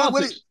 gotta play because what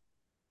politics.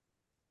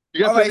 You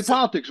gotta all play right. the So,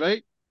 politics,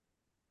 right?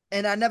 So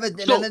and I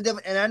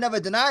never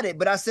denied it,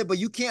 but I said, but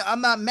you can't.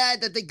 I'm not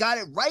mad that they got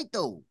it right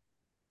though.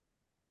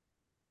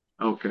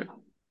 okay.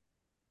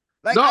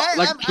 Like No,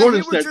 like I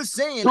Jordan hear what said, you're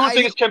saying. two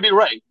things can be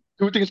right.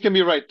 Two things can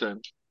be right then.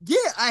 Yeah,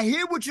 I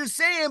hear what you're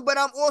saying, but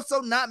I'm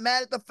also not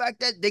mad at the fact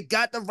that they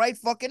got the right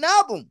fucking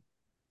album.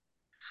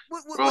 Bro,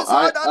 What's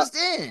hard to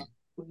understand?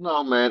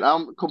 no, man,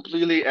 I'm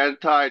completely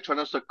anti trying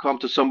to succumb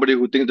to somebody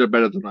who thinks they're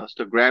better than us.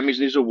 The Grammys and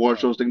these award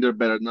Bro. shows think they're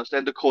better than us,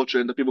 and the culture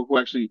and the people who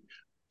actually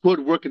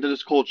put work into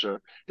this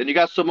culture. Then you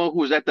got someone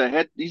who's at the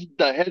head. He's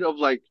the head of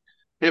like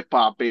hip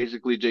hop,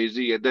 basically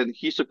Jay-Z, and then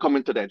he's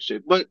succumbing to that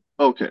shit. But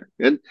okay,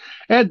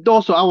 and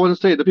also I want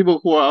to say the people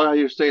who are out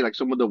here saying like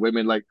some of the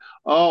women like,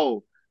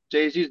 oh,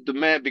 Jay-Z's the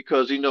man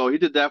because he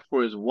did that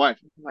for his wife.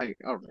 I'm like,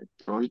 all right,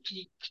 bro,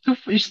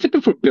 he's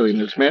tipping for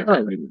billionaires, man. All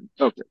right, man.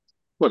 Okay,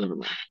 whatever,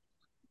 man.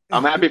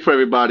 I'm happy for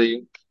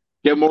everybody.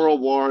 Get more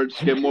awards,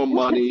 get more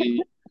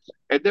money,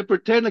 and then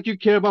pretend like you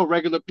care about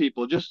regular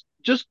people. Just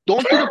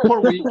don't to the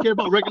point where you care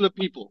about regular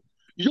people.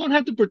 You don't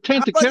have to How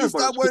pretend to about care you about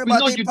stop us because worrying we about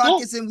know their you don't.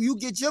 pockets and you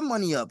get your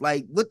money up?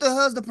 Like, what the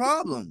hell's the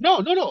problem?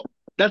 No.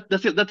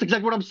 That's it. That's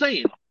exactly what I'm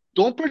saying.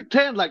 Don't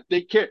pretend like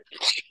they care.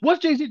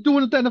 What's Jay-Z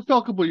doing at the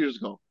NFL a couple of years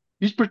ago?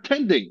 He's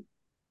pretending.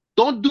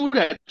 Don't do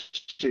that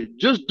shit.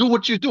 Just do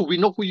what you do. We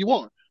know who you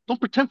are. Don't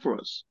pretend for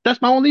us.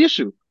 That's my only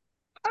issue.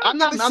 I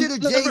don't give a shit I'm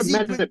if Jay never Z.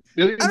 mad at I don't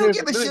billionaires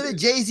give and a shit if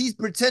millionaires. Jay Z's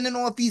pretending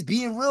or if he's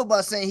being real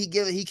by saying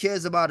he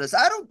cares about us.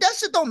 I don't. That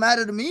shit don't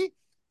matter to me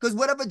because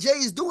whatever Jay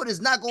is doing is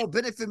not going to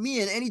benefit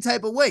me in any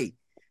type of way.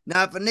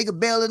 Now, if a nigga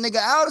bail a nigga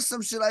out or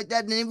some shit like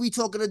that, then we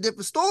talking a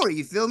different story.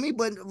 You feel me?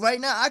 But right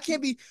now, I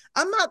can't be.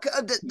 I'm not.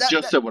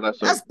 Just said what I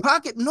said. That's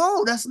pocket.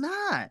 No, that's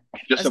not.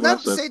 Just That's said what I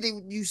not the said. same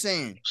thing you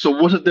saying. So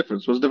what's the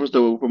difference? What's the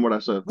difference from what I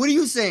said? What are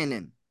you saying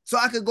then? So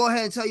I could go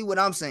ahead and tell you what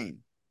I'm saying.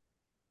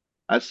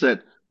 I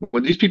said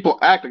when these people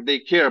act like they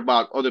care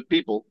about other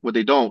people, when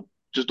they don't,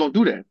 just don't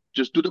do that.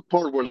 Just do the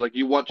part where like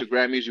you want your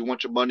Grammys, you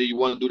want your money, you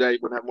want to do that, you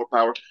want to have more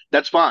power.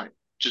 That's fine.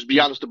 Just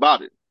be honest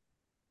about it.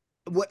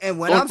 And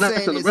what Don't I'm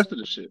saying the is, rest of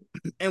the shit.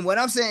 and what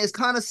I'm saying is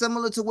kind of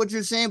similar to what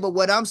you're saying. But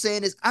what I'm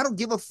saying is, I don't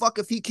give a fuck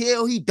if he care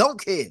or he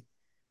don't care.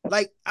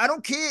 Like, I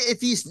don't care if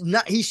he's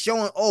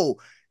showing, oh,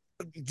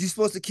 you're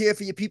supposed to care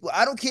for your people.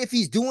 I don't care if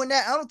he's doing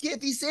that. I don't care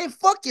if he's saying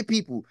fuck your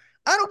people.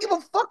 I don't give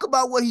a fuck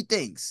about what he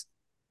thinks.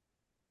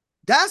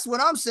 That's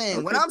what I'm saying.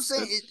 Okay. What I'm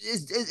saying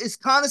is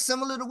kind of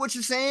similar to what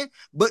you're saying,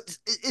 but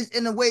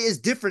in a way it's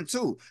different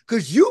too.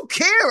 Because you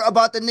care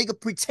about the nigga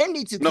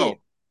pretending to care. No,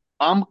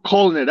 I'm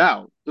calling it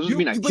out. Doesn't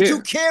mean I care. But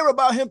you care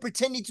about him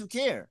pretending to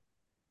care.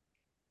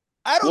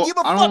 I don't give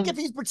a fuck if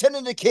he's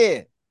pretending to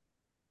care.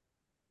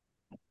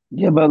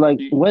 Yeah, but like,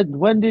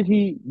 when did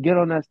he get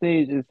on that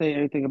stage and say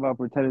anything about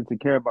pretending to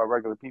care about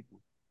regular people?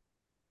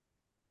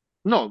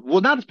 No,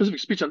 well, not a specific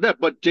speech on that,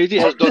 but Jay-Z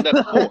has done that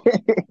before.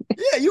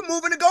 Yeah, you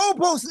moving the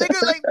goalposts,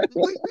 nigga. Like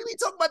we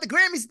talking about the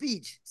Grammy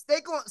speech. Stay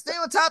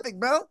on topic,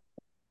 bro.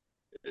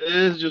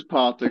 It's just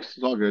politics.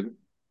 It's all good.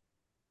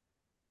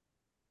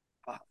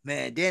 Oh,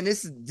 man, Dan,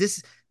 this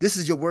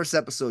is your worst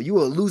episode. You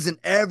are losing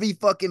every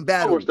fucking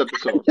battle. Worst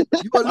episode.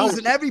 You are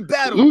losing every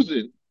battle.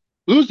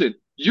 Losing.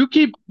 You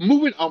keep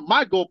moving on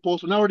my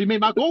goalpost when I already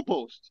made my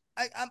goalpost.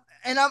 I'm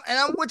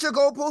with your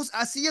goalpost.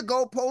 I see your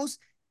goalpost,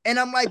 and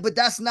I'm like, but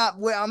that's not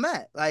where I'm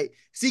at. Like,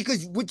 see,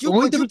 because what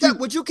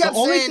you kept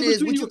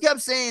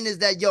saying is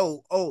that,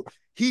 yo, oh,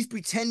 he's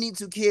pretending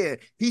to care.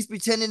 He's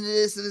pretending to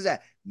this and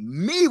that.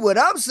 Me, what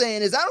I'm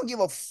saying is, I don't give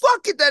a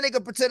fuck if that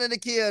nigga pretending to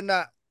care or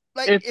not.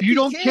 Like, if you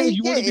don't care,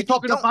 you wouldn't be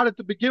talking about it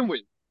to begin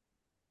with.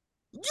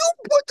 You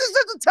put this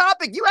as a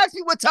topic. You asked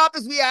me what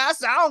topics we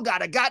asked. I don't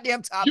got a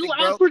goddamn topic, You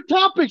asked for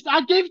topics.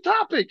 I gave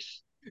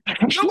topics. No,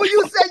 but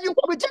you said you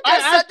just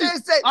sat there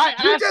and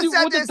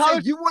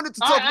said you wanted to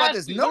talk about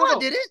this. No, I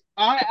didn't.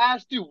 I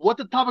asked you what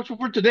the topics were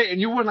for today,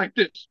 and you went like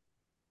this.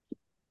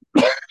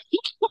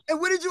 And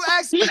what did you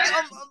ask me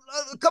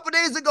a couple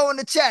days ago in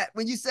the chat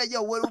when you said,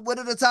 yo, what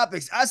are the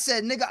topics? I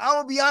said, nigga, I'm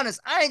gonna be honest.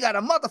 I ain't got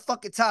a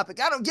motherfucking topic.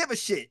 I don't give a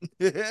shit.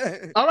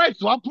 All right,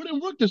 so I put in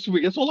work this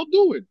week. That's all I'm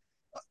doing.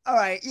 All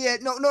right, yeah,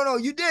 no,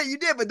 you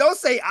did, but don't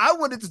say I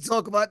wanted to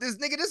talk about this,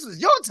 nigga. This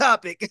was your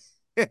topic.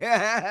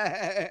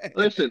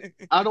 Listen,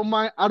 I don't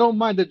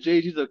mind that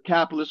Jay-Z's a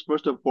capitalist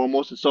first and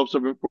foremost and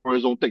self-serving for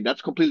his own thing.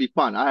 That's completely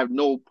fine. I have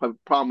no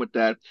problem with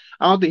that.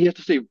 I don't think he has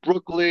to say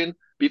Brooklyn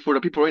before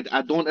the people.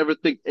 I don't ever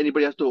think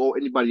anybody has to owe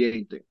anybody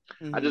anything.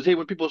 I just hate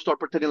when people start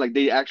pretending like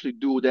they actually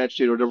do that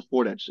shit or they're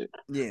for that shit.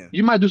 Yeah,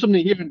 you might do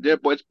something here and there,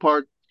 but it's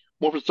part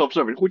more for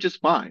self-serving, which is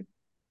fine.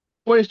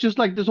 But it's just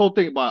like this whole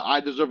thing about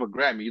I deserve a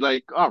Grammy.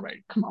 Like, all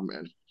right, come on,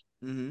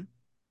 man.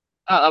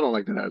 I don't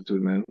like that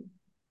attitude, man.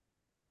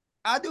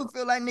 I do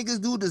feel like niggas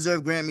do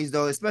deserve Grammys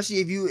though, especially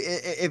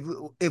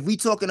if we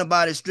talking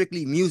about it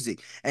strictly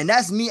music, and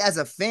that's me as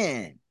a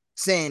fan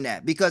saying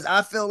that, because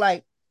I feel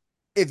like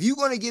if you're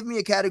gonna give me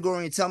a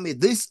category and tell me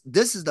this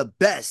is the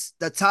best,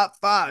 the top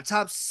 5,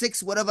 top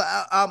 6, whatever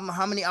album,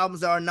 how many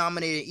albums are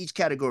nominated in each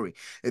category.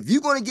 If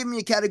you're gonna give me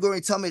a category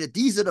and tell me that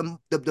these are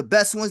the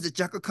best ones that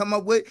y'all could come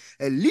up with,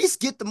 at least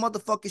get the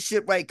motherfucking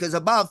shit right. Because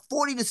about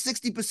 40 to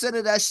 60%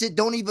 of that shit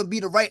don't even be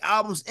the right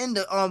albums in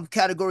the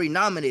category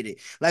nominated.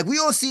 Like we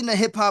all seen the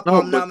hip hop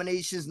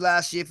nominations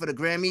last year for the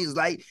Grammys.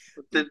 Like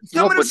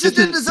some of them shit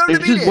didn't deserve to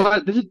be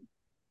there.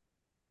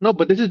 No,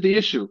 but this is the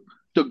issue.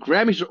 The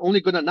Grammys are only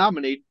going to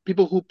nominate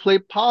people who play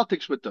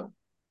politics with them.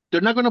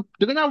 They're not really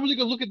going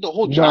to look at the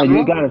whole genre. No,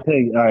 you got to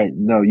take. All right,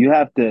 no, you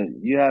have to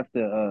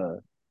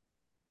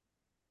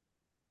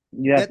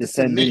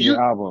send in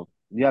your album.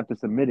 You have to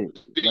submit it.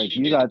 Like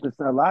you got to.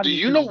 A lot of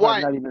people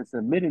are not even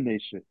submitting their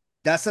shit.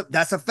 That's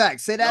a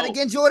fact. Say that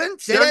again, Jordan.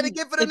 Say that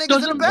again for the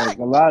niggas in the back. Like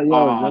a lot,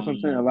 that's what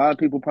I'm saying. A lot of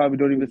people probably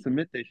don't even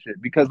submit their shit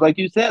because, like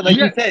you said,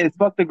 it's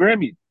fuck the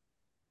Grammys.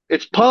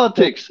 It's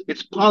politics.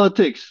 It's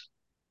politics.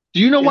 Do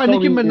you know why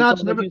Nicki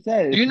Minaj never?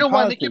 Do you know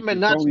why Nicki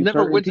Minaj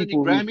never wins any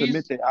Grammys?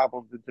 Submit their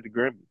albums into the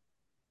Grammys.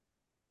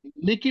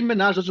 Nicki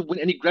Minaj doesn't win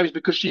any Grammys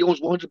because she owns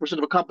 100% of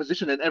her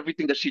composition and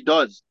everything that she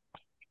does.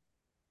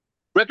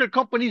 Record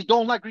companies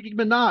don't like Nicki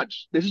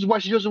Minaj. This is why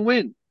she doesn't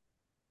win.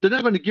 They're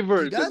not going to give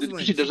her.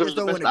 She deserves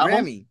the best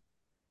album. Grammy.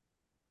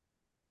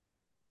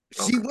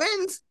 She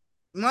wins,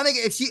 my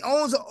nigga. If she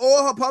owns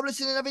all her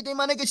publishing and everything,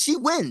 my nigga, she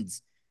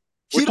wins.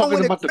 We're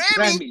talking about the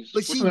Grammys.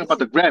 We're talking about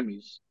the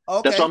Grammys.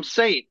 Okay. That's what I'm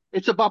saying.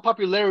 It's about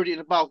popularity and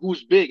about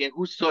who's big and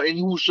who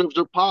serves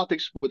their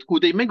politics with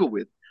who they mingle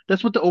with.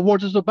 That's what the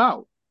awards is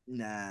about.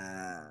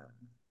 Nah.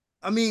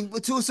 I mean,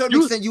 to a certain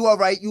extent, you are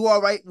right. You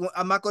are right.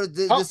 I'm not going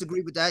to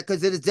disagree with that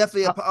because it is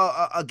definitely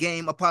a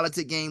game, a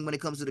politic game when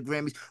it comes to the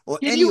Grammys or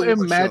any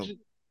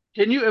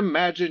Can you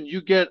imagine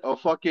you get a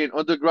fucking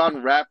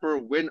underground rapper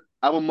win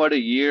album of the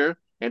year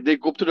and they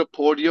go up to the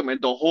podium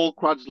and the whole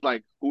crowd's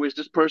like, "Who is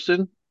this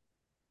person?"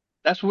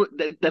 That's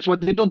why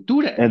they don't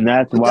do that. And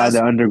that's But why that's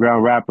the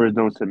underground rappers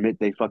don't submit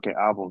their fucking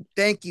albums.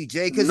 thank you,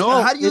 Jay. Because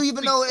No, how do you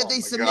even know if oh they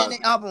my submit God.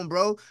 an album,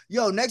 bro?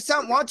 Yo, next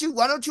time, why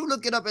don't you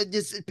look it up and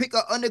just pick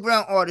an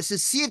underground artist and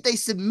see if they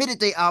submitted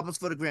their albums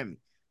for the Grammy?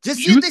 Just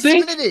see if You they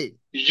think submitted it.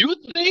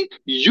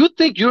 you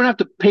think you don't have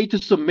to pay to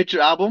submit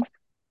your album?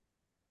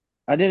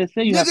 I didn't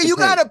say you have Nigga, to you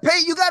pay. gotta pay.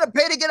 You gotta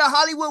pay to get a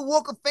Hollywood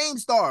Walk of Fame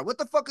star. What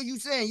the fuck are you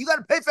saying? You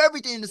gotta pay for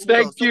everything in this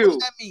world. Thank So what does you.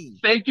 that mean?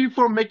 Thank you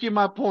for making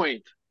my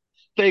point.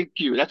 Thank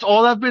you. That's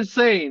all I've been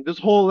saying this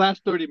whole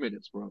last 30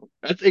 minutes, bro.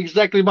 That's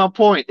exactly my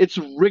point. It's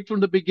rigged from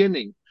the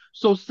beginning.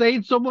 So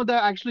saying someone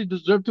that actually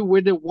deserved to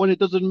win it won, it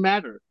doesn't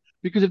matter.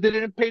 Because if they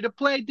didn't pay to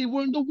play, they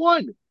wouldn't have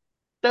won.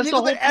 That's the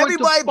Nigga, but whole point to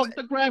everybody, fuck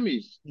the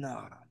Grammys.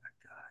 no,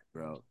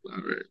 bro. All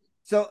right.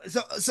 So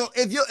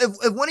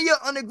if one of your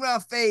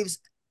underground faves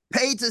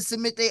paid to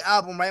submit their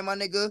album, right, my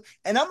nigga,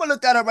 and I'm gonna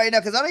look that up right now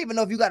because I don't even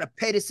know if you gotta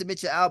pay to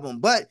submit your album,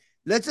 but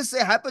let's just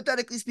say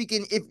hypothetically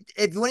speaking,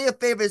 if one of your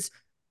favorites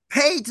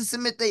paid to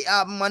submit their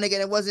album, my nigga,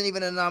 and it wasn't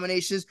even in the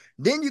nominations,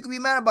 then you can be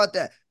mad about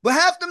that. But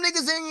half them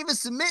niggas ain't even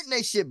submitting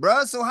their shit,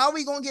 bro. So how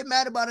we gonna get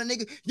mad about a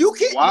nigga? You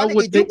can't, Why my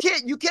would nigga, they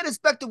you can't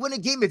expect to win a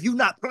game if you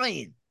not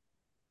playing.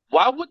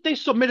 why would they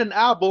submit an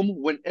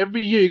album when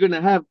every year you're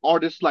gonna have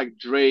artists like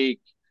Drake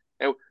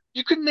and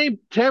you can name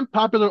 10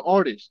 popular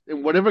artists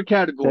in whatever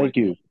category. Thank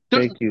you.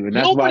 There's Thank you. And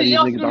that's why nobody these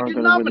else is niggas gonna aren't get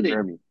gonna win a nominated.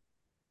 Grammy.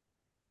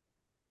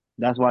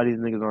 That's why these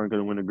niggas aren't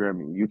gonna win a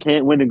Grammy. You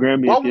can't win a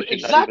Grammy Why if your would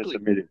shit not even exactly?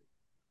 submitted.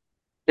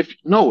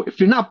 If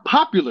you're not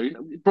popular,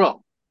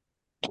 bro,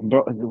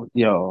 Bro,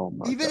 yo, oh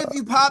my Even if God.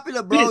 you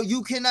popular, bro, Spit.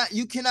 you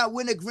cannot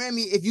win a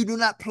Grammy if you do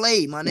not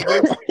play, my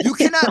nigga. You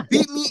cannot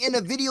beat me in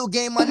a video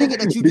game, my nigga,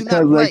 that you do Because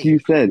not like play. you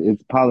said,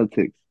 it's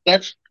politics.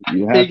 That's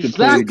You have to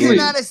play You the exactly. game,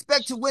 cannot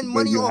expect to win but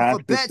money you off have of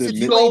to bets if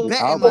you submit ain't the So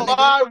betting, my album. nigga.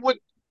 why would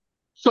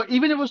so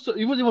even if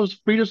it was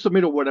free to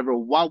submit or whatever,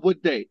 why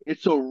would they?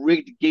 It's a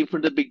rigged game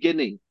from the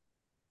beginning.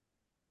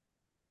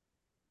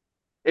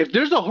 If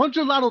there's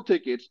 100 lotto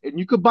tickets and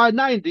you could buy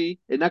 90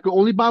 and I could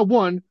only buy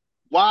one,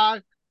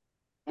 why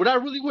would I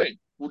really win?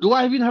 Do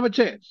I even have a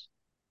chance?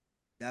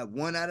 That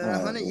one out of All the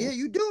right, 100, yeah, well,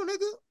 you do,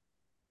 nigga.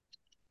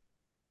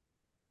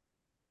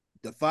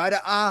 Defy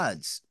the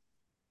odds.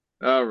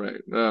 All right,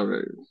 all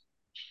right.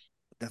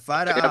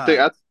 Defy the I think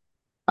I, odds.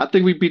 I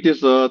think we beat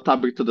this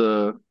topic to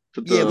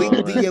Yeah, the we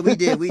right. yeah we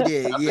did.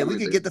 I Yeah, think we we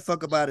could did. get the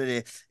fuck up out of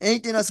there.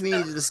 Anything else we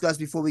need to discuss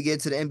before we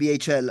get to the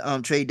NBA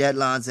trade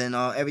deadlines and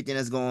everything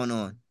that's going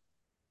on?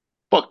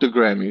 Fuck the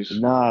Grammys.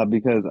 nah,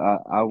 because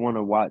I want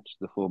to watch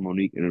the full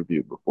Monique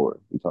interview before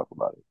we talk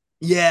about it.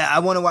 Yeah, I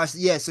want to watch.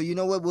 Yeah, so you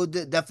know what? We'll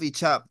definitely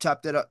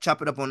chop it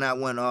up on that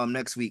one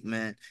next week,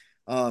 man.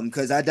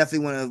 Because I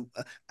definitely want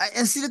to.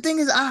 And see, the thing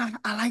is, I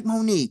like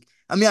Monique.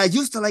 I mean, I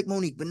used to like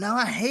Monique, but now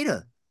I hate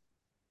her.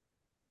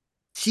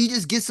 She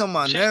just gets on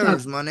my She's not.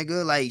 nerves, my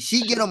nigga. Like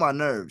she get She's, on my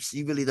nerves.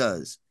 She really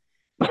does.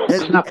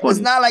 she's not It's funny.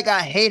 not like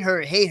I hate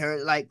her,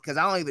 like, because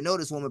I don't even know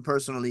this woman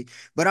personally.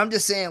 But I'm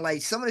just saying,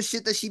 like, some of the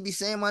shit that she be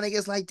saying, my nigga,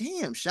 it's like,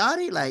 damn,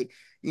 shawty, like,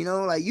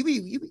 like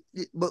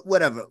but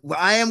whatever. But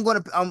I am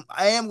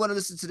gonna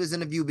listen to this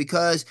interview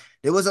because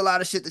there was a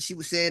lot of shit that she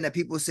was saying that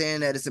people were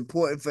saying that it's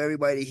important for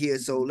everybody to hear.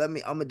 So I'm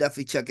gonna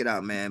definitely check it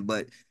out, man.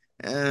 But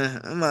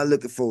I'm not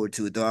looking forward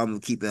to it though. I'm gonna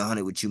keep it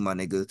 100 with you, my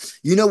nigga.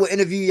 You know what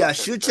interview y'all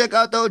should check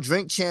out though?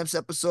 Drink Champs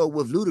episode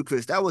with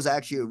Ludacris. That was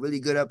actually a really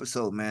good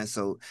episode, man.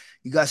 So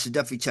you guys should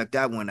definitely check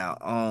that one out.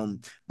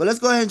 But let's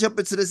go ahead and jump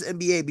into this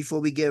NBA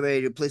before we get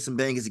ready to play some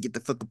bangers and get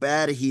the fuck up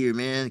out of here,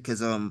 man.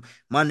 Because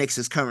my Knicks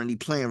is currently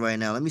playing right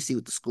now. Let me see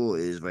what the score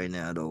is right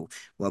now, though.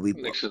 While we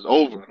Knicks is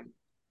over.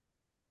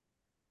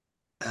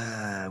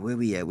 where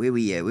we at? Where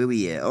we at? Where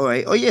we at? All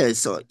right. Oh yeah.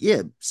 So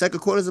yeah, second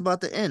quarter's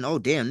about to end. Oh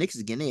damn, Knicks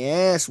is getting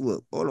their ass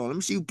whooped. Hold on, let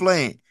me see who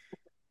playing.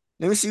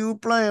 Let me see who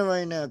playing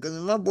right now. Because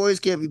my boys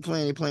can't be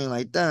playing. They playing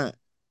like that.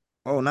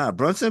 Oh, nah,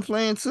 Brunson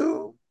playing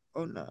too.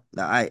 Oh no,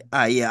 nah,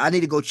 yeah, I need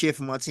to go cheer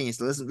for my team.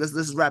 So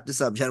let's wrap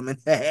this up, gentlemen.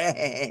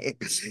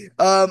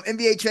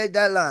 NBA trade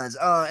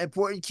deadlines.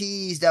 Important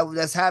keys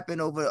that's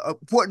happened over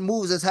important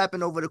moves that's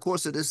happened over the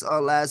course of this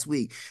last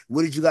week.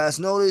 What did you guys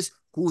notice?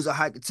 Who's a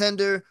high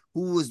contender?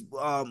 Who was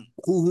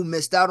who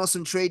missed out on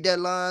some trade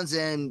deadlines,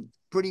 and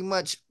pretty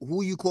much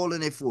who you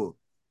calling it for?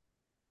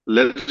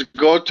 Let's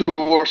go to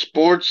our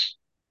sports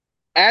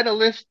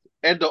analyst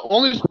and the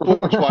only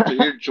sports watcher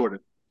here, Jordan.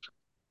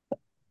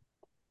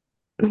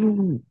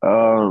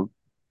 Um,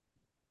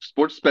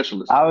 Sports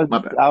specialist. I was My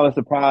bad. I was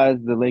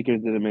surprised the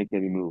Lakers didn't make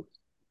any moves,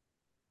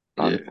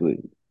 Yeah. honestly.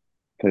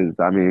 Because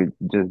I mean,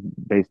 just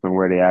based on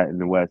where they at in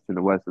the West, and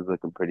the West is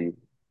looking pretty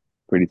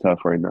tough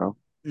right now.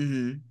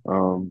 Mm-hmm.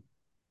 Um,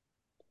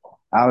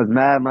 I was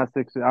mad my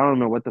Sixers. I don't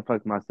know what the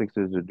fuck my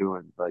Sixers are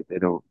doing. Like they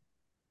don't.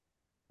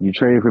 You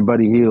trade for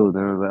Buddy Hield,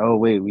 and I was like, oh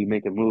wait, we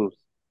making moves,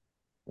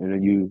 and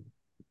then you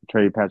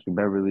trade Patrick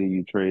Beverly,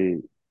 you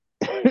trade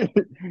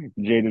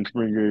Jaden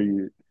Springer,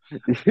 you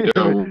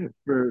Yo,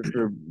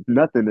 for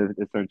nothing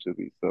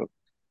essentially. So.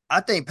 I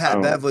think I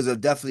Pat Bev don't. was a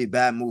definitely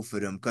bad move for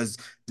them because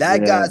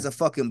that Yeah, guy's a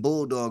fucking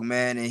bulldog,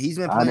 man, and he's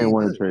been I didn't playing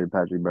want to good. trade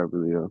Patrick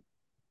Beverly.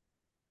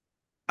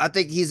 I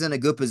think he's in a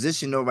good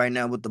position though right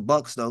now with the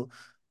Bucks though.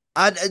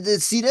 I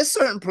see there's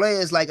certain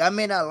players like I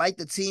may not like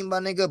the team, my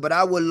nigga, but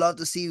I would love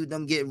to see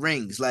them get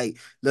rings. Like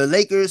the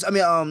Lakers, I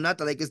mean, not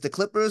the Lakers, the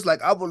Clippers.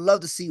 Like I would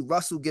love to see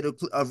Russell get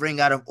a ring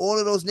out of all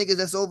of those niggas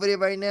that's over there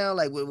right now.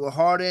 Like with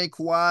Harden,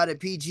 Kawhi, and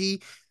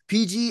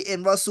PG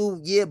and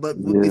Russell, yeah. But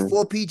Yeah,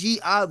 before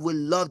PG, I would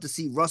love to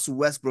see Russell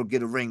Westbrook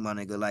get a ring, my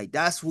nigga. Like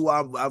that's who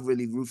I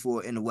really root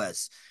for in the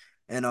West,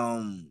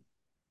 and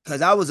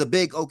because I was a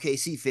big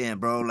OKC fan,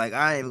 bro. Like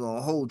I ain't even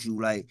gonna hold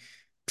you, like.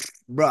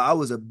 Bro, I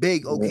was a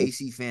big yeah.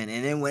 OKC fan.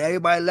 And then when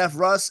everybody left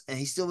Russ and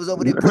he still was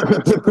over there putting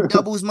up triple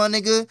doubles, my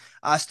nigga,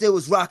 I still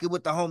was rocking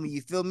with the homie,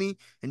 you feel me?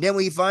 And then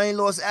when he finally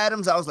lost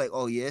Adams, I was like,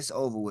 oh, yeah, it's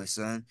over with,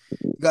 son.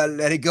 You gotta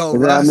let it go,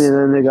 And then, I mean, Russ.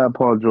 then they got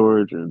Paul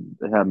George and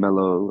they had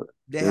Melo.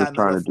 They They was had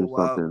trying Melo to for do a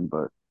while. something,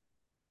 but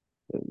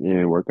it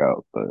didn't work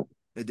out.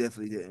 It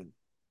definitely didn't.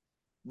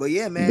 But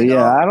yeah, But man.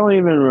 yeah, I don't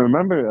even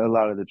remember a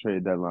lot of the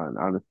trade deadline.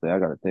 Honestly, I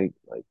gotta think.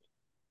 Like,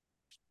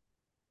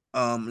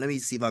 Let me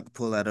see if I can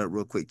pull that up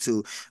real quick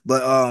too.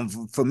 But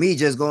for me,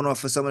 just going off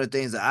for some of the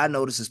things that I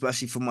noticed,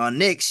 especially for my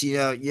Knicks, you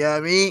know what I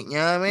mean? You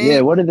know what I yeah,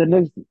 mean? what did the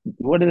Knicks?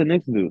 What did the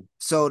Knicks do?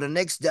 So the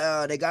Knicks,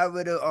 they got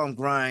rid of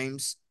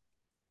Grimes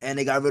and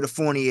they got rid of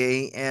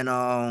Fournier and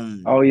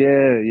Oh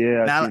yeah,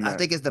 yeah, I seen I that.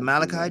 think it's the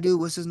I seen Malachi that. dude.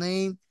 What's his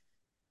name?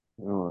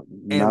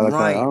 And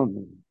Malachi, I Ryan.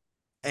 don't.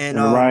 And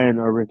And Ryan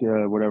or Ricky,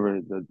 whatever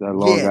that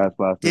long yeah, ass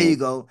last there you name.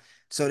 go.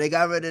 So they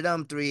got rid of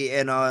them three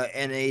and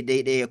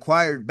they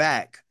acquired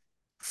back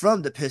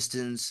from the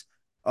Pistons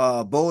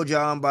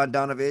Bojan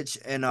Bogdanovic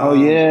Oh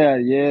yeah,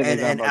 yeah, they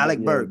got and about that. Alec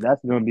Yeah, Burke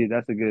that's gonna be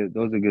that's a good.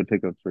 Those are good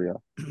pickups for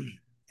y'all.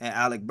 and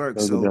Alec Burke.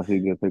 Those are So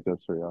definitely good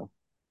pickups for y'all.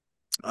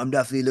 I'm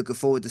definitely looking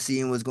forward to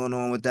seeing what's going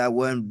on with that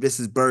one. This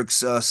is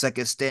Burke's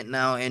second stint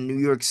now in New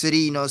York City.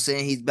 You know what I'm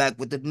saying? He's back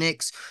with the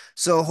Knicks.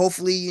 So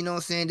hopefully, you know what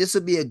I'm saying, this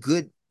will be a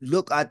good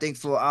look, I think,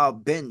 for our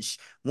bench.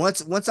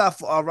 Once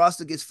our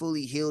roster gets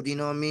fully healed, you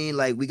know what I mean?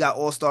 Like we got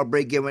All-Star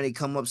break getting ready to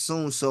come up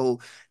soon. So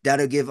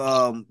that'll give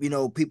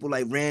people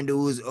like Randall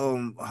who's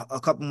a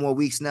couple more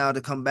weeks now to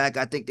come back.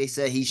 I think they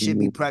said he should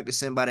be Hmm.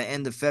 practicing by the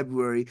end of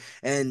February.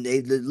 And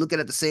they looking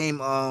at the same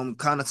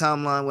kind of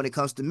timeline when it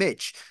comes to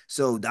Mitch.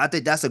 So I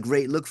think that's a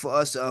great look for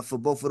us for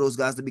both of those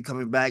guys to be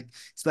coming back,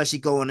 especially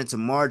going into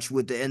March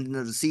with the ending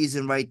of the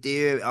season right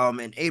there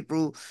in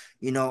April.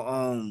 You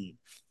know,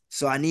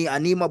 so I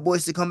need my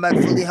boys to come back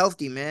fully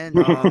healthy, man.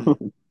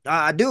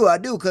 I do,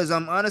 because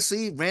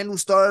honestly, Randall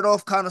started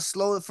off kind of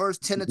slow the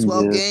first 10 to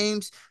 12 Yeah.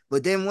 games,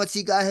 but then once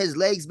he got his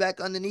legs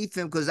back underneath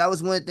him, because that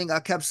was one thing I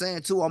kept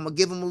saying too. I'm gonna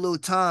give him a little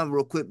time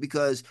real quick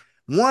because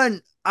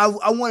one, I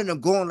wanted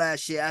him going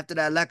last year after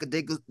that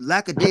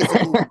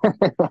lackadaisical.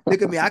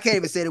 Look at me. I can't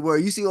even say the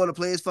word. You see all the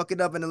players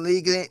fucking up in the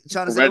league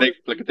trying to say those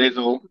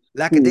Redick,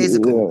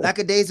 Lackadaisical. Yeah.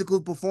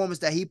 lackadaisical performance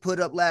that he put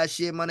up last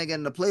year, my nigga,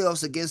 in the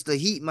playoffs against the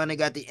Heat, my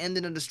nigga, at the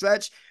ending of the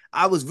stretch.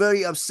 I was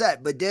very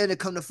upset. But then to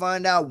come to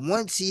find out,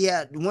 once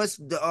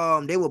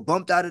they were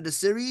bumped out of the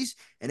series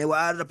and they were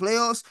out of the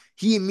playoffs,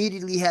 he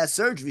immediately had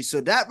surgery.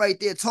 So that right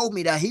there told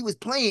me that he was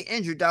playing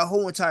injured that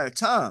whole entire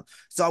time.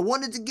 So I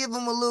wanted to give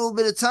him a little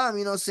bit of time,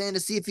 you know what I'm saying, to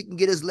see if he can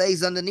get his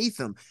legs underneath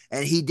him.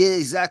 And he did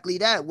exactly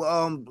that.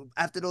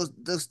 After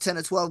those 10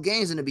 or 12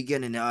 games in the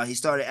beginning, he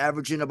started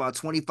averaging about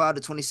 25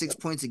 to 26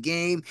 points a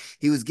game.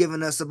 He was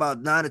giving us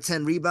about 9 to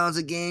 10 rebounds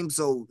a game.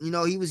 So,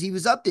 he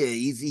was up there.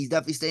 He's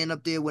definitely staying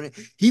up there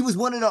he was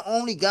one of the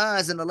only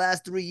guys in the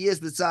last 3 years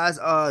besides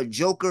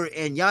Joker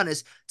and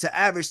Giannis to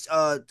average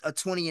a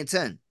 20 and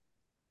 10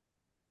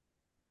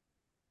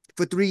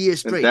 for 3 years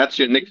And straight. that's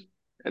your next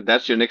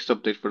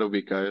update for the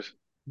week, guys.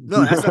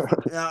 No, that's not.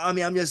 I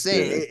mean, I'm just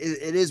saying Yeah.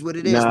 it is what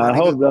it is, my Nah, I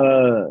nigga.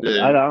 hope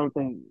Yeah. I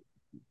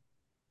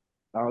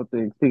don't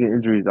think speaking of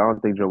injuries, I don't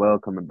think Joel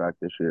coming back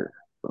this year.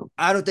 So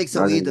I don't think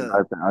so either.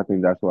 I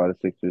think that's why the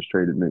Sixers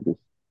traded niggas.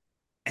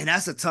 And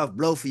that's a tough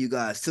blow for you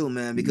guys too,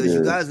 man, because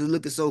you Yeah. guys were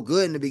looking so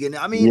good in the beginning.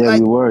 I mean, Yeah, we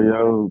like, were,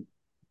 yo.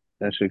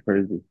 That shit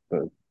crazy.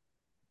 But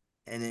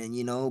and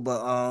then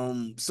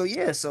but so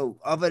yeah, so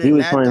other he than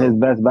was that playing his though,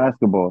 best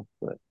basketball.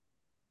 But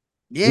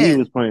he yeah,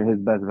 was playing his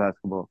best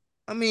basketball.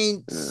 I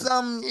mean, Yeah.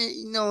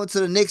 to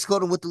the Knicks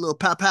caught him with the little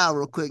pow pow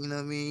real quick, you know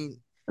what I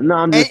mean? No,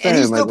 I'm And just and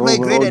he saying, like still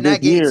played great overall in this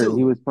that game year,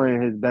 he too. was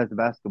playing his best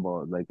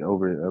basketball, like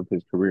over of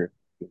his career.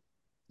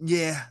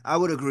 Yeah, I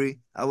would agree.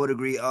 I would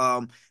agree.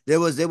 There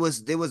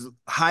was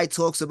high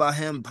talks about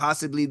him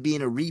possibly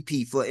being a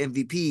repeat for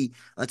MVP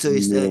until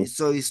Yeah.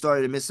 he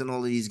started missing all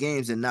of these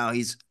games, and now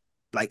he's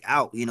like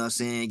out. You know what I'm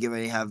saying? Get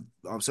ready to have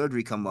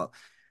surgery come up.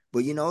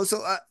 But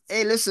so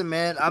hey, listen,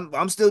 man,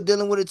 I'm still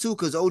dealing with it too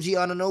because OG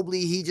Anunoby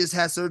he just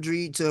had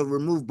surgery to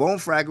remove bone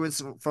fragments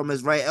from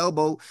his right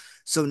elbow.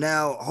 So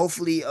now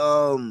hopefully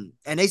and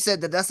they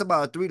said that that's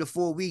about 3 to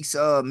 4 weeks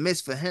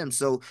miss for him.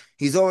 So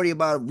he's already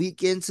about a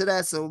week into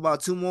that, so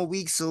about 2 more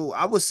weeks. So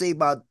I would say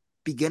about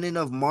beginning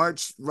of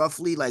March,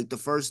 roughly like the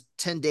first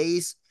 10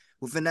 days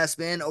within that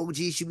span. OG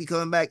should be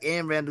coming back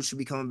and Randall should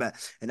be coming back.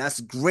 And that's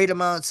a great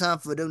amount of time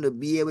for them to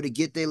be able to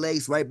get their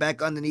legs right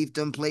back underneath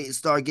them, play and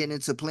start getting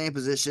into playing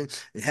position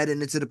and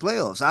heading into the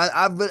playoffs.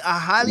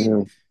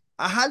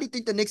 I highly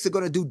think the Knicks are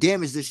going to do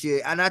damage this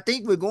year, and I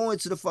think we're going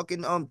to the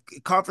fucking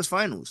conference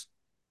finals.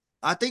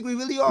 I think we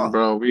really are.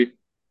 Bro, we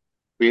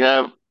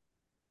have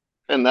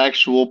an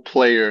actual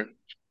player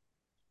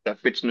that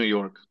fits New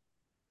York.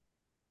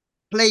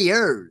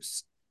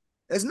 Players.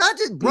 It's not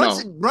just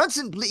Brunson. No,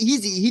 Brunson,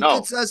 he no.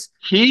 fits us.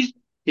 He's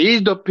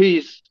the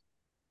piece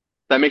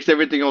that makes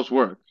everything else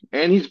work.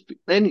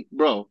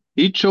 Bro,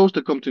 he chose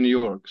to come to New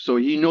York, so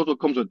he knows what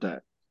comes with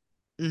that.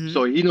 Mhm.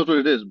 So he knows what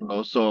it is,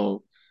 bro.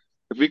 So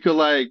if we could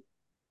like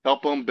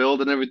help him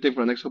build and everything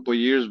for the next couple of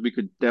years, we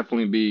could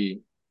definitely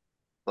be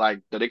like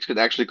the Knicks could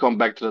actually come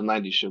back to the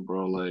 '90s shit,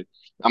 bro. Like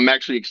I'm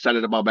actually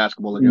excited about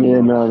basketball again,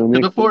 Yeah, bro. no, the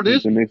Because Knicks, before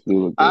this, the Knicks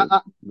do look I, good. I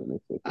The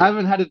Knicks look I good.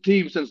 haven't had a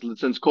team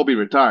since Kobe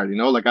retired. You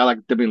know, like I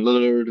like Damian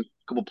Lillard, a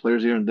couple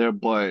players here and there,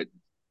 but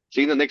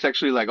seeing the Knicks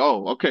actually like,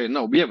 oh, okay,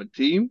 no, we have a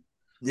team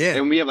Yeah.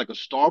 and we have like a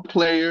star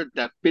player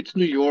that fits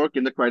New York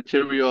in the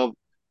criteria of,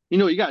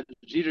 you got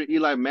Jeter,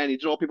 Eli Manning.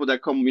 These are all people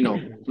that come,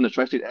 from the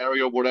tri-state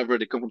area or whatever.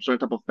 They come from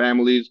certain type of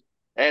families,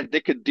 and they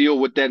could deal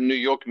with that New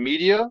York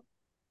media.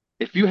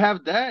 If you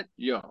have that,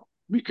 yo,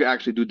 we could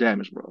actually do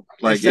damage, bro.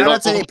 And Like it shout all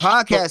out to their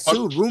podcast too, starts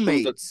from the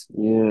roommates.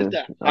 Yeah, it's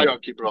that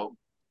hierarchy, bro.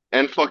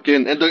 And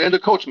fucking and the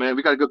coach, man.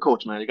 We got a good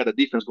coach, man. You got a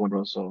defense going,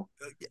 bro. So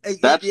And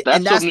that's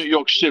some New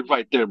York shit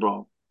right there,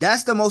 bro.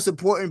 that's the most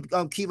important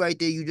key right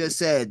there. You just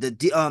said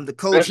the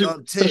coach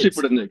Especially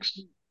for Tibbs. the Knicks.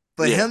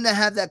 For Yeah. him to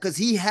have that, because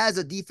he has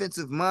a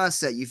defensive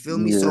mindset, you feel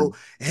me? yeah. So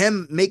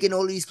him making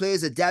all these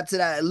players adapt to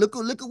that. Look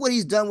at what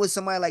he's done with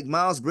somebody like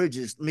Miles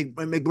Bridges,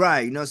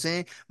 McBride. You know what I'm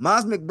saying?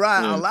 Miles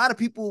McBride. A Yeah. lot of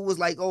people was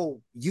like,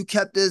 "Oh, you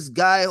kept this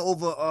guy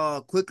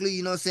over quickly."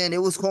 You know what I'm saying? They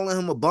was calling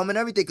him a bum and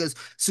everything because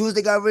as soon as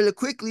they got rid of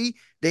quickly,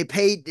 they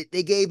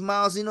gave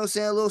Miles, you know what I'm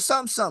saying, a little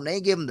something, something. They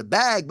ain't give him the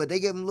bag, but they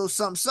gave him a little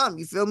something, something.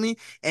 You feel me?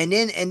 And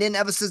then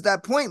ever since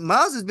that point,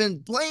 Miles has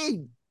been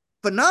playing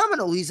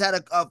phenomenal. He's had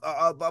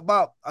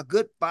about a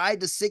good 5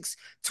 to 6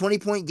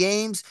 20-point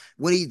games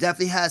when he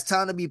definitely has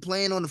time to be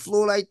playing on the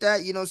floor like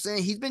that. You know what I'm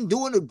saying? He's been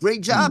doing a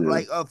great job, Yeah.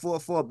 like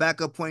for a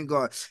backup point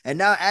guard. And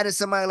now adding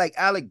somebody like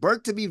Alec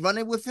Burke to be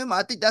running with him,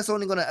 I think that's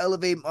only going to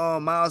elevate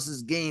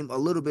Miles's game a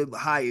little bit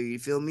higher. You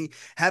feel me?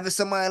 Having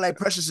somebody like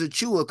Precious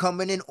Achua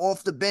coming in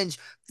off the bench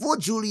for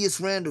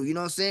Julius Randle, you know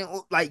what I'm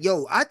saying? Like,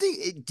 yo, I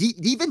think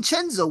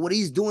DiVincenzo, what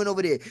he's doing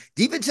over there.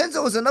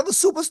 DiVincenzo is another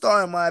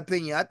superstar, in my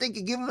opinion. I think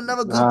you give him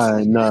another good All right, 2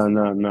 years.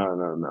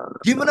 no.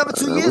 Give him another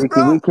 2 years, We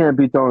bro. can't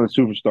be throwing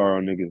superstar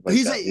on niggas like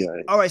He's that. Yeah,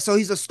 all right. So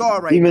he's a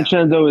star right now.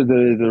 DiVincenzo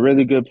is a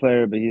really good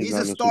player, but he's He's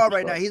not a no star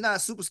right now. superstar. He's not a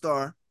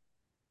superstar.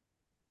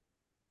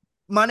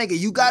 My nigga,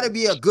 you gotta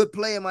be a good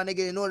player, my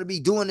nigga, in order to be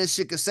doing this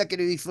shit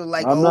consecutively for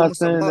like I'm not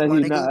almost a saying month, that my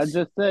he's not. nigga. I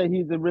just said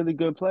he's a really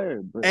good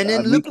player, but And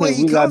then look where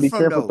he we gotta come be from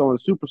careful though. throwing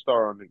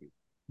superstar on niggas.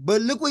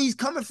 But look where he's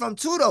coming from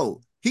too,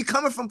 though. He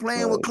coming from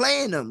playing with Right.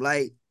 Clay and them.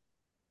 Like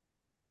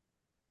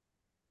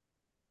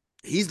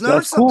he's learned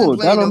That's something cool.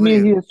 That playing don't over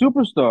mean there. he's a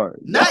superstar.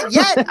 Not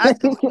yet.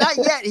 Not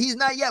yet. He's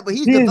not yet, but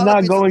he's He is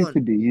not developing to going one.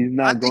 to be. He's I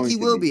not think going he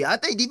to will be. be. I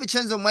think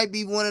DiVincenzo might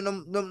be one of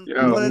them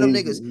Yo, one of them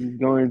niggas. He's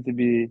going to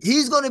be.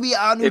 He's gonna be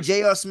our new if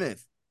J.R.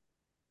 Smith.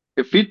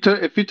 if he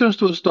turns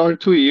to a star in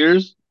 2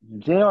 years,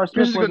 J.R. Chris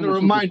Smith is wasn't gonna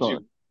a remind superstar.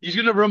 you. He's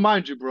gonna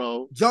remind you,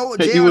 bro.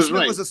 Hey, he J.R. was Smith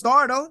right. was a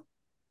star though.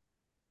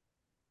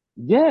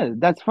 Yeah,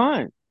 that's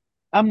fine.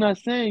 I'm not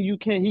saying you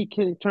can't. He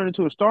can turn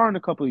into a star in a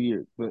couple of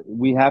years, but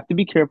we have to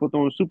be careful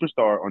throwing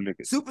superstar on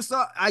niggas.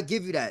 Superstar, I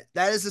give you that.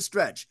 That is a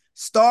stretch.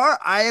 Star,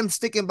 I am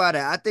sticking by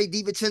that. I think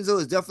DiVincenzo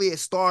is definitely a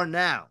star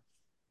now.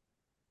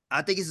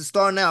 I think he's a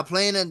star now,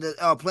 playing in the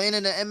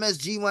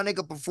MSG, my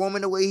nigga,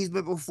 performing the way he's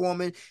been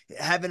performing,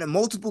 having a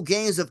multiple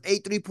games of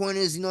 8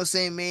 3-pointers, you know what I'm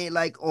saying, man,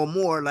 like, or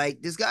more.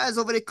 Like, this guy's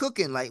over there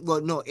cooking. Like,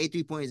 well, no, 8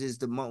 3-pointers is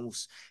the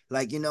most,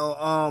 like,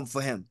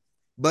 for him.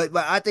 But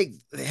I think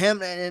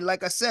him, and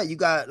like I said, you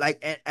got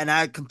like, and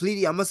I'm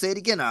gonna say it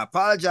again. I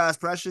apologize,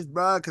 Precious,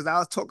 bro, because I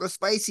was talking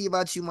spicy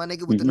about you, my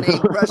nigga, with the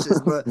name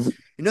Precious, but you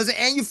know what I'm saying?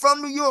 And you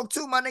from New York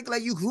too, my nigga.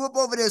 Like, you grew up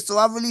over there, so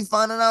I really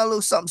finding out a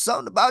little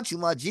something about you,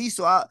 my G.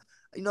 So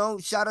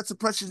shout out to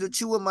Precious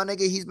Achua, my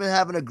nigga. He's been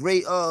having a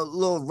great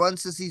little run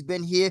since he's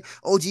been here.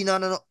 OG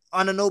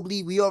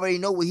Ananobly, we already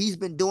know what he's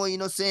been doing, you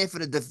know what I'm saying, for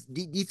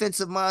the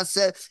defensive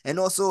mindset, and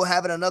also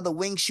having another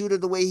wing shooter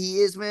the way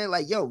he is, man.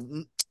 Like, yo,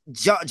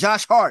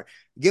 Josh Hart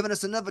giving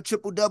us another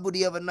triple double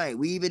the other night.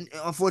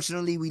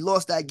 Unfortunately, we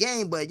lost that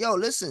game, but yo,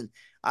 listen,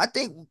 I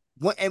think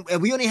and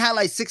we only had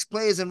like 6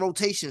 players in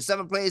rotation,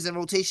 7 players in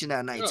rotation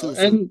that night Yeah, too.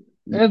 So and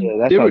Yeah,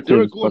 that's they how were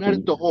Tibbs going at it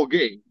fucking. the whole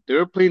game. They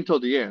were playing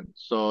till the end.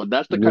 So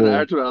that's the kind of Yeah,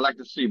 attitude I like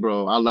to see,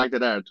 bro. I like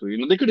that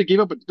attitude. They could have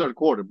gave up at the third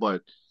quarter,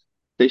 but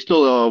they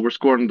still were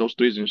scoring those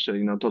threes and shit,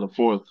 until the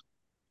fourth,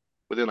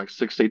 within like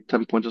 6, 8,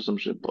 10 points or some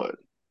shit. But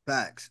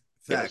yes,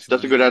 facts,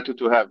 that's my a good nigga. attitude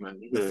to have, man.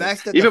 The Yeah.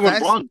 facts that the Even when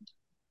facts Bron,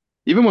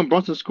 even when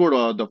Brunson scored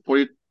the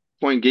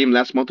 40-point game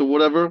last month or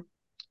whatever,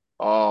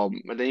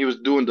 And then he was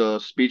doing the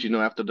speech,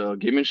 after the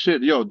game and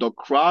shit. Yo, the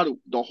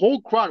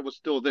whole crowd was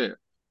still there.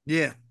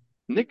 Yeah.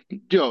 Nick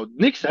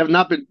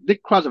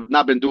crowds have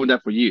not been doing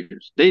that for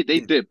years. They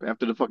Yeah. dip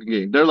after the fucking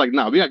game. They're like,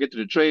 nah, we gotta get to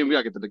the train, we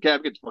gotta get to the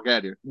cab, get the fuck out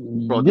of here.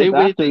 Bro, they Dip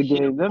waited after to the hear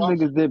game. Them from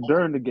niggas dip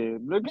during the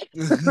game.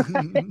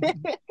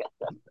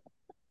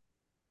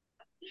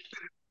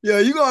 Yo,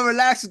 you gonna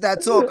relax with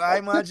that talk, all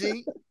right, my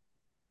G?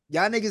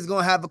 Y'all niggas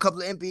gonna have a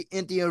couple of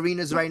empty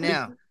arenas right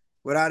now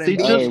without they Embiid.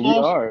 just Hey, we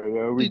lost are.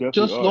 Yeah, we they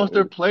definitely just are. lost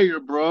their player,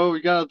 bro.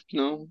 We gotta,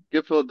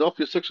 give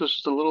Philadelphia Sixers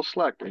just a little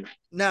slack, man.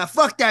 Nah,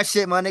 fuck that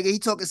shit, my nigga. He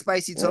talking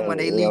spicy, talking about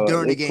they leave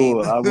during the It's game.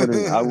 cool. I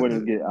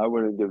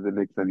wouldn't give the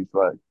Knicks any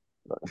slack.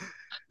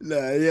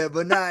 Nah, yeah,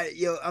 but nah,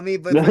 yo, I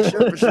mean, but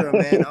for sure,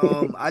 man.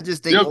 I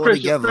just think Yo, all Chris,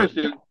 together.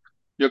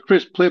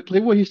 Chris, play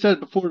what he said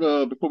before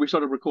we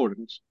started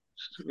recording.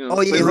 Oh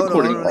Play yeah, the hold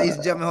recording. on, ladies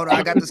and gentlemen, hold on.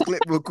 I got this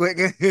clip real quick.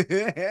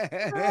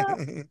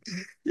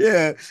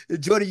 Yeah,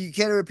 Jordan, you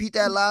can't repeat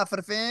that live for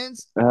the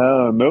fans.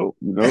 Nope.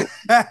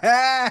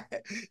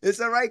 It's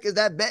all right because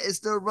that bet is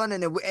still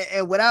running, and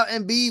without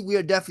MB, we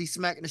are definitely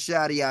smacking the shit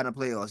out of y'all in the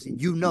playoffs.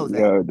 You know that.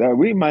 Yeah, that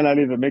we might not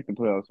even make the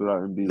playoffs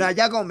without Embiid. Nah,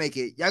 y'all gonna make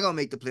it. Y'all gonna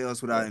make the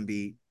playoffs without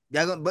Embiid.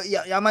 But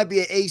y'all might be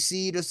an A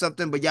seed or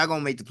something, but y'all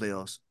gonna make the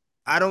playoffs.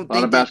 I don't A lot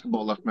think of that.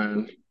 basketball left,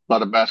 man. A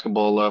lot of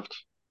basketball left.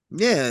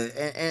 Yeah,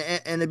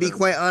 and to be Yeah.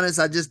 quite honest,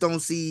 I just don't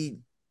see.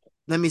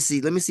 Let me see.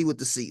 Let me see what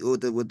the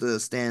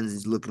stands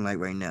is looking like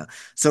right now.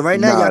 So right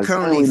now, y'all Nah, saying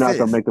currently we're not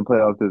gonna fifth. make the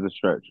playoffs is a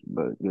stretch,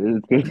 but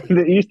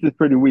the East is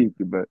pretty weak.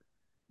 But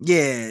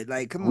Yeah,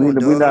 like come we on,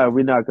 we dog. not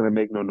we're not gonna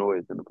make no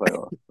noise in the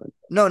playoffs. Like,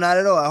 No, not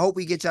at all. I hope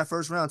we get y'all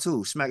first round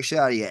too. Smack the shit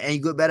out of you,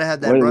 and you better have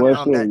that what run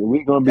what shit? that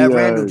We gonna be that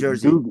Randall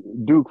jersey.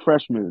 Duke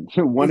freshmen,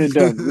 one and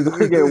done. We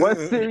gonna get one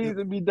series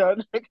and be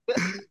done.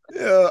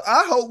 Yeah,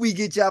 I hope we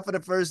get y'all for the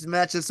first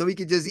matchup so we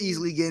can just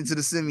easily get into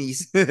the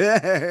semis.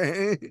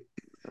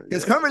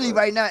 Because Yeah, currently, but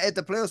right now, at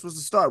the playoffs was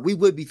to start, we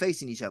would be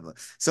facing each other.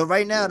 So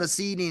right now, yeah. the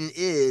seeding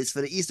is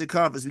for the Eastern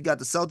Conference. We got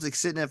the Celtics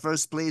sitting in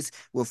first place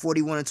with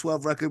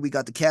 41-12 record. We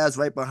got the Cavs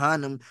right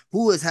behind them,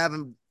 who is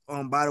having,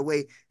 by the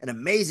way, an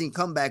amazing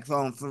comeback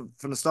from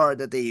the start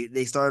that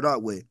they started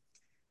out with.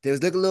 They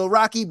was looking a little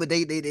rocky, but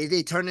they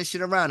turned this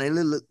shit around.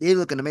 They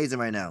looking amazing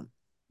right now.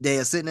 They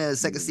are sitting at the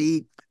second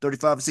seed,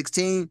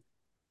 35-16.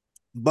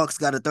 Bucks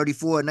got a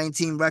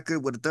 34-19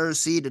 record with a third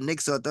seed. The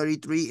Knicks are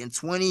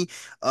 33-20.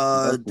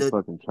 Bucks is The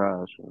fucking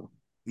trash, bro.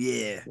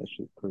 yeah. That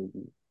shit's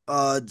crazy.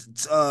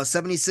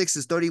 76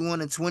 is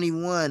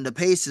 31-21. The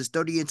Pacers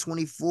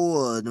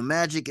 30-24. The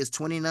Magic is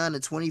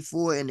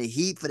 29-24. And the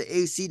Heat for the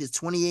 8th seed is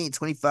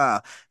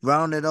 28-25.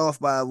 Rounded off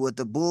by with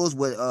the Bulls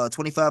with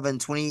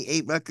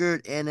 25-28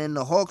 record. And then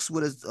the Hawks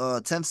with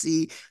a 10th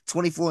seed,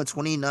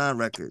 24-29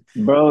 record.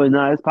 Bro,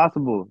 nah, it's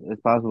possible. It's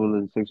possible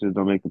that the Sixers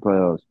don't make the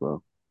playoffs,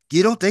 bro.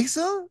 You don't think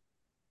so?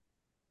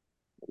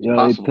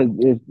 Because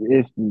Possible.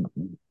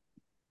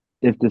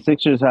 if the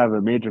Sixers have a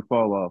major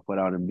fall off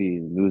without Embiid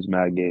and lose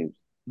mad games,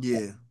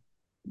 Yeah.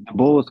 the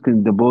Bulls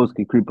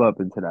can creep up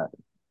into that,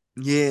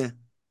 Yeah.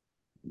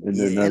 and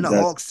Yeah. then And the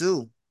that's Hawks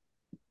too.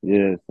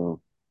 yeah.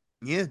 So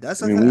Yeah,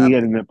 that's I mean, okay. we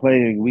get in the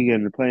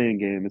playing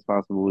game. It's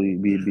possible we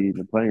beat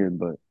the playing,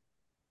 but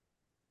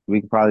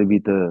we could probably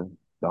beat the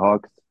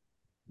Hawks,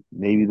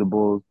 maybe the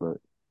Bulls. But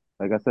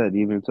like I said,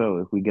 even so,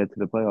 if we get to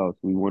the playoffs,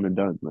 we won and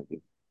done. Like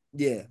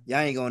Yeah. Y'all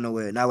ain't going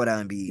nowhere. Not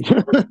without Embiid.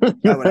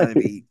 Not without it.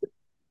 Embiid.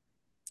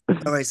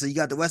 All right, so you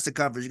got the Western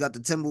Conference. You got the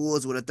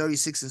Timberwolves with a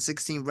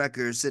 36-16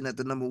 record, sitting at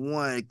the number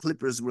one.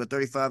 Clippers with a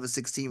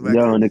 35-16 Yo,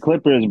 record. and the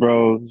Clippers,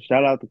 bro.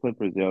 Shout out the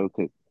Clippers, yo.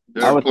 'Cause I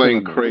They're was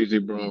playing killing them. crazy,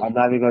 bro. I'm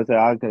not even gonna say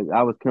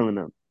I was killing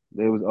them.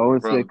 It was 0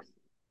 and Bro, 6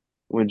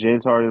 when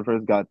James Harden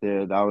first got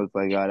there. I was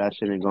like, oh, that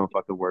shit ain't gonna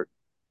fucking work.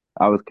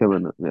 I was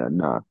killing them. Yeah,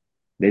 nah.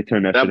 They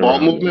turned that shit that ball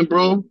around, yo. movement,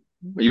 bro.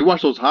 You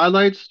watch those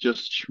highlights,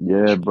 just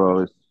Yeah,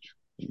 bro.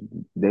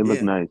 They look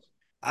Yeah, nice.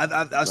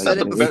 I've Like said that's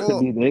the it best.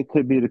 before. it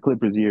could be the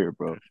Clippers year,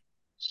 bro.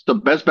 It's the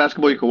best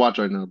basketball you can watch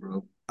right now,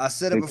 bro. I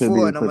said it It could be before,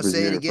 the and I'm gonna Clippers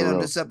say it year again for on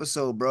real. this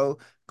episode, bro.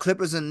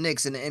 Clippers and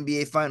Knicks in the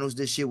NBA Finals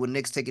this year, with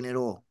Knicks taking it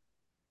all.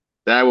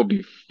 That would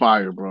be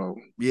fire, bro.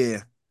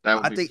 Yeah, That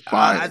would I be think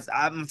fire.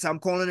 I'm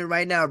calling it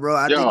right now, bro.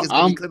 I think Yo, it's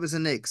gonna be Clippers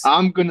and Knicks.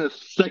 I'm gonna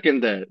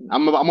second that.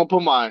 I'm gonna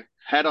put my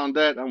hat on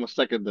that. I'm gonna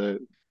second that.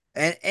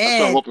 And That's what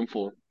I'm and hoping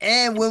for.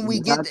 and when we I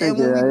get think and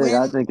when we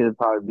I win think it'd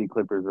probably be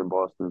Clippers in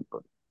Boston,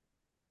 but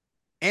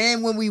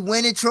And when we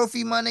win a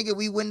trophy, my nigga,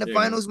 we win the Yeah.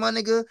 finals, my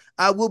nigga.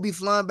 I will be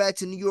flying back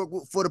to New York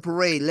for the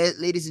parade.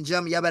 Ladies and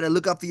gentlemen, y'all better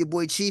look out for your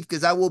boy Chief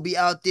because I will be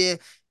out there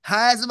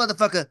high as a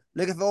motherfucker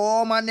looking for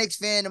all my Knicks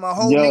fans and my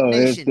whole Knick yo,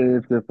 if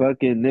Nation. the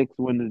fucking Knicks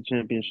win the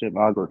championship,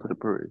 I'll go to the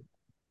parade.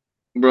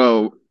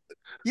 Bro,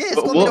 Yeah, it's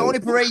but gonna be the what only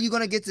parade you're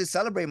gonna get to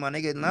celebrate, my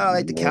nigga. Not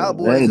like the Hey,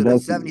 Cowboys or the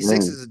that's hey,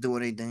 76ers are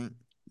doing anything.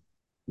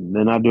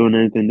 they're not doing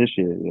anything this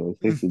year. Yo,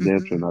 Sixers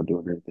damn sure not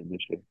doing anything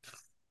this year.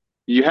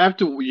 you have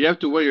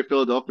to wear your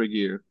Philadelphia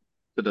gear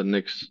to the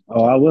Knicks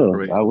Oh, I will.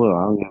 parade. I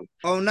will.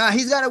 Oh nah,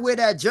 he's gotta wear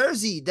that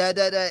jersey.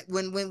 That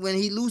when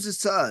he loses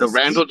to The us.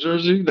 Randall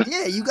jersey.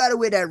 Yeah, you gotta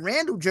wear that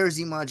Randall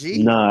jersey, my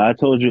G. Nah, I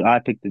told you I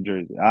picked the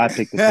jersey. I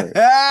picked the player.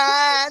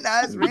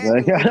 That's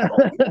Like,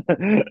 Randall.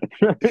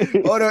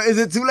 Hold on, is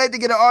it too late to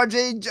get an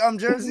RJ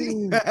jersey?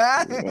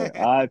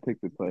 I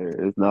picked the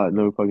player. It's not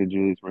no fucking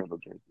Julius Randle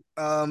jersey.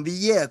 But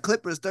yeah,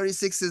 Clippers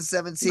 36 and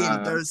 17, the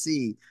Nah. third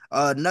seed.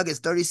 Nuggets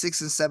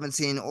 36 and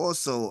 17.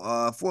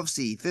 Also, fourth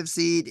seed. Fifth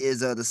seed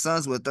is the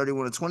Suns with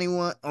 31 and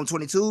 21 on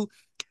 22.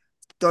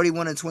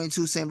 31 and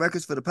 22, same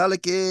records for the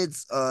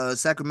Pelicans.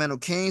 Sacramento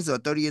Kings are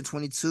 30 and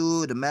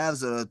 22. The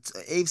Mavs are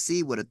eighth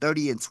seed with a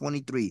 30 and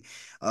 23.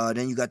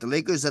 Then you got the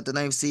Lakers at the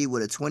ninth seed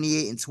with a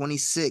 28 and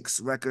 26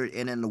 record.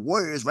 And then the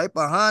Warriors right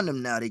behind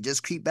them now. They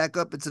just creep back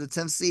up into the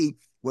 10th seed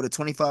with a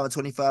 25 and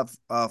 25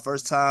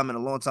 first time in a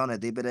long time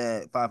that they've been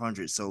at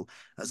 500. So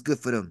that's good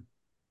for them.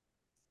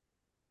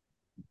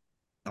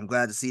 I'm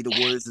glad to see the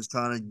Warriors is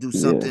trying to do Yeah,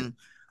 something.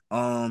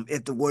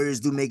 If the Warriors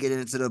do make it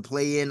into the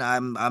play-in,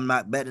 I'm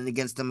not betting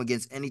against them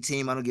against any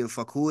team. I don't give a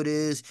fuck who it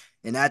is,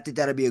 and I think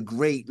that'd be a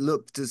great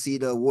look to see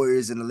the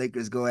Warriors and the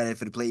Lakers go at it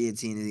for the play-in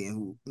team.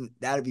 And who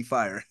that'd be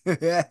fire.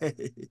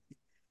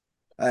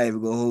 I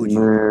ain't gonna hold you,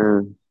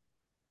 man.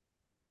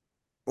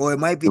 or it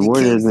might be The the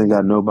Warriors Kings. ain't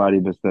got nobody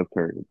but Steph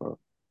Curry, bro.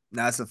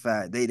 That's a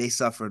fact. They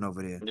suffering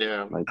over there.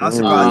 Yeah. Like they I'm ain't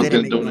surprised I really they don't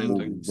didn't think make doing no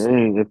anything. moves. they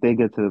ain't, if they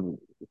get to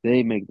if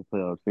they make the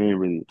playoffs, they ain't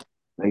really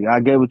like I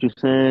get what you're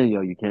saying,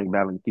 yo, you can't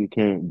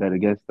bet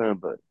against them,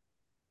 but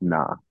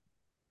nah,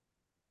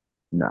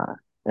 nah.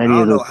 I Any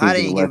of don't know those how teams they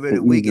in the ain't get West rid could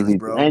of Wiggins, easily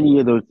bro. any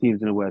of those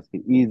teams in the West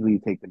could easily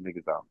take the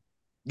niggas out.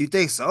 You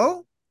think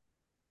so?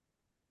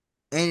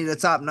 Any of the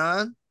top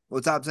 9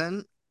 or top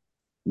 10?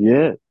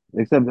 Yeah.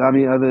 Except I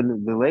mean other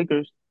than the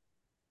Lakers.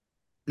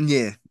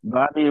 Yeah,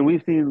 But I mean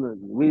we've seen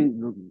we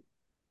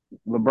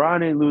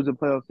LeBron ain't lose a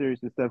playoff series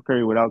to Steph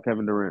Curry without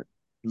Kevin Durant.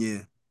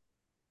 yeah.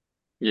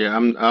 Yeah,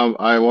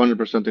 I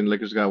 100% think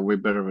Lakers got way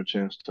better of a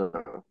chance to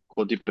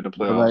go deep in the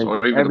But playoffs like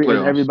or even the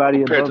playoffs everybody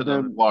compared to above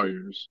the them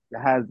Warriors.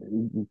 has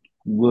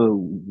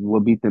will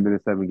beat them in a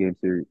 7 game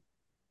series.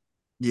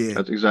 Yeah.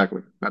 That's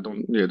exactly. I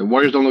don't. Yeah, the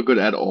Warriors don't look good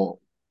at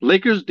all.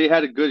 Lakers, they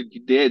had a good.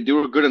 They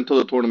were good until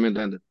the tournament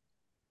ended.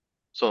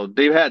 So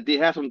they had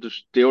something.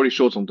 They already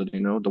showed something.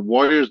 The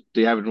Warriors,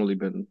 they haven't really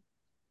been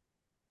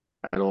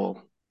at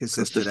all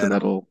Consistent consistent at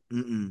at all. all.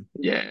 Mm-mm.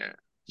 Yeah.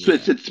 So Yeah.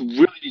 it's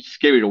really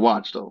scary to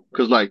watch though,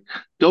 because like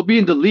they'll be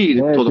in the lead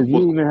Yeah, until the because you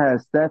fourth even quarter.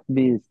 had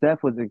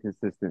Steph was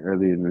inconsistent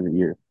earlier in the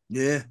year.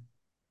 Yeah.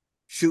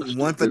 Shooting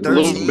one A for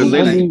little bit 13. When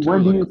lately Like, too,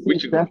 do like you a see week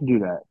Steph ago. do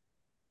that?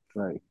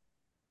 Like,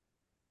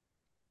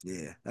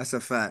 yeah, that's a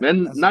fact.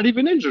 And not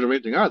even injured or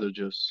anything either.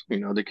 Just they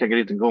can't get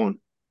anything going.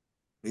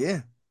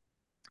 Yeah.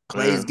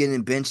 Clay's Yeah.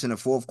 getting benched in the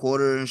fourth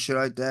quarter and shit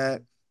like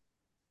that.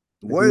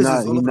 he's Warriors is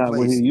not all he's over the not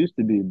what he place. used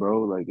to be,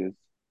 bro. Like it's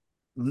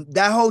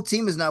That whole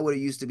team is not what it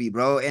used to be,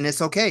 bro. And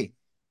it's okay.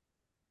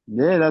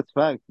 yeah, that's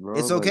facts, bro.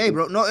 It's Like okay, it's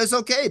bro. No, it's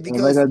okay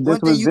and like because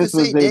one thing you this could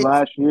was say their that,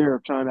 last year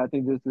of trying. I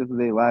think this was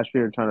their last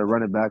year of trying to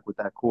run it back with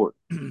that court,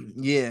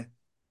 yeah,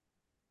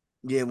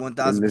 yeah,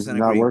 and it's 1000%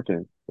 not agree.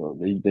 working. So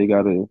they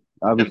gotta And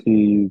obviously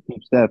you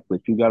keep Steph,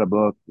 but you gotta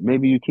blow up.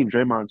 Maybe you keep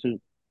Draymond too.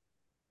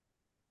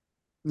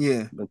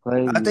 Yeah. But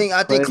I think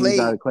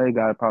Clay, Clay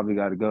got probably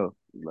got to go.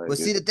 Like but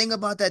see it's the thing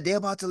about that, they're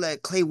about to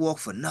let Clay walk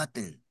for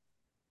nothing.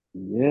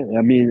 yeah.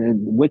 I mean,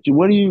 and what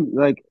do you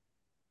like?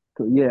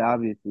 Yeah,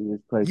 obviously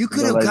it's Clay, You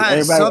could but have like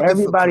gotten something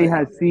for Clay. everybody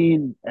has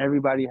seen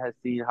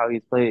how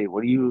he's played.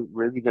 What are you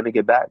really gonna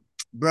get back?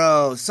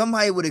 Bro,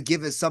 somebody would have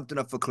given something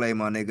up for Clay,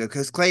 my nigga.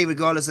 Because Clay,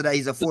 regardless of that,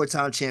 he's a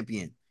four-time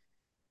champion.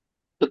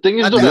 the thing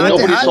is I though think, that I think,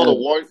 nobody I, saw the Yeah,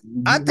 war.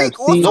 I you have think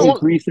seen No also, one.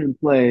 increase in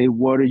play.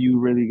 What are you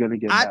really gonna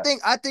get I back?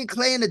 think, I think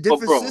Clay in a But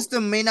different bro,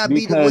 system may not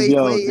be the Because way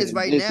yo, Clay is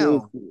right it's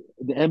now.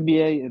 the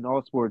NBA and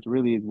all sports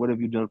really is what have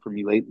you done for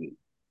me lately?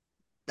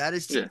 That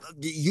is true. yeah.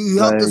 You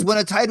helped us Like win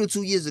a title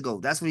 2 years ago.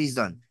 That's what he's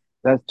done.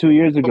 that's 2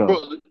 years But ago.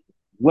 bro,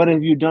 What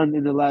have you done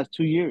in the last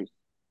 2 years?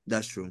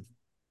 That's true.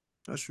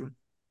 That's true.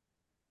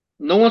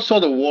 no one saw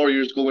the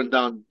Warriors going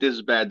down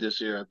this bad this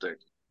year. I think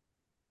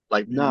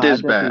like Nah, I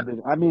this bad. definitely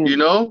did. I mean,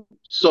 I'm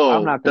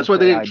So not gonna that's why say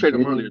they didn't I trade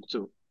him earlier didn't,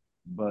 too.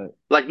 but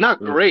Like not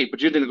it's great,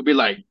 but you didn't be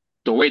like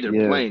the way they're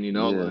yeah, playing.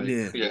 yeah. Like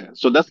Yeah. yeah.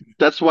 So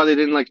that's why they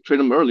didn't like trade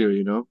him earlier.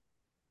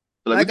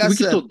 But, like Like I we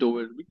can still said, do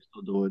it. We can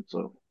still do it.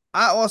 So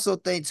I also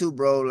think too,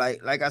 bro.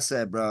 Like I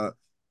said, bro,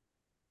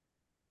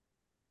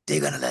 they're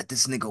gonna let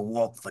this nigga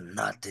walk for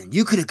nothing.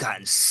 You could have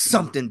gotten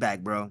something back,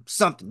 bro.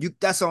 Something.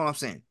 That's all I'm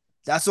saying.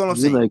 That's all I'm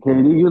saying.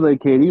 You let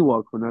KD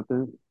walk for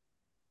nothing,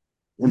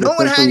 and No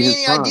one had especially his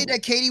any idea prime.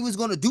 that Katie was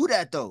gonna do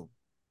that though.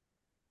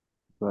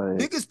 Like,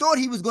 Niggas thought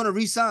he was gonna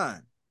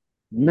resign.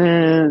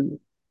 man,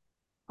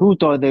 who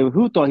thought he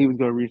was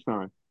gonna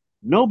resign?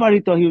 Nobody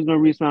thought he was gonna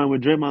resign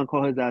when Draymond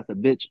called his ass a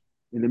bitch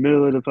in the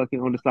middle of the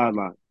fucking on the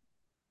sideline.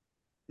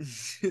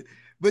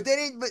 But they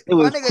didn't. But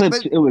my nigga.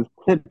 But It was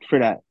clipped for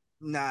that.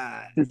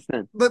 nah. Since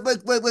then,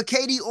 But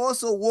Katie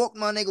also walked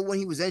my nigga when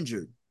he was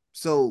injured.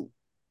 So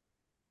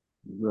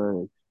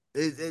like,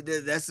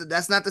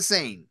 that's not the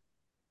same.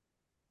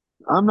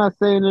 I'm not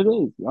saying it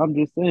is. I'm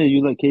just saying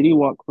you let KD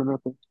walk for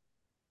nothing.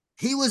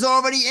 He was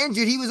already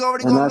injured. He was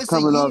already And going to that's miss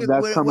a coming off. year.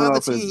 That's coming Whatever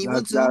off. team he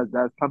went to.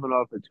 That's coming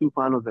off of 2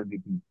 finals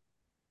MVP.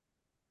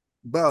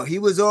 Bro, he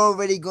was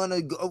already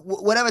gonna go,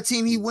 whatever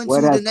team he went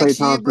What to has the Klay next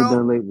year, Thompson bro.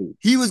 done lately?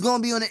 He was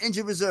gonna be on the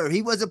injured reserve.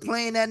 He wasn't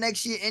playing that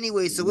next year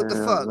anyway. So what the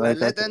Man, fuck? Like, like I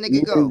let said, that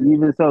nigga go.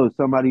 even so,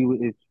 somebody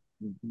is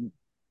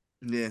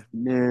Yeah,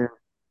 man.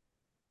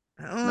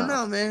 I don't Nah,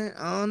 know, man.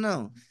 I don't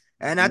know.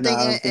 And I no, think,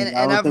 I don't think.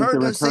 I and don't I've think the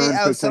heard them say return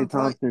at for some Klay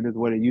point, Thompson is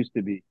what it used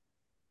to be.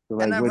 So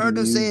and like, I've what do heard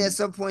them say at you?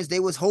 some points they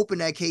was hoping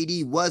that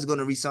KD was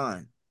gonna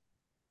resign.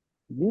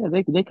 Yeah,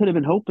 they could have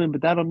been hoping,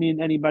 but that don't mean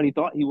anybody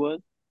thought he was.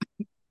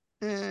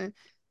 Eh,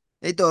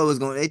 they thought it was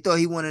going. They thought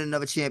he wanted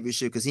another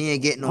championship because he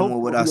ain't getting no more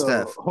Hopeful, without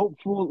Steph.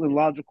 hopeful and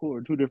logical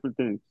are 2 different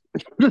things.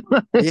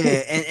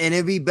 Yeah, and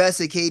it'd be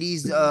best at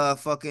KD's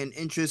fucking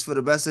interest for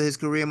the rest of his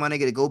career, my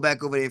nigga, to go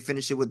back over there and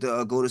finish it with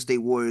the Golden State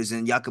Warriors,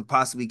 and y'all could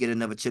possibly get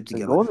another chip The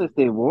together. Golden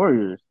State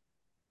Warriors.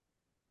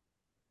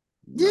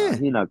 Nah, Yeah,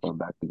 he not going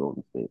back to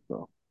Golden State,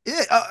 bro.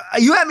 yeah.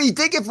 You had me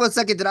thinking for a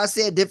second. Did I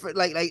say a different?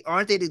 Like,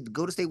 aren't they the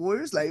Golden State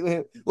Warriors? Like,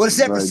 well, the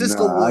San Like,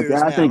 Francisco nah, Warriors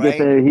I now, think if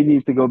right? he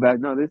needs to go back.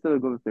 No, they still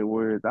Golden State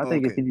Warriors. I Oh,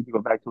 think if okay, he needs to go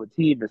back to a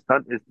team, it's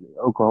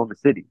Oklahoma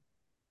City.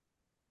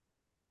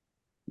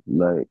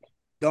 Like,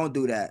 don't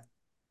do that.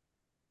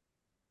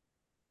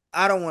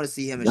 I don't want to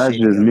see him and that's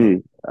Shea just together.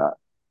 me.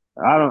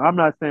 I don't. I'm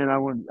not saying I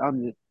want.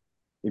 I'm just.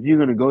 If you're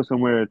gonna go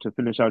somewhere to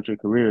finish out your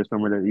career, if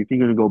you're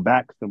gonna go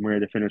back somewhere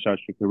to finish out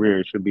your career,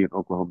 it should be in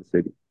Oklahoma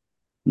City,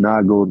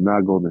 not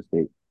Golden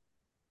State.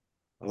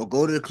 Or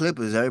go to the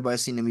Clippers. Everybody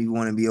seen them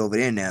want to be over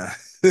there now.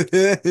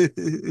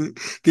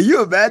 Can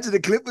you imagine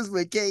the Clippers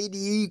with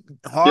KD,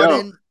 Yo,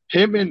 Harden?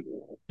 him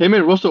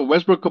and Russell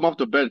Westbrook come off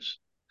the bench.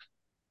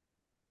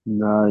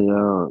 Nah,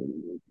 yo,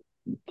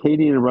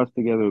 Katie and Russ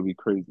together would be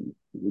crazy.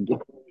 Yeah,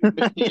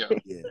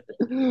 Yeah.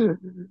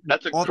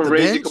 that's a Off the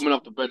crazy bench? coming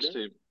off the bench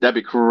team. That'd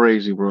be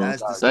crazy, bro.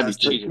 That's That'd be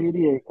disgusting. cheating.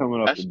 Katie ain't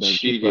coming off the That's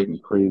bench. You're fucking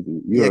cheating.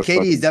 crazy. Yeah, You're KD is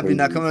fucking definitely crazy.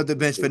 not coming off the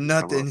bench for Katie coming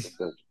off nothing.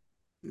 the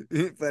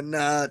bench. For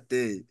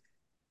nothing.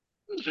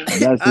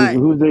 That's All right.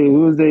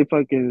 who's they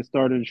fucking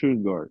starting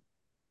shooting guard.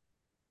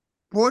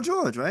 Paul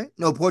George, right?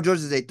 No, Paul George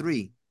is a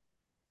 3.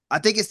 I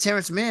think it's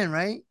Terrence Mann,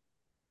 right?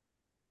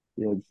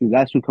 Yeah, see,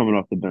 that's who coming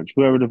off the bench.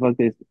 Whoever the fuck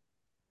they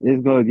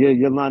is going. Yeah,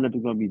 your lineup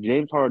is gonna be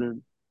James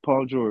Harden,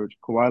 Paul George,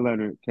 Kawhi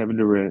Leonard, Kevin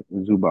Durant,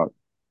 and Zubac.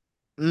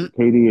 Mm.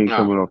 KD ain't Nah,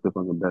 coming off the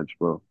fucking bench,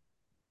 bro.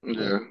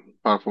 yeah,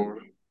 power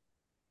forward.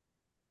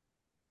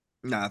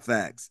 Nah,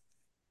 facts.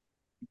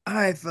 All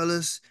right,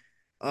 fellas.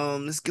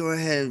 Let's go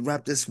ahead and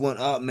wrap this one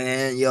up,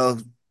 man. Yo,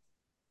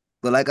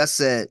 but like I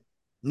said,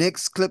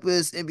 Knicks,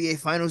 Clippers, NBA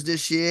Finals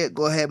this year.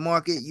 Go ahead,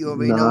 mark it. You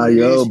already know Nah, what it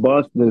yo, is.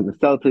 Boston, the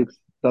Celtics,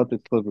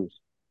 Clippers.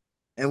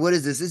 And what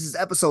is this? This is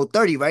episode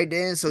 30, right,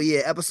 Dan? So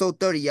yeah, episode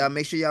 30. Y'all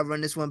make sure y'all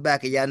run this one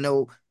back. And y'all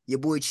know your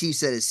boy Chief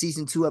said it.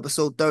 Season 2,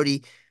 episode 30.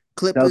 Celtics,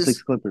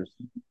 Clippers, Clippers.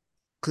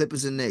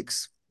 Clippers and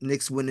Knicks.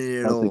 Knicks winning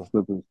it Celtics, all.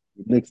 Clippers.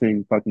 Knicks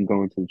ain't fucking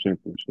going to the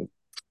championship.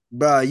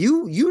 Bro,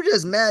 you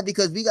just mad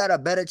because we got a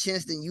better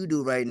chance than you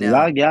do right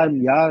now.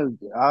 Y'all,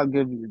 I'll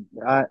give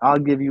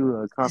you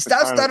a conference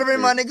Stop finals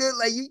stuttering, my appearance. nigga.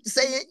 Like you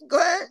say it. Go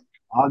ahead.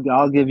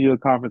 I'll give you a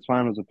conference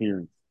finals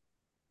appearance.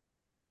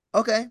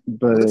 Okay.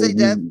 But We'll take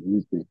that.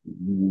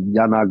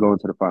 y'all not going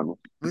to the finals.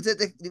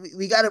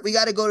 We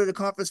gotta go to the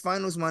conference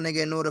finals, my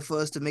nigga, in order for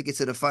us to make it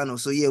to the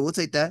finals. So yeah, we'll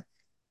take that.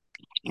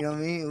 You know what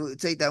I mean? We'll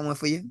take that one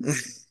for you.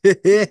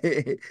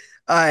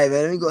 All right,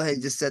 man. Let me go ahead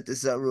and just set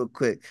this up real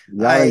quick. All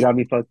Y'all ain't right. got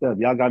me fucked up.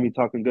 Y'all got me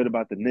talking good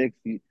about the Knicks.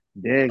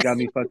 Dan got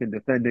me fucking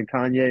defending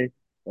Kanye.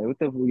 Like, what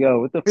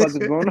the fuck is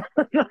going on?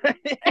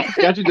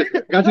 Got you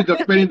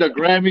defending the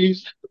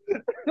Grammys.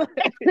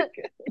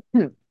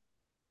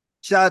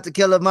 Shout out to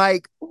Killer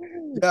Mike.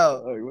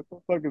 Yo. Like, what the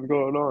fuck is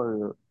going on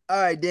here?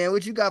 All right, Dan.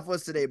 What you got for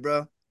us today,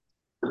 bro?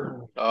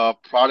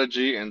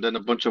 Prodigy, and then a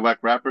bunch of whack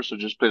rappers. So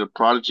just play the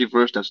Prodigy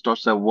verse that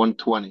starts at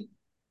 120.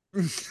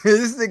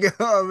 This nigga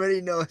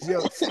already knows. Yo,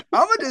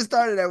 I'm gonna just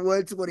start it at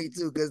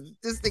 122 because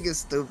this thing is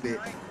stupid.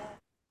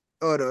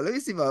 Hold on, let me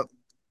see my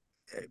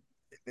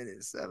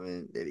minute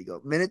 7. There we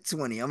go. Minute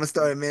 20. I'm gonna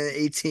start at minute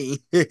 18.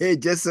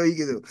 Just so you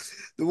can do.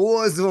 The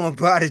war is on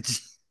Prodigy.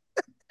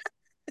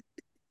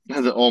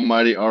 The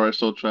almighty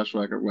RSO trash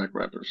whack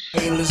rappers.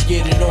 Hey, let's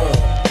get it on.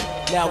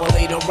 Now or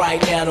later,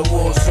 right now, the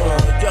war's on.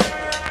 Yo,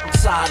 I'm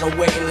tired of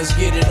waiting, let's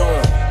get it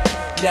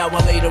on. Now or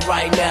later,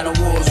 right now,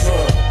 the war's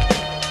on.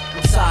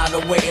 I'm tired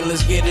of waiting,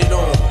 let's get it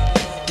on.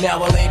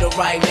 Now or later,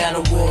 right now,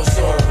 the war's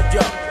on.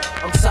 Yo,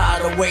 I'm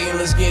tired of waiting,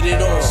 let's get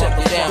it on. Check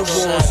it out, the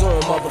war's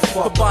on,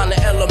 motherfucker. Combine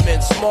the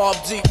elements, Mob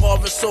Deep,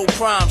 RSO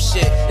crime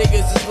shit.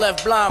 Niggas is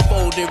left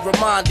blindfolded,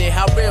 reminded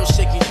how real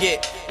shit can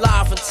get.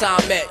 Live in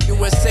time at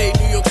USA,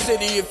 New York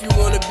City, if you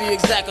wanna be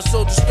exact. A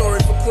soldier story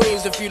for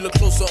Queens, if you look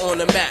closer on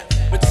the map.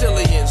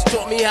 Reptilians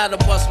taught me how to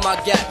bust my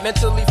gap.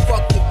 Mentally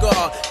fucked the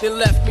God, then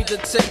left me to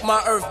take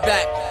my earth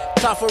back.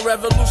 Time for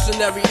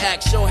revolutionary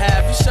acts. Yo,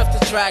 have you chef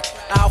the tracks?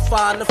 I'll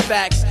find the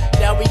facts.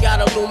 Now we got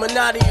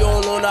Illuminati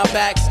on our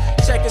backs.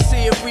 Check and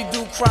see if we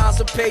do crimes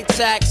or pay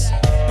tax.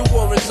 The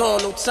war is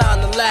on, no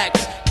time to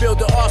lax. Build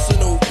the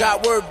arsenal,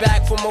 got word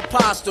back from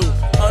Apostle.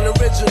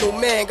 Unoriginal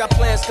man, got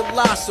plans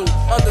colossal.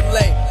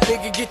 Underlay,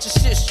 nigga, get your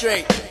shit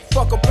straight.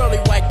 Fuck a pearly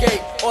white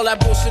gate, all that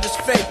bullshit is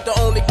fake. The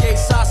only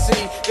gates I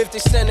see, if they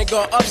sending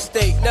go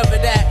upstate. Never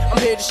that,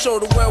 I'm here to show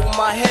the world where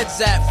my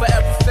head's at.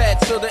 Forever fed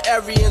till the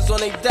Aryans on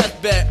their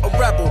deathbed. A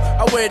rebel,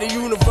 I wear the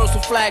universal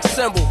flag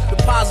symbol. The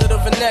positive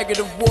and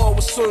negative war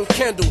will soon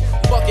kindle.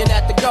 Bucking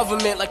at the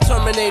government like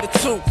Terminator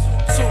 2.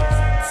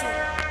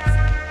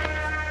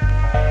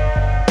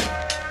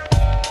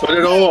 Put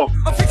it on.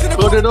 I'm fixing to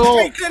Put it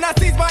on. and I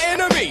seize my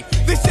enemy.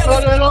 This shit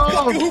Put it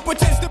on. who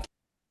pretends to.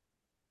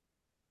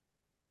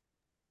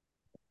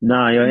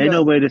 Nah, yo, ain't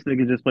no way this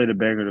nigga just played a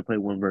banger to play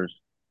one verse.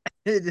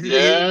 Yeah. Get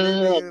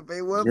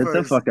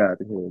the fuck out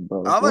of here,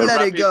 bro. I'm gonna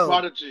let it go.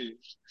 Prodigy.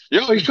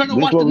 Yo, he's trying to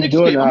This watch what the we Knicks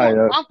doing? game. All right,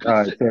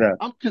 I'm say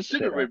that.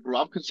 considerate, bro.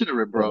 I'm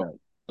considerate, bro. I'm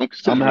I'm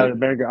considerate. having a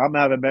banger. I'm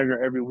having a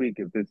banger every week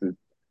if this is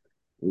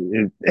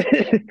if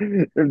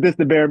this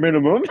the bare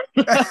minimum.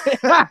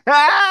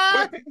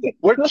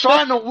 We're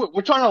trying to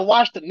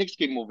watch the Knicks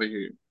game over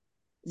here.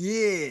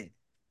 Yeah.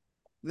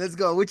 Let's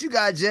go. What you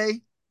got,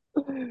 Jay?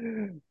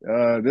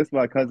 This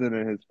my cousin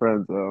and his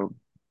friends.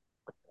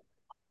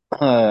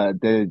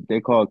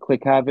 They call it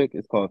Click Havoc.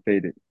 It's called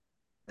Faded.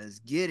 Let's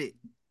get it.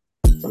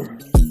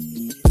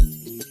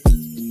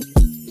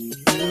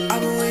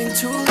 I've been waiting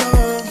too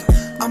long.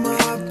 I'ma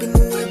hop in the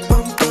whip,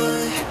 I'm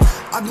gone.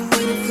 I've been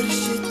waiting for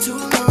this shit too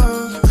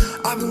long.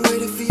 I've been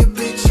waiting for your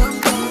bitch, I'm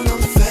gone.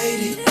 I'm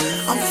faded,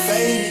 I'm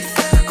faded,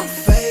 I'm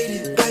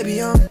faded,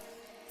 baby, I'm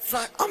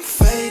faded, I'm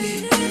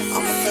faded.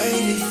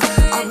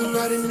 I've been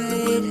riding in the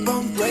whip,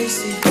 I'm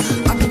racing.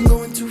 I've been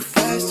going too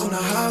fast on the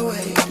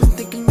highway. I've been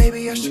thinking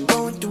maybe I should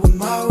go and do it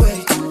my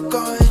way. Too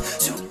gone,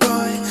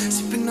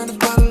 sipping on a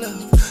bottle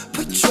of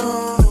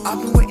Patron. I've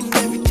been waiting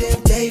every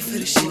damn day for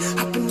this shit.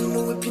 I've been in the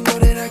whip, you know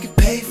that I get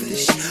paid for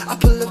this shit. I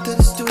pull up to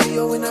the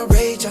studio and I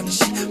rage on the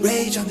shit.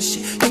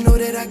 You know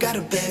that I got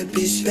a bad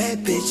bitch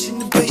in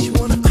the place. You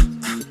wanna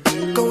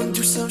go and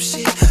do some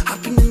shit.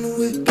 Hopping in the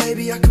whip,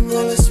 baby, I can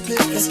roll a split.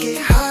 Let's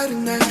get high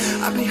tonight.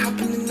 I've been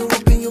hopping in the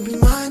whip and you'll be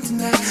mine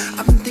tonight.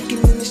 I've been thinking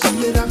in the shit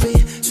that I've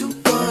been too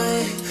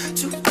gone.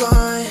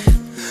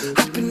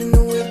 Hopping in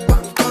the whip,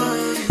 I'm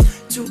gone.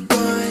 Too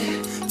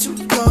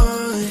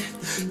gone.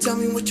 Tell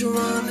me what you're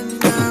on and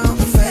now I'm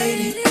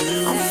faded,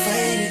 baby, I'm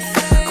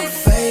faded.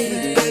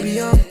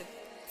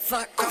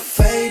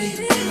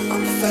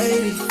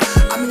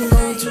 I've been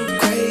going too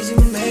crazy,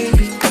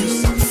 maybe,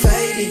 cause I'm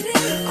faded.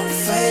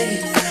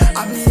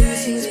 I've been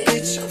missing this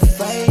bitch, I'm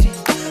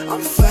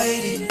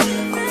faded.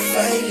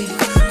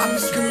 I'm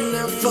screaming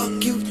out,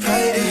 fuck you,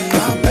 baby,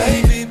 my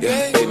baby.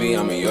 Yeah, baby,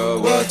 I'm in your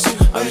world too.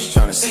 I'm just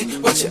tryna see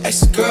what your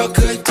ex-girl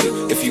could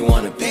do. If you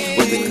wanna be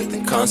with it,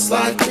 then come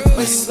slide through.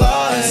 We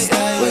slide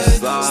all the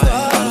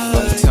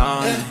fucking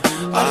time.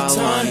 I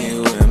want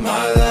you in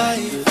my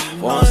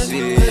life. Want to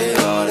see it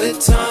all the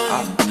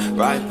time.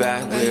 Right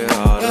back with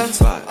all the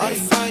fly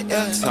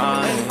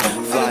time.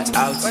 Fly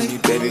out to you,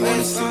 baby.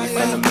 Wanna see me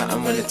from the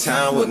mountain, run the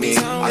town with me.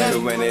 I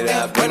could run it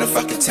up, run a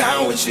fucking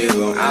town with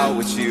you. I'm out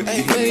with you. You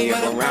hit me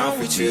up around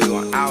with you.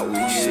 I'm out with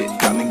you. Shit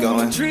got me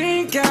going.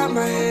 Drink out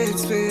my head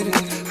spinning.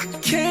 I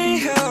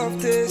can't help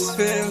this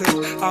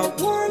feeling. I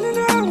wanna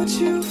know what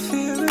you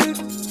feeling.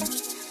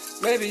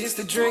 Maybe it's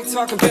the drink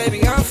talking,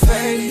 baby. I'm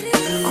faded,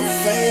 baby. I'm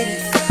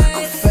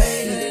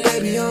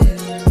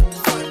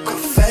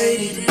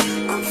faded.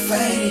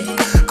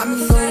 I've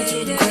been going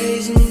too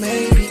crazy,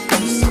 maybe,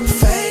 cause I'm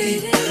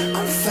faded.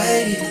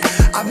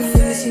 I've been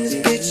missing this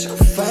bitch, I'm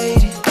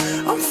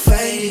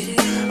faded.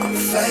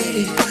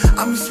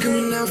 I've been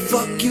screaming out,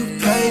 fuck you,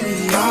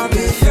 baby. I've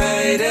been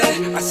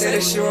faded. I said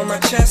that shit on my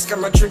chest, got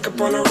my drink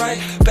up on the right,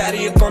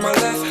 baddie up on my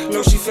left.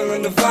 Know she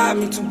feeling the vibe,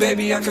 me too,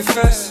 baby, I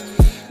confess.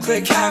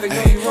 Click havoc,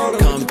 know you rolling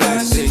Come with the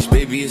best. backstage,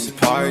 baby, it's a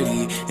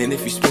party. And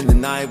if you spend the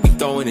night, we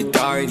throwing a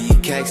darty.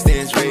 Keg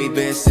stands,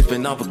 Ray-Ban,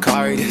 sipping on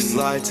Bacardi.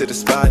 Slide to the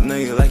spot, know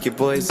you like your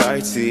boys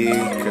artsy,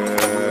 girl.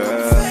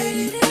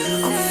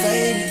 I'm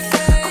faded,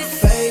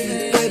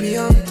 baby,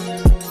 I'm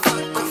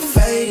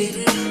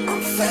faded.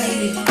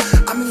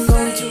 I've been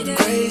going too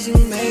crazy,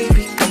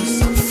 maybe,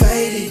 cause I'm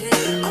faded.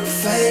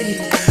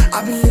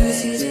 I've been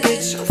missing this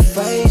bitch, I'm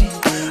faded.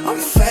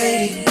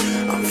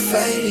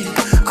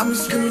 I've been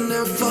screaming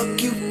out,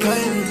 fuck you,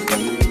 baby.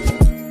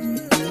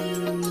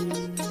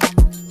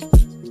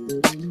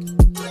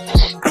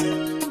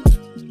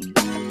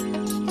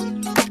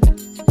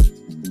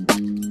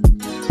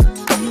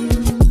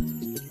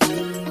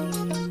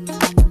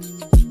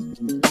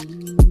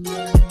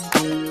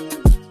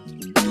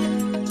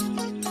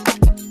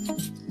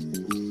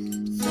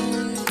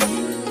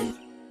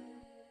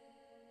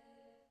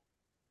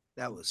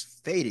 That was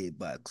Faded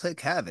by Click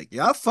Havoc.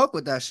 Y'all fuck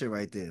with that shit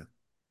right there.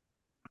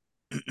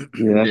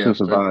 Yeah, that's Yeah,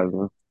 just a vibe,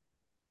 man.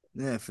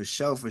 Yeah, for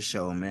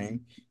sure,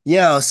 man.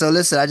 Yo, so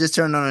listen, I just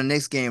turned on the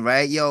next game,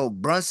 right? Yo,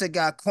 Brunson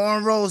got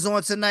cornrows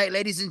on tonight,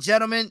 ladies and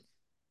gentlemen.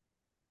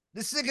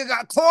 This nigga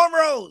got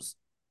cornrows.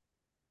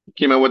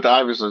 Came out with the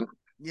Iverson.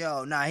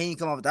 Yo, nah, he ain't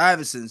come up with the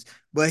Iversons,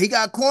 but he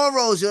got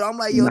cornrows, yo. I'm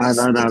like, yo, Nah, this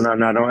nah, nah, nigga. nah,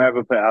 nah. Don't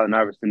ever put Allen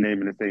Iverson name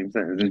in the same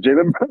sentence as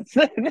Jalen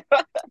Brunson.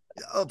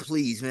 Oh,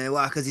 please, man.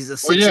 Why? Because he's a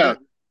Oh yeah. sixer.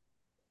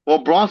 Well,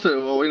 Bronson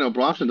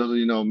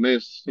doesn't,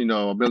 miss, a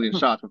million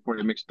shots before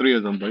he makes three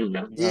of them. But Yeah,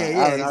 Nah, yeah,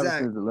 Allen exactly.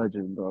 Iverson's a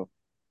legend, bro.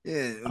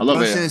 Yeah, I love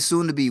Brunson it. is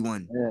soon to be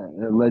one.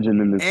 Yeah, a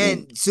legend in this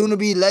game. And soon to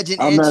be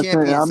legend I'm and not saying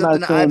champion, I'm something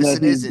not that saying that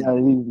Iverson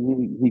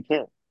isn't. he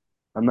can't.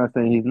 I'm not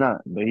saying he's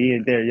not, but he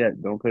ain't there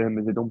yet. Don't put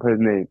his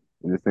name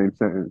in the same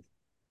sentence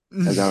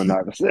as Allen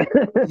Iverson.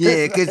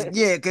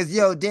 Cause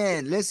yo,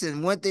 Dan,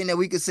 listen, one thing that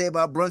we could say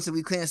about Brunson,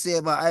 we can't say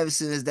about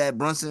Iverson is that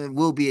Brunson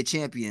will be a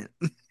champion.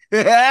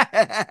 Hey,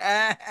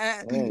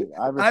 Iverson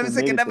Iverson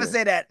made can it never there.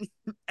 say that.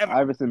 Ever.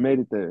 Iverson made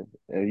it there.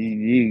 And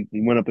he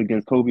went up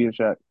against Kobe and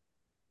Shaq.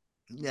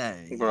 Yeah,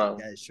 Bro,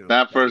 that is true.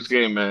 that That first is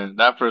game, man.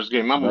 That first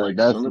game, I'm Like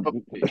like, son of a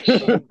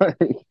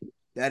bitch.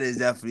 that is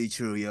definitely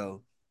true,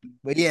 yo.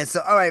 But yeah,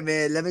 so all right,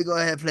 man. Let me go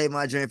ahead and play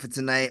my drink for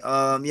tonight.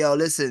 Yo,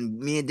 listen,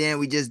 me and Dan,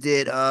 we just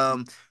did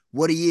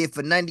What a Year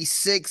for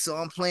 96. So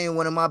I'm playing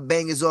one of my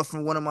bangers off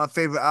from one of my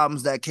favorite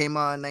albums that came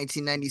out in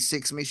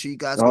 1996. Make sure you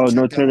guys go Oh,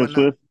 no check that Taylor one out.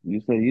 Swift.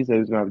 You said he was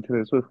gonna have a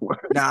Taylor Swift one.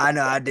 Nah, I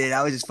know I did.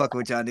 I was just fucking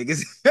with y'all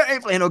niggas. I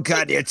ain't playing no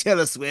goddamn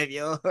Taylor Swift,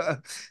 yo.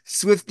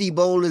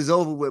 Swiftie-Bowl is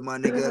over with, my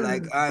nigga.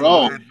 Like, I'm Bro,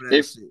 lying for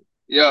that shit.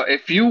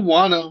 if you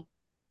wanna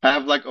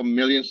have like a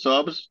million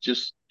subs,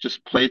 just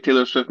play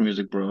Taylor Swift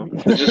music, bro.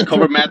 Just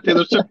cover Matt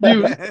Taylor Swift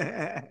music.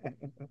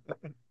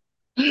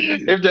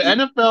 If the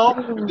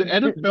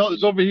NFL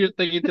is over here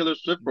thanking Taylor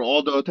Swift for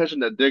all the attention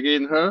that they're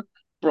getting her,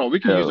 bro, we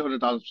can use Yo,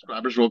 100,000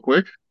 subscribers real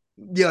quick.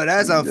 Yo,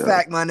 that's a yo,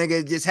 fact, my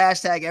nigga. Just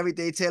hashtag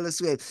everything Taylor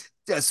Swift.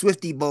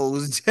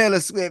 Swiftie-Bowls, Taylor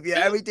Swift. Yeah,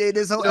 everything.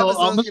 This whole Yo, I'm episode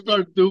gonna should be.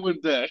 start doing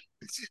that.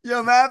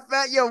 Yo, matter of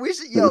fact, yo, we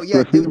should, the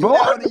yeah, Swiftie do Bowl.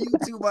 that on the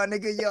YouTube, my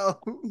nigga, yo,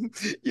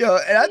 yo,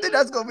 and I think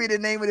that's gonna be the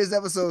name of this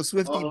episode,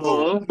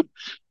 Swiftie-Bowl. Uh-huh.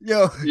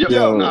 Yo,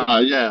 Yo,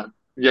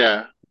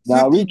 Yeah.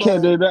 nah, we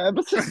can't Swiftie-Bowl. name that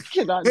episode. We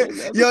cannot name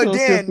that Yo, episode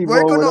Dan, Swiftie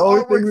work Bowl. on When the the only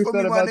thing artwork we for me,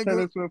 said my about nigga.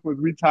 Taylor Swift was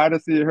we tired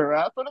of seeing her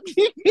ass on the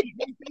TV.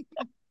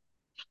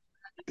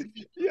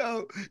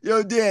 Yo,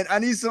 Dan, I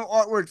need some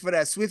artwork for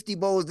that.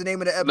 Swiftie-Bowl is the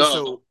name of the No.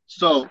 episode.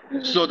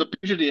 So the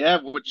picture they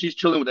have when she's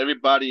chilling with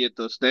everybody at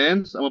the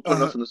stands, I'm gonna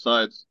put us on the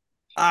sides.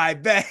 I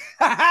bet.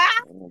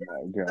 Oh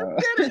my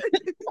god.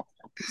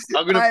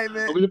 I'm gonna Alright,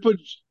 man.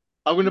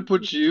 I'm gonna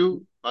put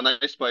you on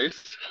Ice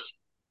Spice.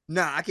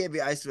 Nah, I can't be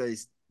Ice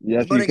Face.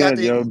 Yes, you Jordan got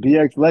can, yo. the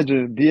BX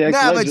legend,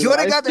 Nah, but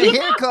Jordan Ice. got the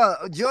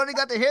haircut. Jordan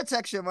got the hair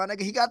texture, my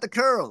nigga. He got the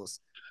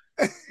curls.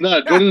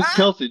 No, Jordan's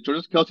Kelsey.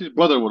 Jordan's Kelsey's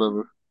brother, or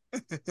whatever.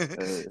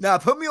 Nah,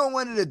 put me on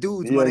one of the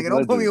dudes, my BX nigga.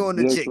 Don't put me legend, on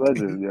the BX chick.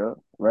 legend,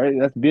 yo. Right?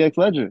 That's BX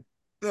legend.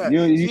 Yeah,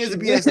 You she is a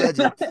should. BS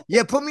legend.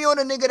 Yeah, put me on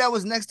a nigga that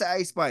was next to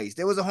Ice Spice.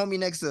 There was a homie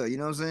next to her, you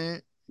know what I'm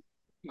saying?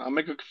 I'll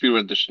make a few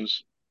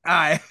renditions. All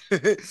right. All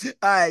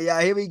right,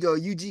 yeah, here we go.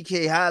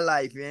 UGK High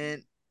Life,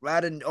 man.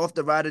 Riding off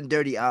the Riding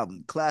Dirty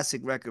album.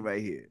 Classic record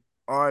right here.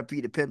 RIP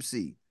to Pimp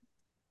C.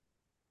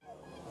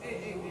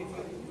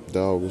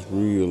 Dog, it's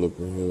real up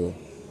in here.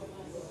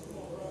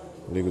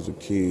 Niggas will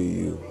kill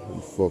you.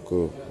 You fuck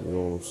up. You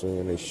know what I'm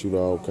saying? They shoot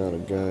all kind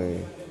of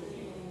game.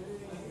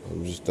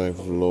 I'm just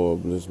thankful the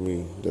Lord bless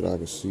me that I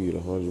can see it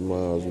 100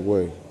 miles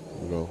away.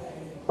 You know.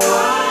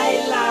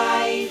 High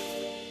life.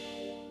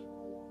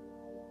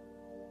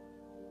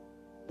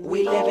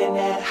 We living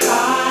that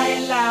high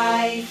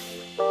life.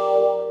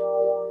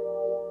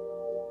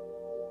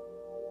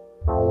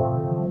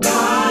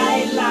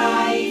 High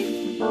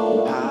life.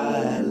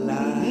 High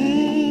life.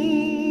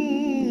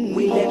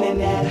 We living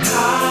that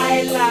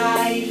high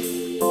life.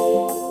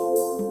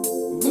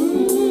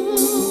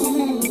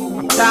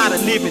 Tired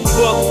of living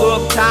fucked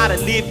up, tired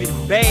of living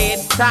bad.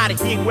 Tired of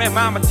hearing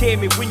grandmama tell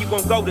me when you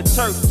gon' go to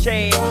church,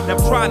 Chad. And I'm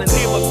trying to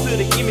live up to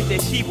the image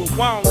that she would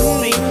want to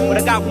see. But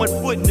I got one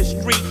foot in the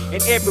street,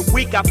 and every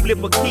week I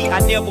flip a key. I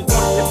never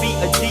wanted to be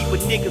a G, but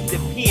niggas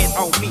depend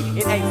on me.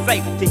 It ain't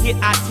safe to hit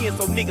I-10,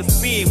 so niggas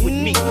spin with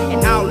me.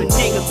 And all the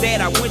niggas that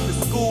I went to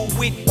school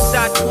with,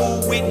 shot school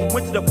with,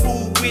 went to the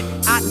pool with,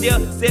 out there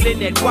selling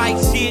that white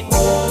shit,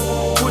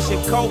 pushing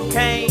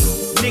cocaine.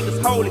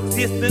 Niggas' whole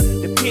existence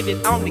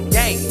dependent on the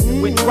game.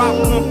 When drop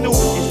come through,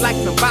 it's like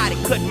somebody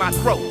cut my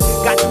throat.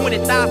 Got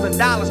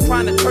 $20,000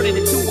 trying to turn it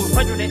into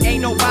 100 and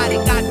ain't nobody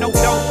got no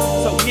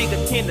dough. So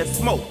niggas tend to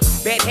smoke.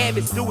 Bad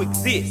habits do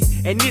exist.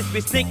 And this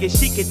bitch thinking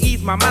she can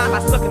ease my mind by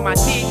sucking my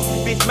dick.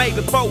 Bitch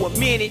maybe for a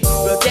minute,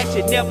 but that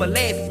shit never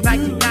lasts. It's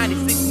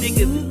 1996,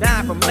 niggas is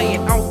dying from laying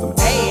on some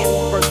ass.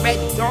 First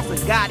Magic Johnson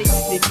got it,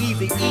 then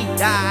Eazy-E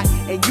died.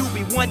 And you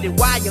be wondering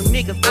why young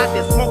niggas out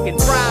there smoking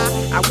dry.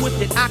 I wish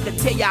that I could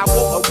tell you I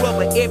wore a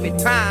rubber every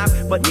time.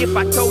 But if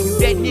I told you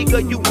that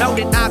nigga, you know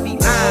that I be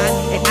lying.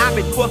 And I've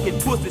been fucking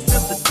pussy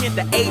since the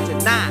tender age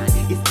of 9.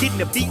 It's getting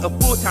to be a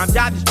full-time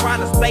job just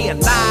trying to stay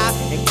alive.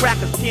 And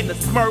crackers tend to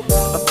smirk,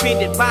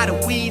 offended by the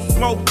weed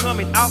smoke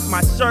coming off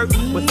my shirt.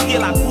 But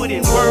still I put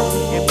in work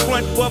and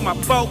front for my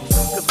folks.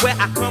 Cause where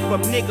I come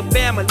from, nigga,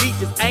 family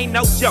just ain't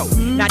no joke.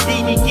 Now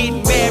Dee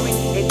getting married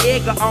and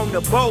Edgar on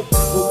the boat.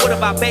 Well, what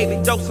about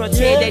baby Joe? Son,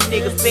 yeah, that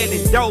nigga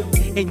selling dope.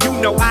 And you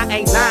know I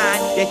ain't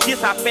lying, that's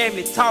just how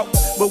family talk.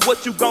 But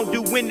what you gon'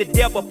 do when the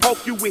devil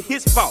poke you with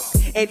his fault?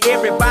 And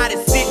everybody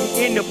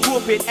sitting in the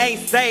pulpit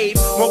ain't saved.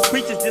 More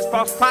preachers just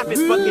false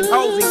prophets, fucking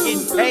hoes and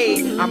getting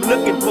paid. I'm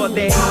looking for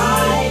that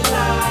highlight.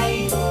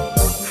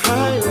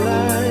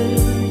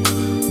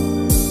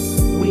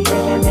 We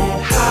living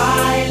that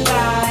high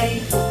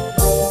life.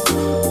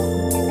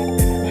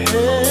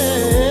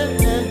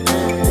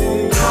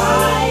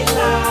 High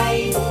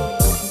life.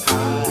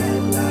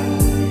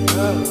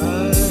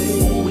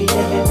 We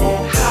living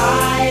that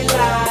high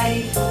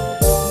life.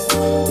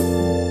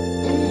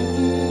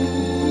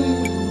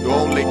 You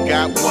only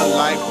got one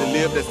life to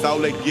live, that's all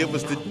they give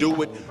us to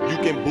do it. You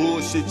can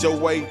bullshit your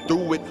way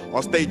through it,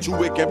 or stay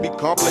true, it can be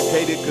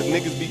complicated, cause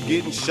niggas be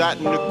getting shot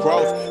in the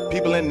cross.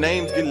 People and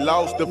names get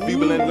lost, the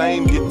feeble and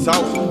lame get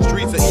tossed.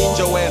 Streets will eat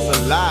your ass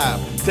alive.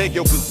 Take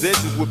your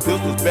possessions with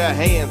pistols, bare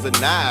hands, and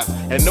knives.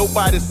 And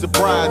nobody's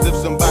surprised if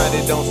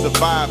somebody don't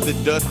survive the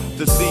dust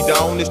to see the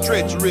honest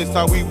treacherous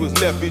how we was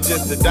left here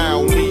just to die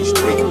on these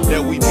streets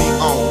that we be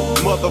on.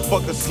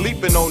 Motherfuckers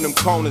sleeping on them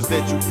corners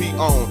that you be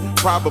on.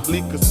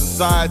 Probably cause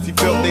society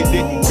felt they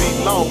didn't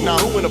belong. Now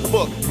who in the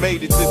fuck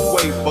made it this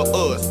way for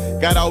us?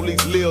 Got all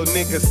these little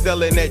niggas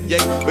selling that yay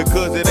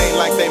because it ain't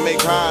like they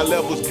make high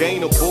levels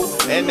gainable.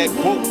 And that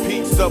quote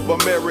piece of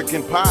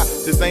American pie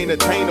just ain't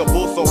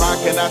attainable. So how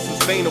can I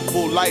sustain a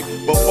full life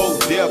before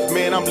death?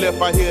 Man, I'm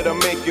left out here to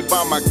make it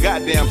by my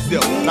goddamn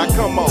self. Now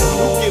come on,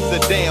 who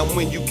gives a damn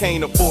when you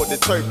can't afford the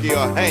turkey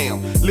or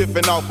ham?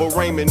 Living off of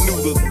ramen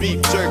noodles,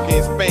 beef jerky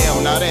and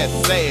spam. Now that's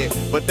sad,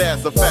 but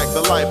that's a fact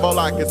of life. All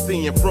I can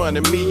see in front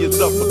of me is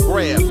up for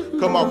grabs.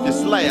 Come off your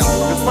slab,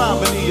 cause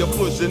poverty will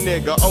push a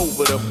nigga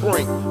over the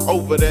brink,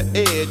 over the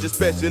edge,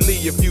 especially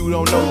if you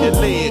don't know your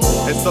ledge.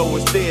 And so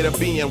instead of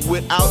being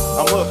without,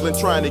 I'm hustling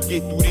trying to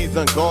get through these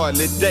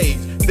ungodly days,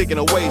 thinking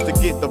of ways to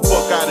get the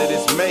fuck out of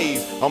this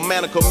maze. A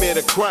man to commit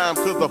a crime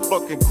cause the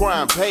fucking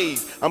crime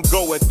pays. I'm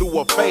going through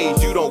a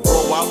phase, you don't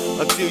grow out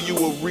until you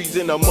a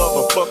reason a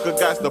motherfucker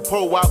got to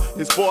pull out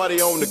his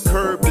 40 on the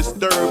curb,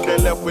 disturbed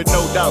and left with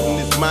no doubt in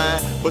his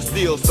mind. But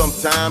still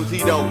sometimes he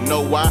don't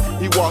know why.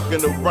 He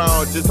walking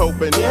around just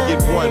hoping he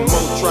get one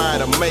more try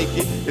to make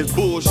it. It's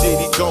bullshit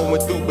he going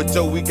through, but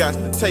yo, we got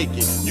to take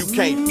it. You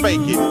can't fake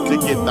it to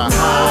get the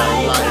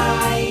high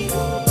life.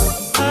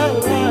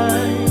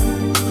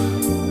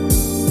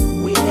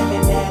 We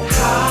living that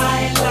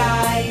high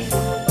life.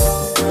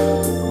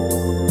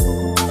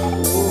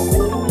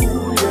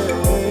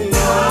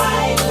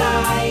 High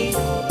life.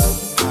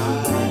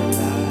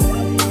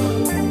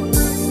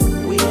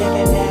 We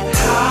living that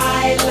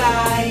high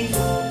life.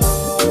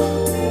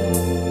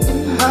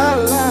 High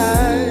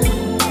life.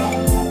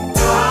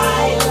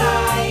 High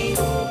life.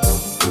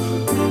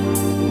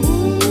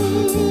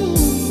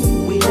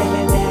 We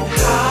living that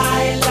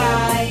high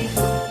life.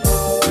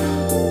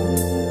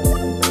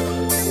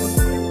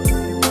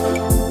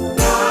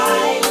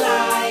 High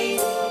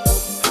life.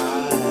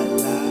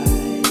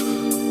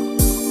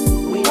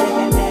 We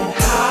living that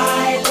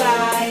high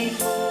life.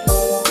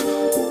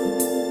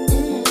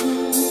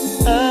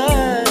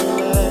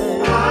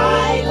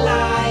 High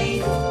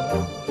life.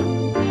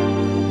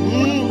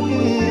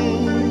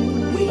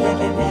 We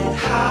living that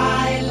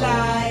high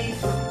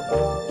life.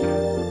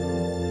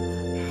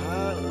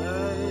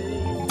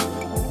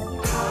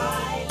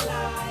 High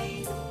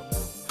life.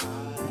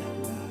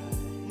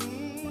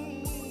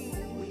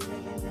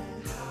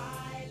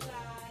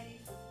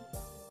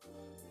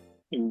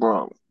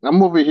 Bro,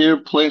 I'm over here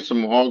playing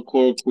some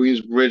hardcore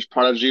Queensbridge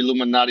Prodigy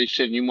Illuminati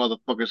shit, and you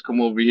motherfuckers come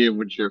over here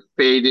with your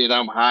faded,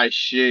 I'm high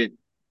shit.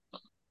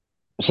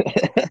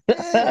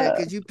 Yeah,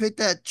 cause you picked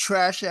that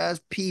trash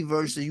ass P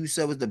verse that you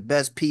said was the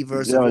best P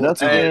verse of Yo, all that's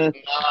time. again.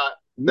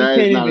 You That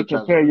can't is not even a trash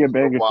compare your verse.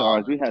 banger Wow.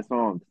 stars. We had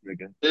songs,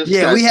 nigga. This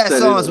Yeah, guy we had said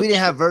songs, it's we a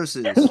didn't have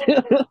verses.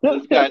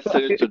 This guy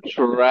said it's a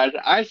trash.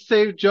 I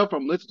saved you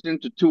from listening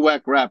to two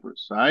whack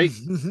rappers, alright?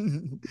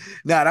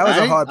 Nah, that was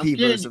a hard I'm P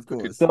getting verse, you of fucking.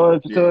 course. So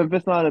if Yeah.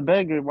 it's not a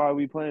banger, why are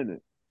we playing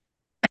it?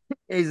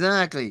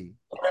 Exactly.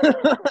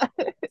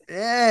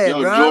 Yeah,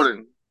 Yo, bro.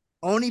 Jordan,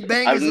 Only I've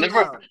bangers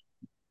never, allowed.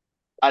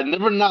 I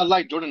never not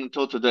liked Jordan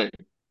until today.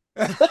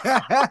 And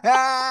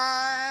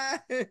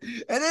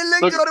then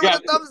look Look, Jordan with a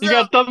thumbs you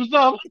got up. thumbs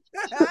up.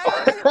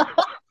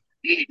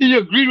 You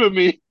agreed with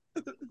me.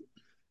 Yo,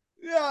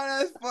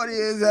 that's funny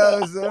as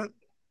hell, son.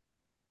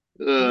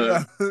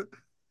 Uh, Yeah.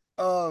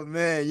 Oh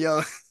man,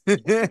 yo.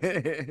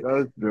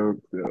 That's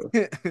jokes, yo.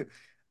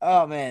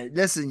 Oh man,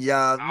 listen,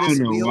 y'all. I don't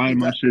Listen, know we hope why you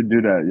my got. shit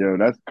do that, yo.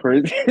 That's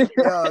crazy.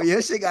 Yo,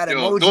 your shit got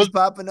yo, those emojis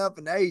popping up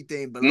and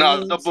everything, no,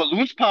 the balloons.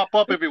 balloons pop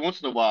up every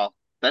once in a while.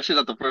 That shit's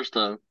not the first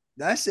time.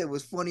 That shit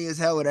was funny as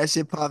hell when that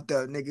shit popped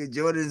up, nigga.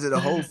 Jordan's in a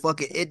whole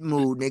fucking it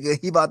mood, nigga.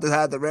 He about to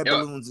have the red Yo,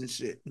 balloons and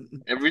shit.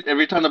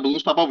 every time the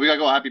balloons pop up, we gotta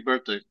go happy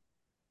birthday.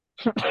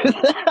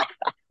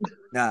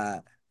 Nah.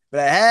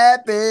 But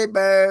happy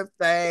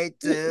birthday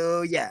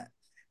to ya.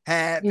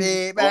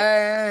 Happy Oh,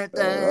 That's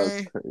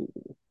birthday. crazy.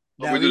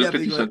 oh, Nah, we we do the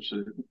definitely 50 going. Cent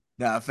shit.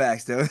 Nah,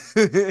 facts though.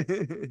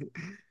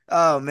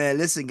 Oh man,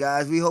 listen,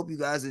 guys. We hope you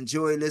guys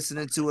enjoy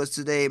listening to us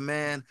today,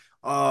 man.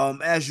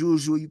 As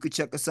usual, you can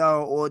check us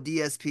out on all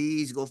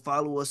DSPs. Go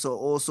follow us on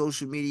all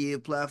social media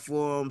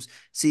platforms.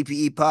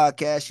 CPE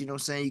Podcast. You know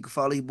what I'm saying? You can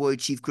follow your boy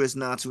Chief Chris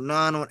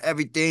 929 on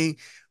everything.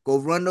 Go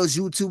run those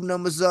YouTube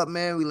numbers up,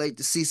 man. We like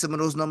to see some of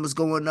those numbers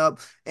going up.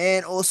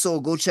 And also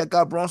go check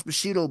out Bronx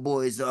Bushido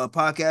Boys,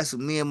 podcast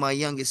with me and my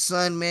youngest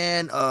son,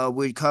 man.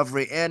 We're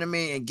covering anime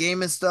and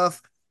gaming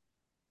stuff.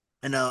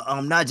 And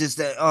not just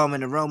that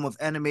in the realm of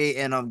anime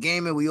and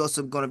gaming, we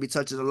also gonna be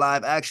touching the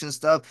live action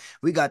stuff.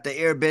 We got the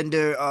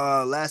Airbender,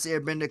 Last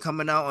Airbender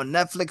coming out on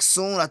Netflix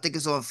soon. I think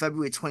it's on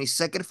February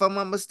 22nd, if I'm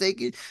not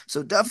mistaken.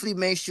 So definitely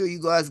make sure you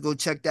guys go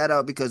check that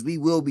out because we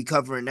will be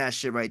covering that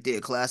shit right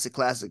there. Classic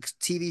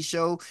TV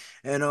show.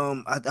 And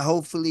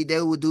hopefully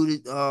they will do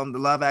the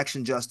live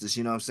action justice,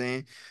 you know what I'm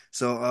saying?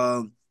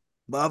 So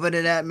but other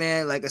than that,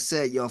 man, like I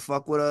said, yo,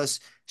 fuck with us.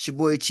 It's your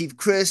boy Chief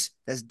Chris.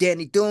 That's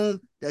Danny Doom.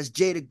 That's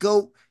Jay the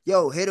Goat.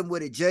 Yo, hit him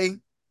with it, Jay.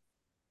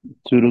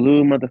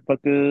 Toodaloo,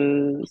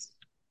 motherfuckers.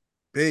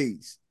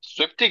 Peace.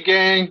 Swifty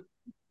gang.